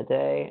all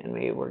today, and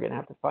maybe we're going to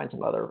have to find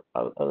some other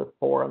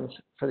forums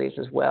for these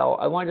as well.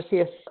 I wanted to see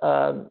if,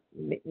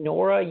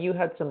 Nora, you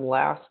had some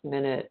last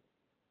minute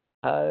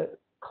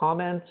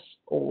comments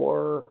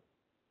or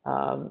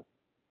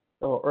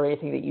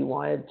anything that you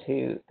wanted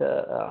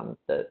the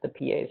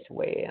PAs to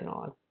weigh in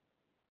on.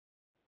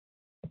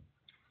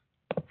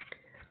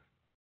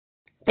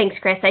 Thanks,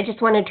 Chris. I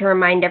just wanted to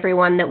remind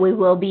everyone that we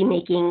will be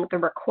making the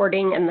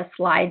recording and the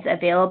slides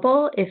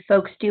available. If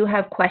folks do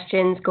have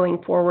questions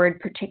going forward,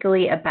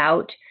 particularly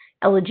about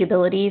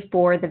eligibility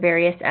for the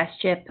various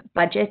SGIP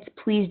budgets,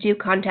 please do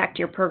contact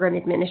your program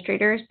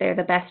administrators. They're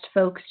the best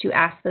folks to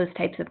ask those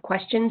types of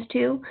questions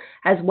to,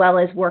 as well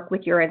as work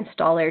with your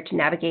installer to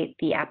navigate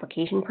the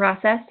application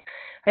process.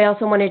 I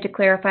also wanted to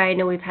clarify, I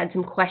know we've had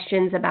some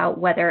questions about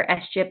whether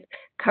SGIP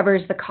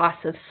covers the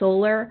cost of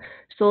solar.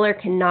 Solar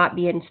cannot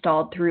be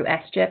installed through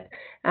SGIP.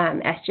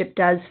 SGIP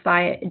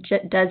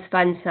does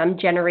fund some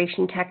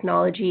generation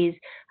technologies.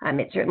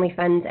 It certainly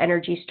funds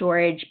energy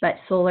storage, but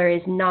solar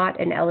is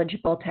not an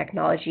eligible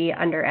technology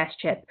under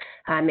SGIP.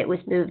 It was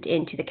moved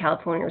into the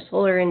California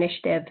Solar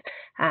Initiative,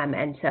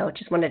 and so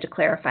just wanted to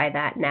clarify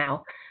that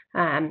now.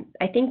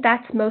 I think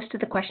that's most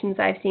of the questions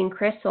I've seen,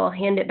 Chris, so I'll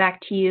hand it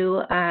back to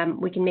you.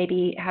 We can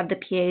maybe have the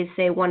PAs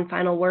say one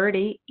final word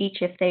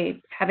each if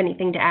they have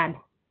anything to add.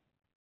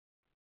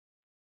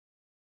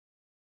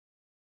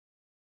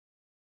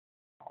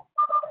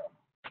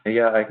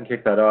 Yeah, I can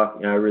kick that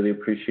off. I really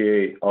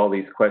appreciate all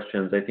these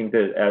questions. I think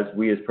that as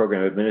we as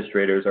program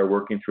administrators are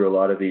working through a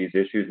lot of these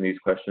issues and these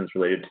questions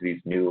related to these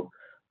new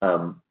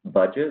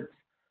budgets,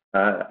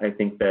 I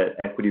think that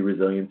equity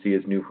resiliency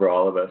is new for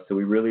all of us. So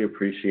we really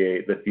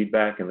appreciate the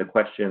feedback and the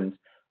questions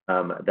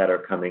that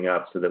are coming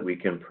up so that we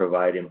can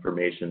provide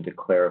information to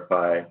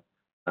clarify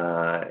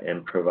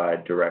and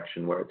provide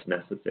direction where it's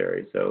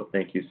necessary. So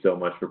thank you so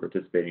much for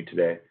participating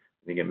today.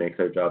 I think it makes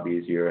our job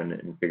easier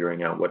in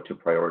figuring out what to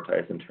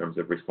prioritize in terms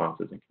of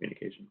responses and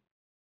communication.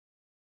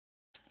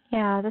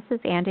 Yeah, this is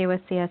Andy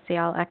with CSC.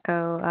 I'll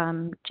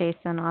echo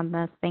Jason on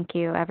this. Thank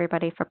you,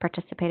 everybody, for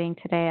participating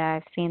today.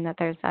 I've seen that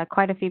there's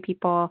quite a few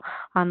people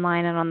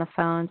online and on the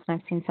phones, and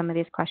I've seen some of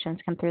these questions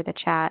come through the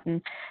chat,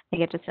 and I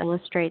think it just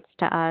illustrates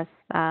to us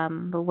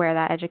where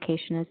that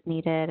education is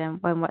needed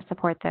and what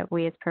support that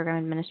we as program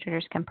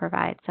administrators can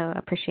provide. So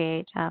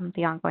appreciate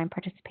the ongoing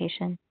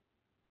participation.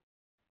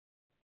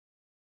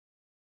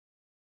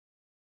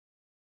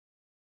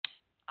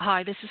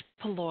 Hi, this is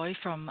Paloy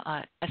from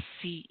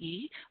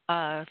SCE.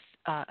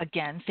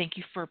 Again, thank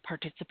you for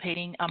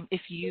participating.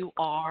 If you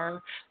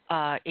are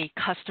a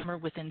customer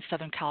within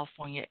Southern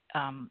California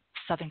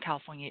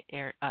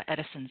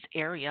Edison's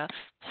area,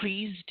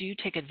 please do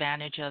take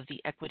advantage of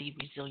the equity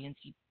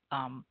resiliency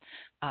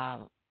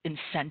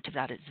incentive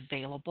that is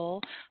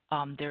available.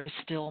 There's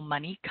still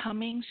money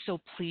coming, so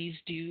please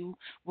do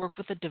work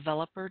with a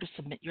developer to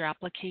submit your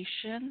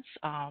applications,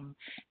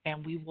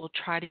 and we will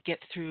try to get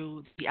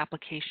through the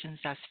applications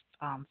as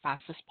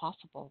fast as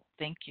possible.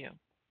 Thank you.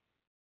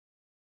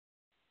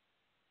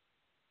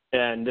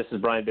 And this is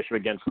Brian Bishop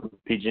again from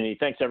PG&E.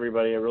 Thanks,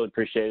 everybody. I really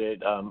appreciate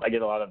it. I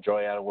get a lot of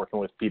joy out of working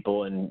with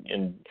people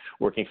and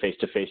working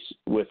face-to-face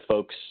with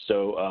folks.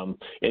 So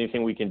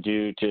anything we can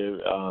do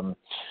to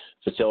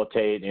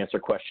facilitate, answer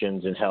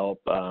questions, and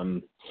help,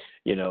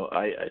 you know,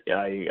 I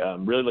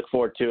really look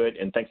forward to it.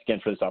 And thanks again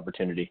for this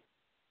opportunity.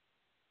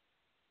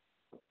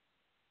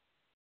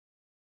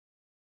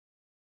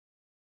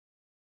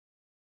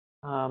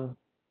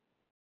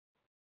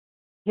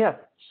 Yeah,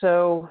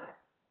 so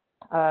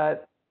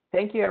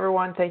thank you,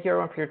 everyone. Thank you,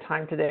 everyone, for your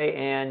time today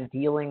and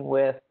dealing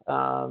with,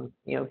 you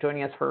know,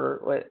 joining us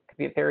for what could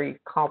be a very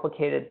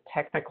complicated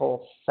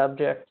technical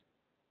subject.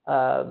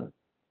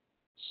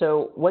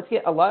 So let's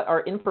get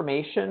our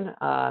information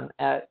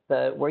at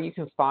where you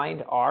can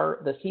find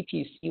the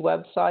CPUC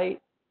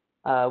website,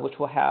 which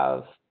will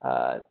have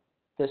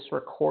this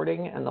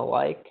recording and the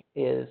like.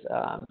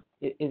 I'm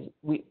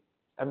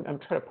trying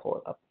to pull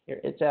it up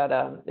here. It's at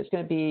it's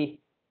going to be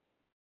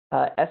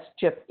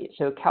SGIP,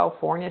 so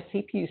California,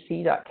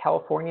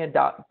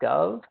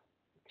 cpuc.california.gov,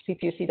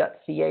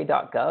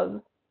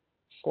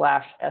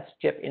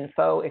 cpuc.ca.gov/SGIP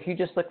info. If you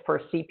just look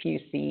for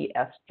CPUC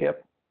SGIP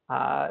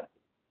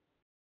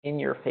in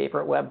your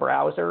favorite web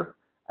browser,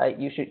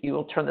 you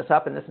will turn this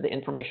up, and this is the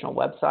informational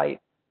website.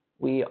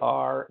 We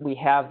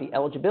have the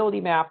eligibility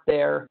map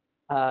there.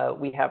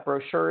 We have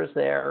brochures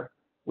there.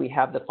 We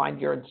have the Find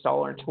Your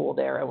Installer tool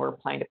there, and we're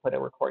planning to put a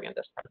recording of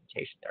this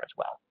presentation there as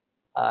well.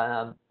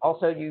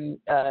 Also,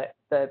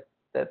 the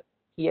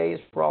PAs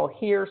were all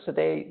here, so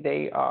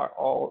they are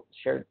all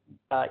shared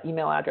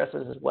email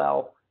addresses as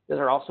well. Those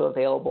are also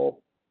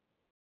available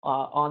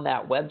on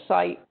that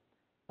website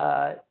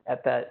at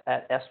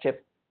SGIP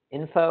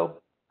info.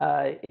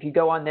 If you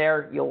go on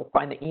there, you'll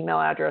find the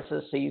email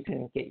addresses so you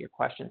can get your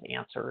questions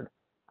answered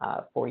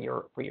for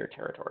your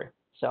territory.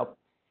 So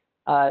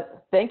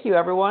thank you,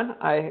 everyone.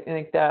 I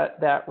think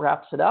that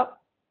wraps it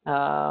up.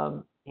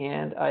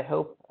 And I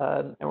hope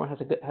everyone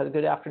has a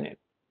good afternoon.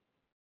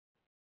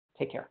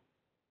 Take care.